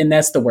only, and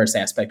that's the worst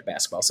aspect of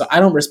basketball. So I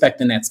don't respect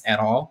the Nets at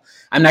all.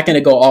 I'm not going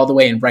to go all the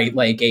way and write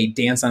like a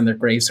dance on their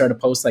grave sort of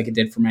post like it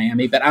did for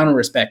Miami, but I don't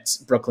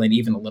respect Brooklyn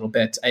even a little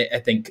bit. I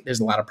think there's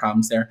a lot of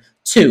problems there.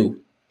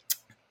 2,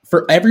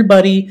 for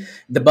everybody,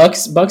 the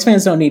Bucks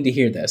fans don't need to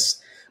hear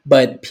this,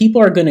 but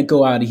people are going to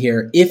go out of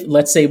here if,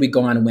 let's say, we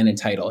go on and win a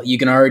title. You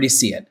can already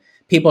see it.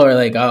 People are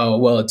like, oh,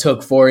 well, it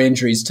took 4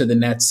 injuries to the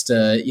Nets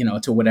to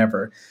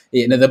whatever.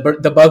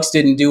 The Bucks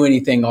didn't do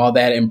anything all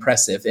that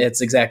impressive. It's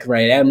exactly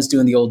right. Adam's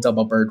doing the old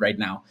double bird right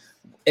now.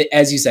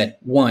 As you said,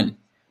 1,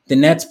 the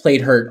Nets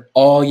played hurt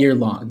all year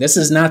long. This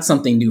is not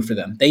something new for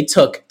them. They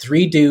took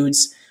 3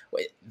 dudes,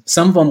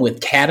 some of them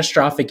with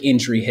catastrophic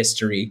injury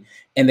history,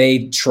 and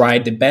they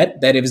tried to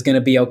bet that it was going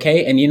to be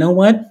okay. And you know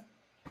what?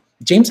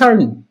 James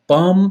Harden,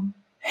 bum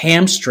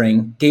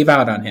hamstring, gave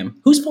out on him.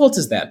 Whose fault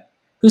is that?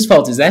 Whose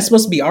fault? Is that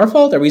supposed to be our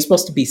fault? Are we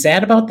supposed to be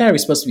sad about that? Are we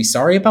supposed to be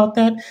sorry about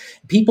that?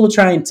 People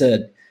trying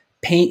to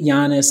paint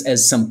Giannis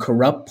as some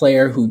corrupt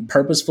player who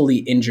purposefully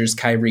injures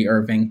Kyrie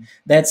Irving.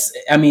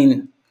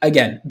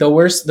 Again, the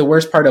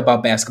worst part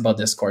about basketball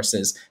discourse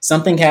is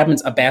something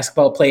happens, a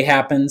basketball play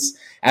happens.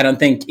 I don't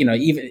think,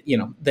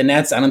 the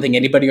Nets, I don't think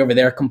anybody over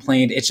there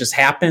complained. It just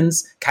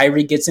happens.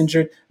 Kyrie gets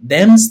injured.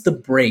 Them's the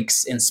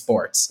breaks in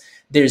sports.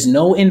 There's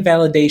no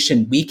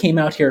invalidation. We came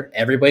out here.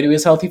 Everybody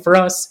was healthy for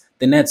us.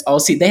 The Nets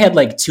they had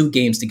like 2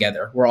 games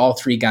together where all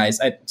 3 guys,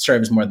 I'm sure it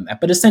was more than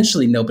that, but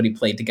essentially nobody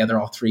played together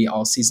all 3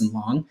 all season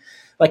long.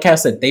 Like I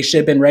said, they should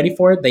have been ready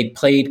for it. They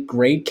played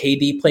great.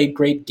 KD played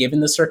great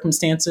given the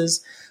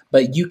circumstances,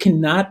 but you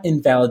cannot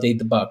invalidate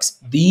the Bucks,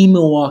 the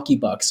Milwaukee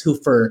Bucks, who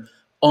for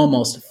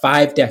almost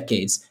 5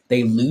 decades,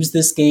 they lose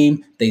this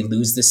game, they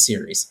lose this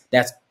series.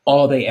 That's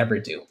all they ever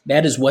do.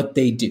 That is what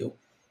they do.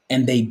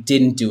 And they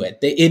didn't do it.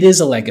 It is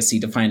a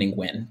legacy-defining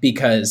win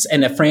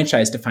and a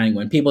franchise-defining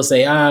win. People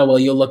say, well,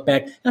 you'll look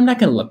back. I'm not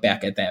going to look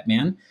back at that,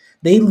 man.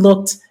 They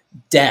looked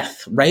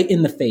death right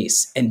in the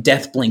face, and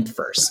death blinked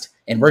first.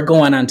 And we're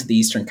going on to the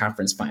Eastern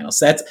Conference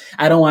Finals.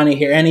 I don't want to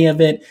hear any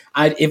of it.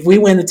 If we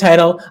win the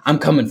title, I'm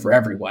coming for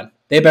everyone.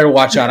 They better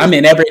watch out. I'm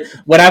in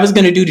what I was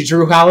going to do to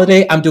Drew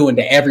Holiday, I'm doing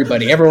to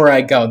everybody, everywhere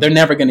I go. They're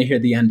never going to hear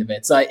the end of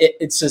it. So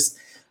it's just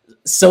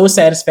so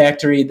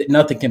satisfactory that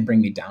nothing can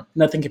bring me down.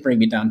 Nothing can bring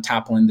me down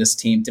toppling this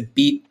team. To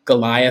beat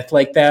Goliath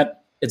like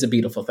that, it's a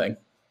beautiful thing.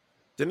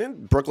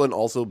 Didn't Brooklyn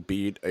also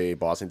beat a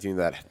Boston team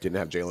that didn't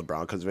have Jaylen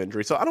Brown because of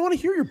injury? So I don't want to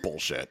hear your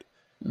bullshit.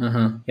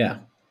 Yeah,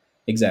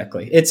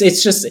 exactly.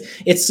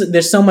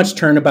 There's so much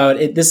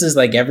turnabout. This is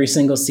like every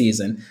single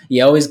season.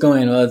 You always go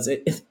in,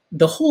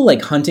 the whole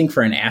like hunting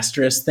for an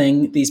asterisk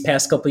thing these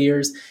past couple of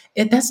years,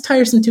 that's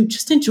tiresome too.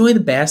 Just enjoy the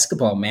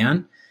basketball,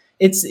 man.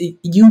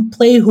 You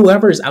play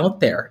whoever's out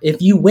there.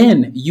 If you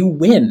win, you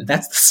win.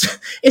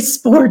 It's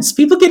sports.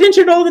 People get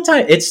injured all the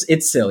time.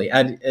 It's silly.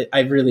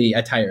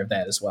 I tire of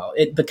that as well.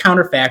 The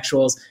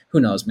counterfactuals, who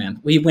knows,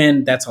 man. We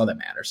win. That's all that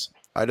matters.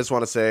 I just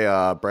want to say,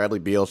 Bradley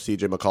Beal,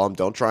 CJ McCollum,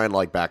 don't try and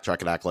like backtrack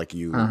and act like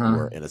you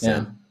were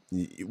innocent.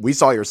 Yeah. We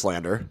saw your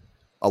slander.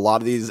 A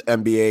lot of these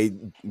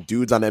NBA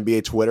dudes on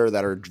NBA Twitter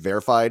that are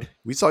verified,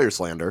 we saw your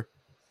slander.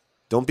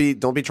 Don't be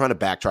trying to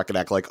backtrack and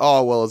act like,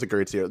 oh, well, it's a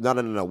great series.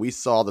 No. We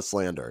saw the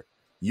slander.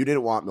 You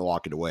didn't want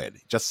Milwaukee to win.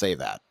 Just say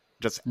that.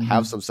 Just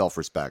have some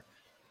self-respect.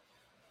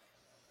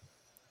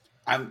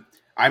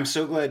 I'm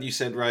so glad you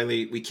said,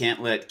 Riley, we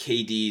can't let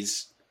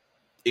KD's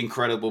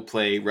incredible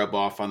play rub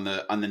off on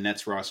the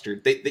Nets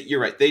roster. You're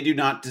right. They do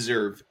not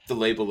deserve the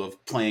label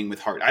of playing with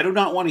heart. I do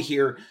not want to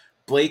hear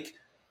Blake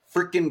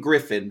freaking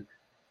Griffin,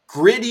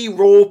 gritty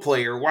role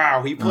player.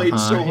 Wow, he played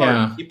so hard.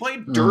 Yeah. He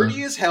played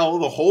dirty as hell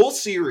the whole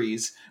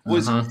series.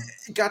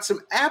 Got some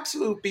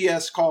absolute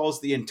BS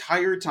calls the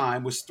entire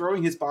time, was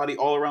throwing his body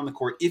all around the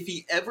court. If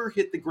he ever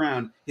hit the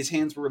ground, his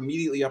hands were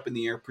immediately up in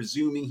the air,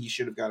 presuming he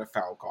should have got a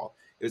foul call.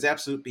 It was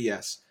absolute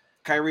BS.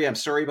 Kyrie, I'm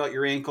sorry about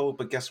your ankle,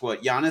 but guess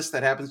what? Giannis,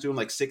 that happens to him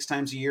like 6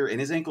 times a year, and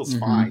his ankle's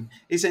fine.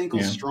 His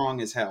ankle's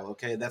strong as hell,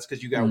 okay? That's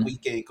because you got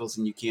weak ankles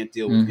and you can't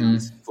deal with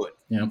his foot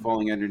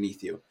falling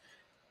underneath you.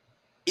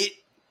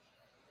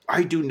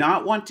 I do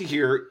not want to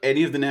hear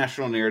any of the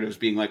national narratives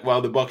being like,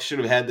 well, the Bucks should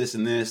have had this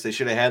and this. They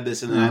should have had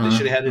this and that. They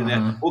should have had it and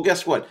that. Well,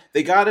 guess what?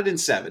 They got it in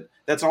 7.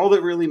 That's all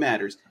that really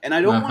matters. And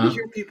I don't want to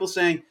hear people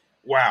saying,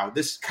 wow,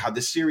 this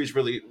series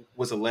really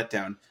was a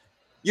letdown.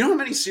 You know how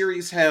many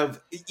series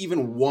have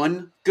even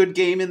one good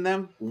game in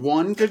them?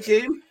 One good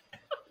game?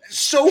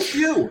 So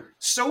few.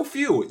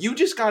 You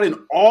just got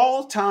an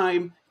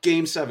all-time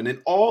Game 7.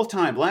 An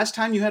all-time. Last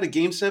time you had a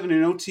Game 7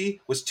 in OT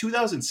was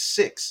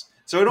 2006.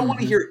 So I don't want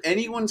to hear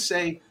anyone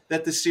say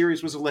that the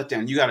series was a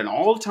letdown. You got an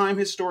all-time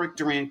historic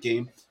Durant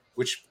game,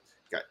 which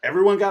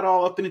everyone got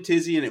all up in a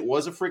tizzy, and it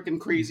was a freaking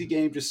crazy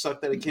game. Just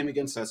sucked that it came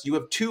against us. You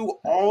have 2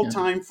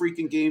 all-time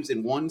freaking games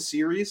in one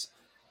series,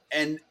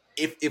 and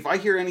if I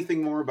hear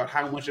anything more about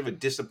how much of a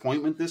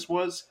disappointment this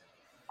was,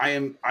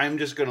 I'm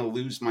just going to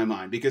lose my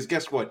mind, because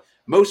guess what?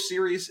 Most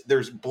series,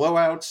 there's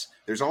blowouts.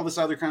 There's all this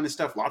other kind of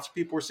stuff. Lots of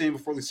people were saying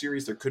before the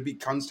series there could be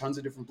tons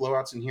of different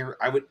blowouts in here.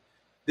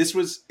 This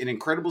was an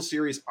incredible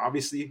series.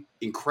 Obviously,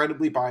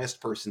 incredibly biased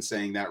person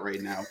saying that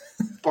right now,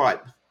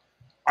 but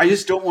I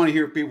just don't want to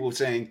hear people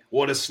saying,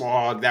 "What a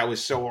slog! That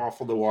was so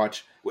awful to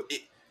watch."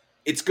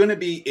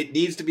 It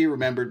needs to be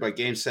remembered by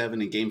Game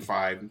 7 and Game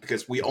 5,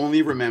 because we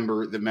only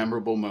remember the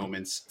memorable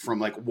moments from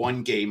like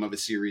one game of a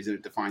series, and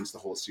it defines the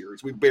whole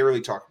series. We barely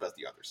talk about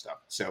the other stuff.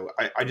 So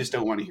I just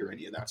don't want to hear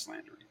any of that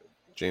slander either.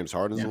 James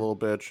Harden's a little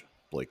bitch.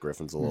 Blake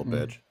Griffin's a little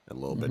bitch. And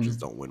little bitches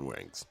don't win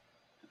rings.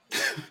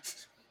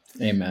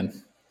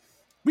 Amen.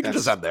 We can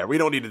just end there. We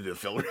don't need to do a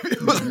film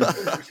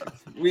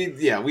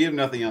review. We have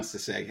nothing else to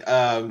say.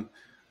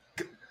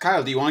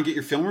 Kyle, do you want to get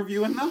your film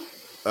review in though?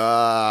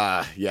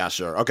 Yeah,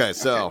 sure. Okay,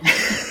 so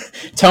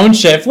tone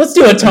shift. Let's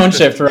do a tone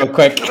shift real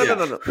quick.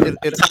 No.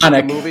 It's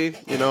a movie.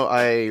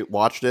 I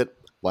watched it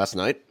last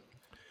night.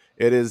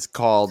 It is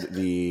called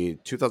the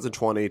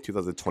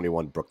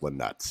 2020-2021 Brooklyn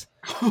Nets,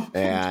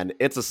 and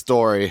it's a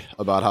story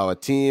about how a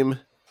team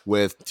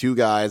with two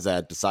guys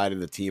that decided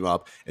to team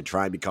up and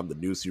try and become the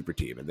new super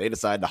team. And they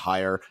decided to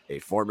hire a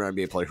former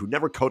NBA player who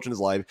never coached in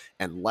his life.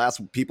 And last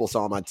people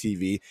saw him on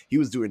TV, he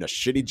was doing a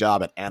shitty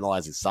job at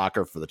analyzing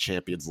soccer for the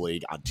Champions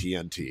League on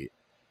TNT.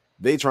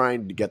 They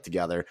trying to get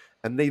together,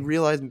 and they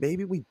realized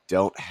maybe we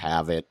don't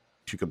have it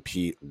to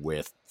compete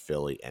with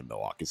Philly and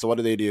Milwaukee. So what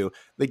do?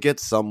 They get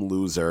some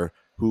loser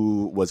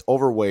who was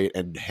overweight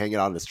and hanging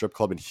out in a strip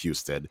club in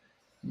Houston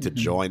to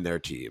join their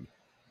team.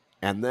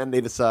 And then they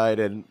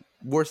decided,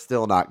 we're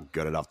still not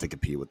good enough to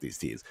compete with these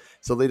teams.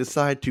 So they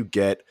decide to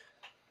get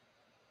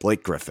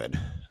Blake Griffin,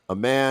 a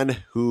man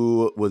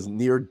who was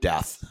near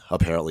death,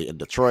 apparently, in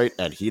Detroit,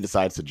 and he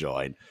decides to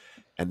join.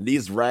 And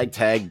these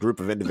ragtag group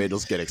of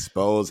individuals get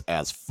exposed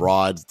as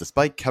frauds.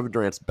 Despite Kevin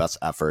Durant's best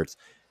efforts,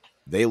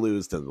 they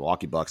lose to the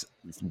Milwaukee Bucks,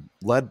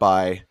 led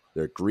by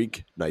their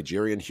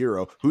Greek-Nigerian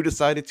hero, who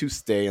decided to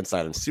stay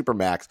inside of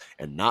Supermax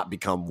and not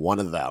become one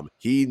of them.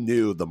 He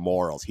knew the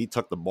morals. He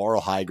took the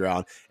moral high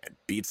ground and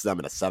beats them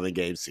in a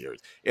 7-game series.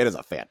 It is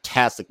a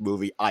fantastic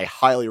movie. I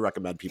highly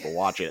recommend people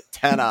watch it.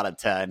 10 out of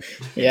 10.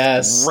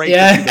 Yes. Great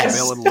to see the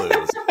villain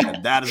lose.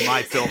 And that is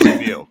my film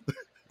review.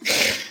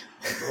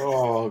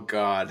 Oh,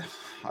 God.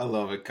 I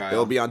love it, Kyle.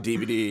 It'll be on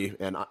DVD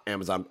and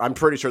Amazon. I'm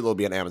pretty sure there'll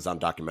be an Amazon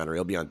documentary.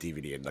 It'll be on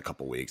DVD in a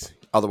couple weeks.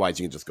 Otherwise,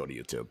 you can just go to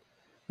YouTube.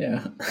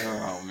 Yeah.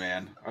 Oh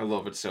man, I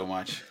love it so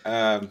much.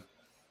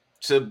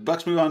 So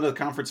Bucks move on to the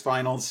conference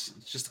finals.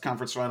 It's just the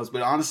conference finals,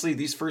 but honestly,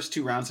 these first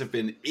two rounds have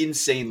been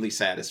insanely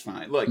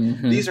satisfying. Look,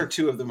 these are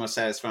two of the most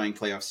satisfying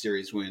playoff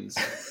series wins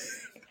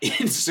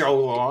in so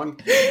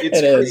long. It's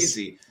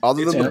crazy.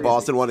 Other than the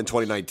Boston one in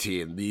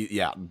 2019,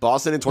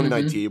 Boston in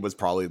 2019 was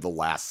probably the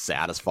last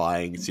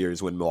satisfying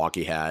series win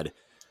Milwaukee had.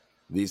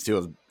 These two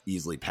have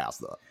easily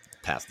passed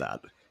that.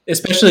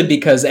 Especially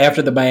because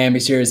after the Miami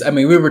series, I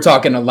mean, we were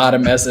talking a lot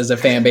of mess as a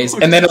fan base,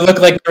 and then it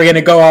looked like we were going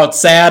to go out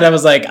sad. I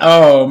was like,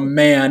 oh,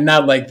 man,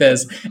 not like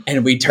this.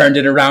 And we turned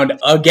it around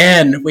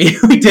again. We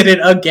did it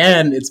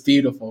again. It's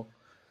beautiful.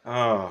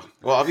 Oh,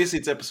 well, obviously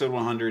it's episode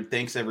 100.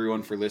 Thanks,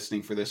 everyone, for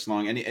listening for this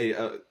long.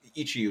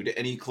 Each of you,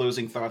 any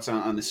closing thoughts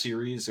on the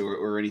series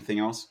or anything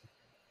else?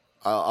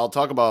 I'll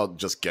talk about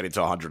just getting to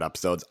 100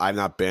 episodes. I've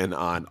not been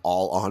on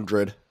all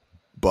 100,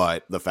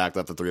 but the fact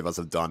that the three of us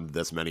have done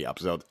this many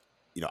episodes,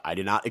 I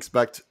did not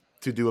expect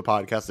to do a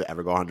podcast to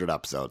ever go 100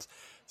 episodes.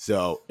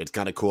 So it's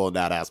kind of cool in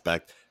that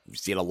aspect. We've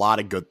seen a lot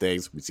of good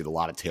things. We've seen a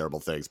lot of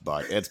terrible things,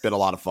 but it's been a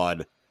lot of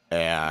fun.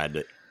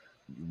 And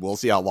we'll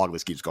see how long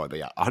this keeps going. But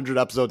yeah, 100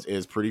 episodes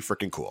is pretty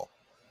freaking cool.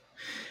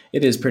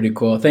 It is pretty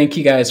cool. Thank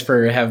you guys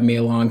for having me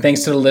along.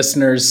 Thanks to the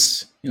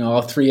listeners,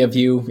 all three of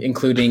you,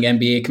 including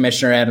NBA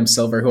Commissioner Adam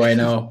Silver, who I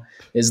know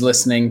is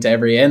listening to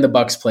and the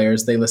Bucks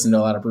players. They listen to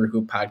a lot of Brew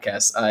Hoop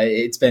podcasts.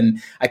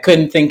 I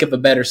couldn't think of a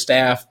better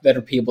staff,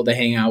 better people to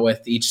hang out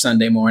with each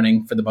Sunday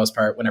morning for the most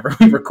part, whenever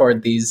we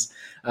record these,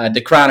 to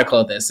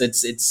chronicle this.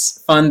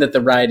 It's fun that the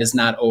ride is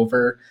not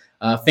over.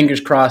 Fingers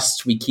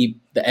crossed the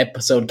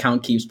episode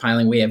count keeps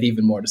piling. We have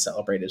even more to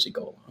celebrate as we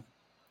go along.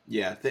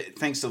 Yeah.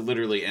 Thanks to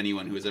literally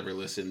anyone who has ever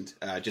listened.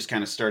 Just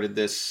kind of started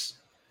this.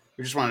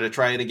 We just wanted to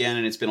try it again,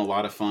 and it's been a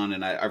lot of fun.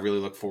 And I really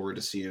look forward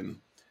to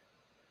seeing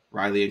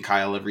Riley and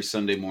Kyle every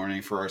Sunday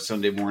morning for our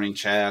Sunday morning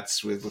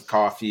chats with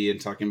coffee and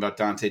talking about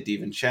Dante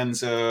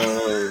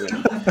DiVincenzo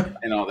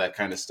and all that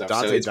kind of stuff.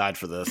 Dante died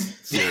for this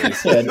series.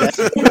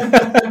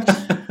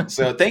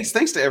 So thanks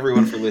to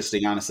everyone for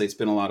listening. Honestly, it's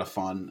been a lot of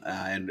fun,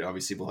 and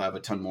obviously we'll have a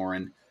ton more.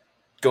 And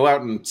go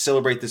out and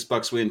celebrate this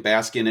Bucks win,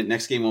 bask in it.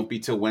 Next game won't be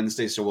till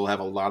Wednesday, so we'll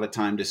have a lot of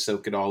time to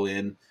soak it all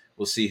in.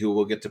 We'll see who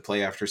we'll get to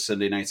play after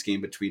Sunday night's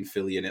game between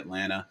Philly and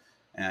Atlanta.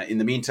 In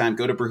the meantime,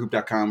 go to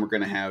brewhoop.com. We're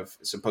going to have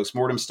some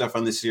postmortem stuff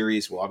on this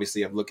series. We'll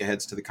obviously have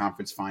look-aheads to the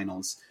conference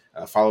finals.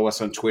 Follow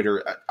us on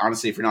Twitter.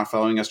 Honestly, if you're not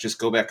following us, just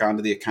go back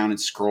onto the account and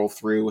scroll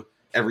through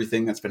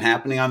everything that's been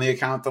happening on the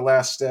account the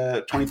last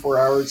 24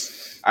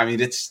 hours. I mean,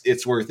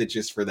 it's worth it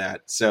just for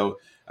that. So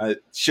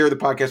share the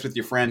podcast with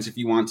your friends if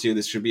you want to.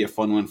 This should be a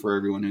fun one for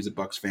everyone who's a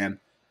Bucks fan.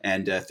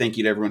 And thank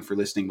you to everyone for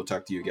listening. We'll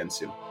talk to you again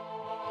soon.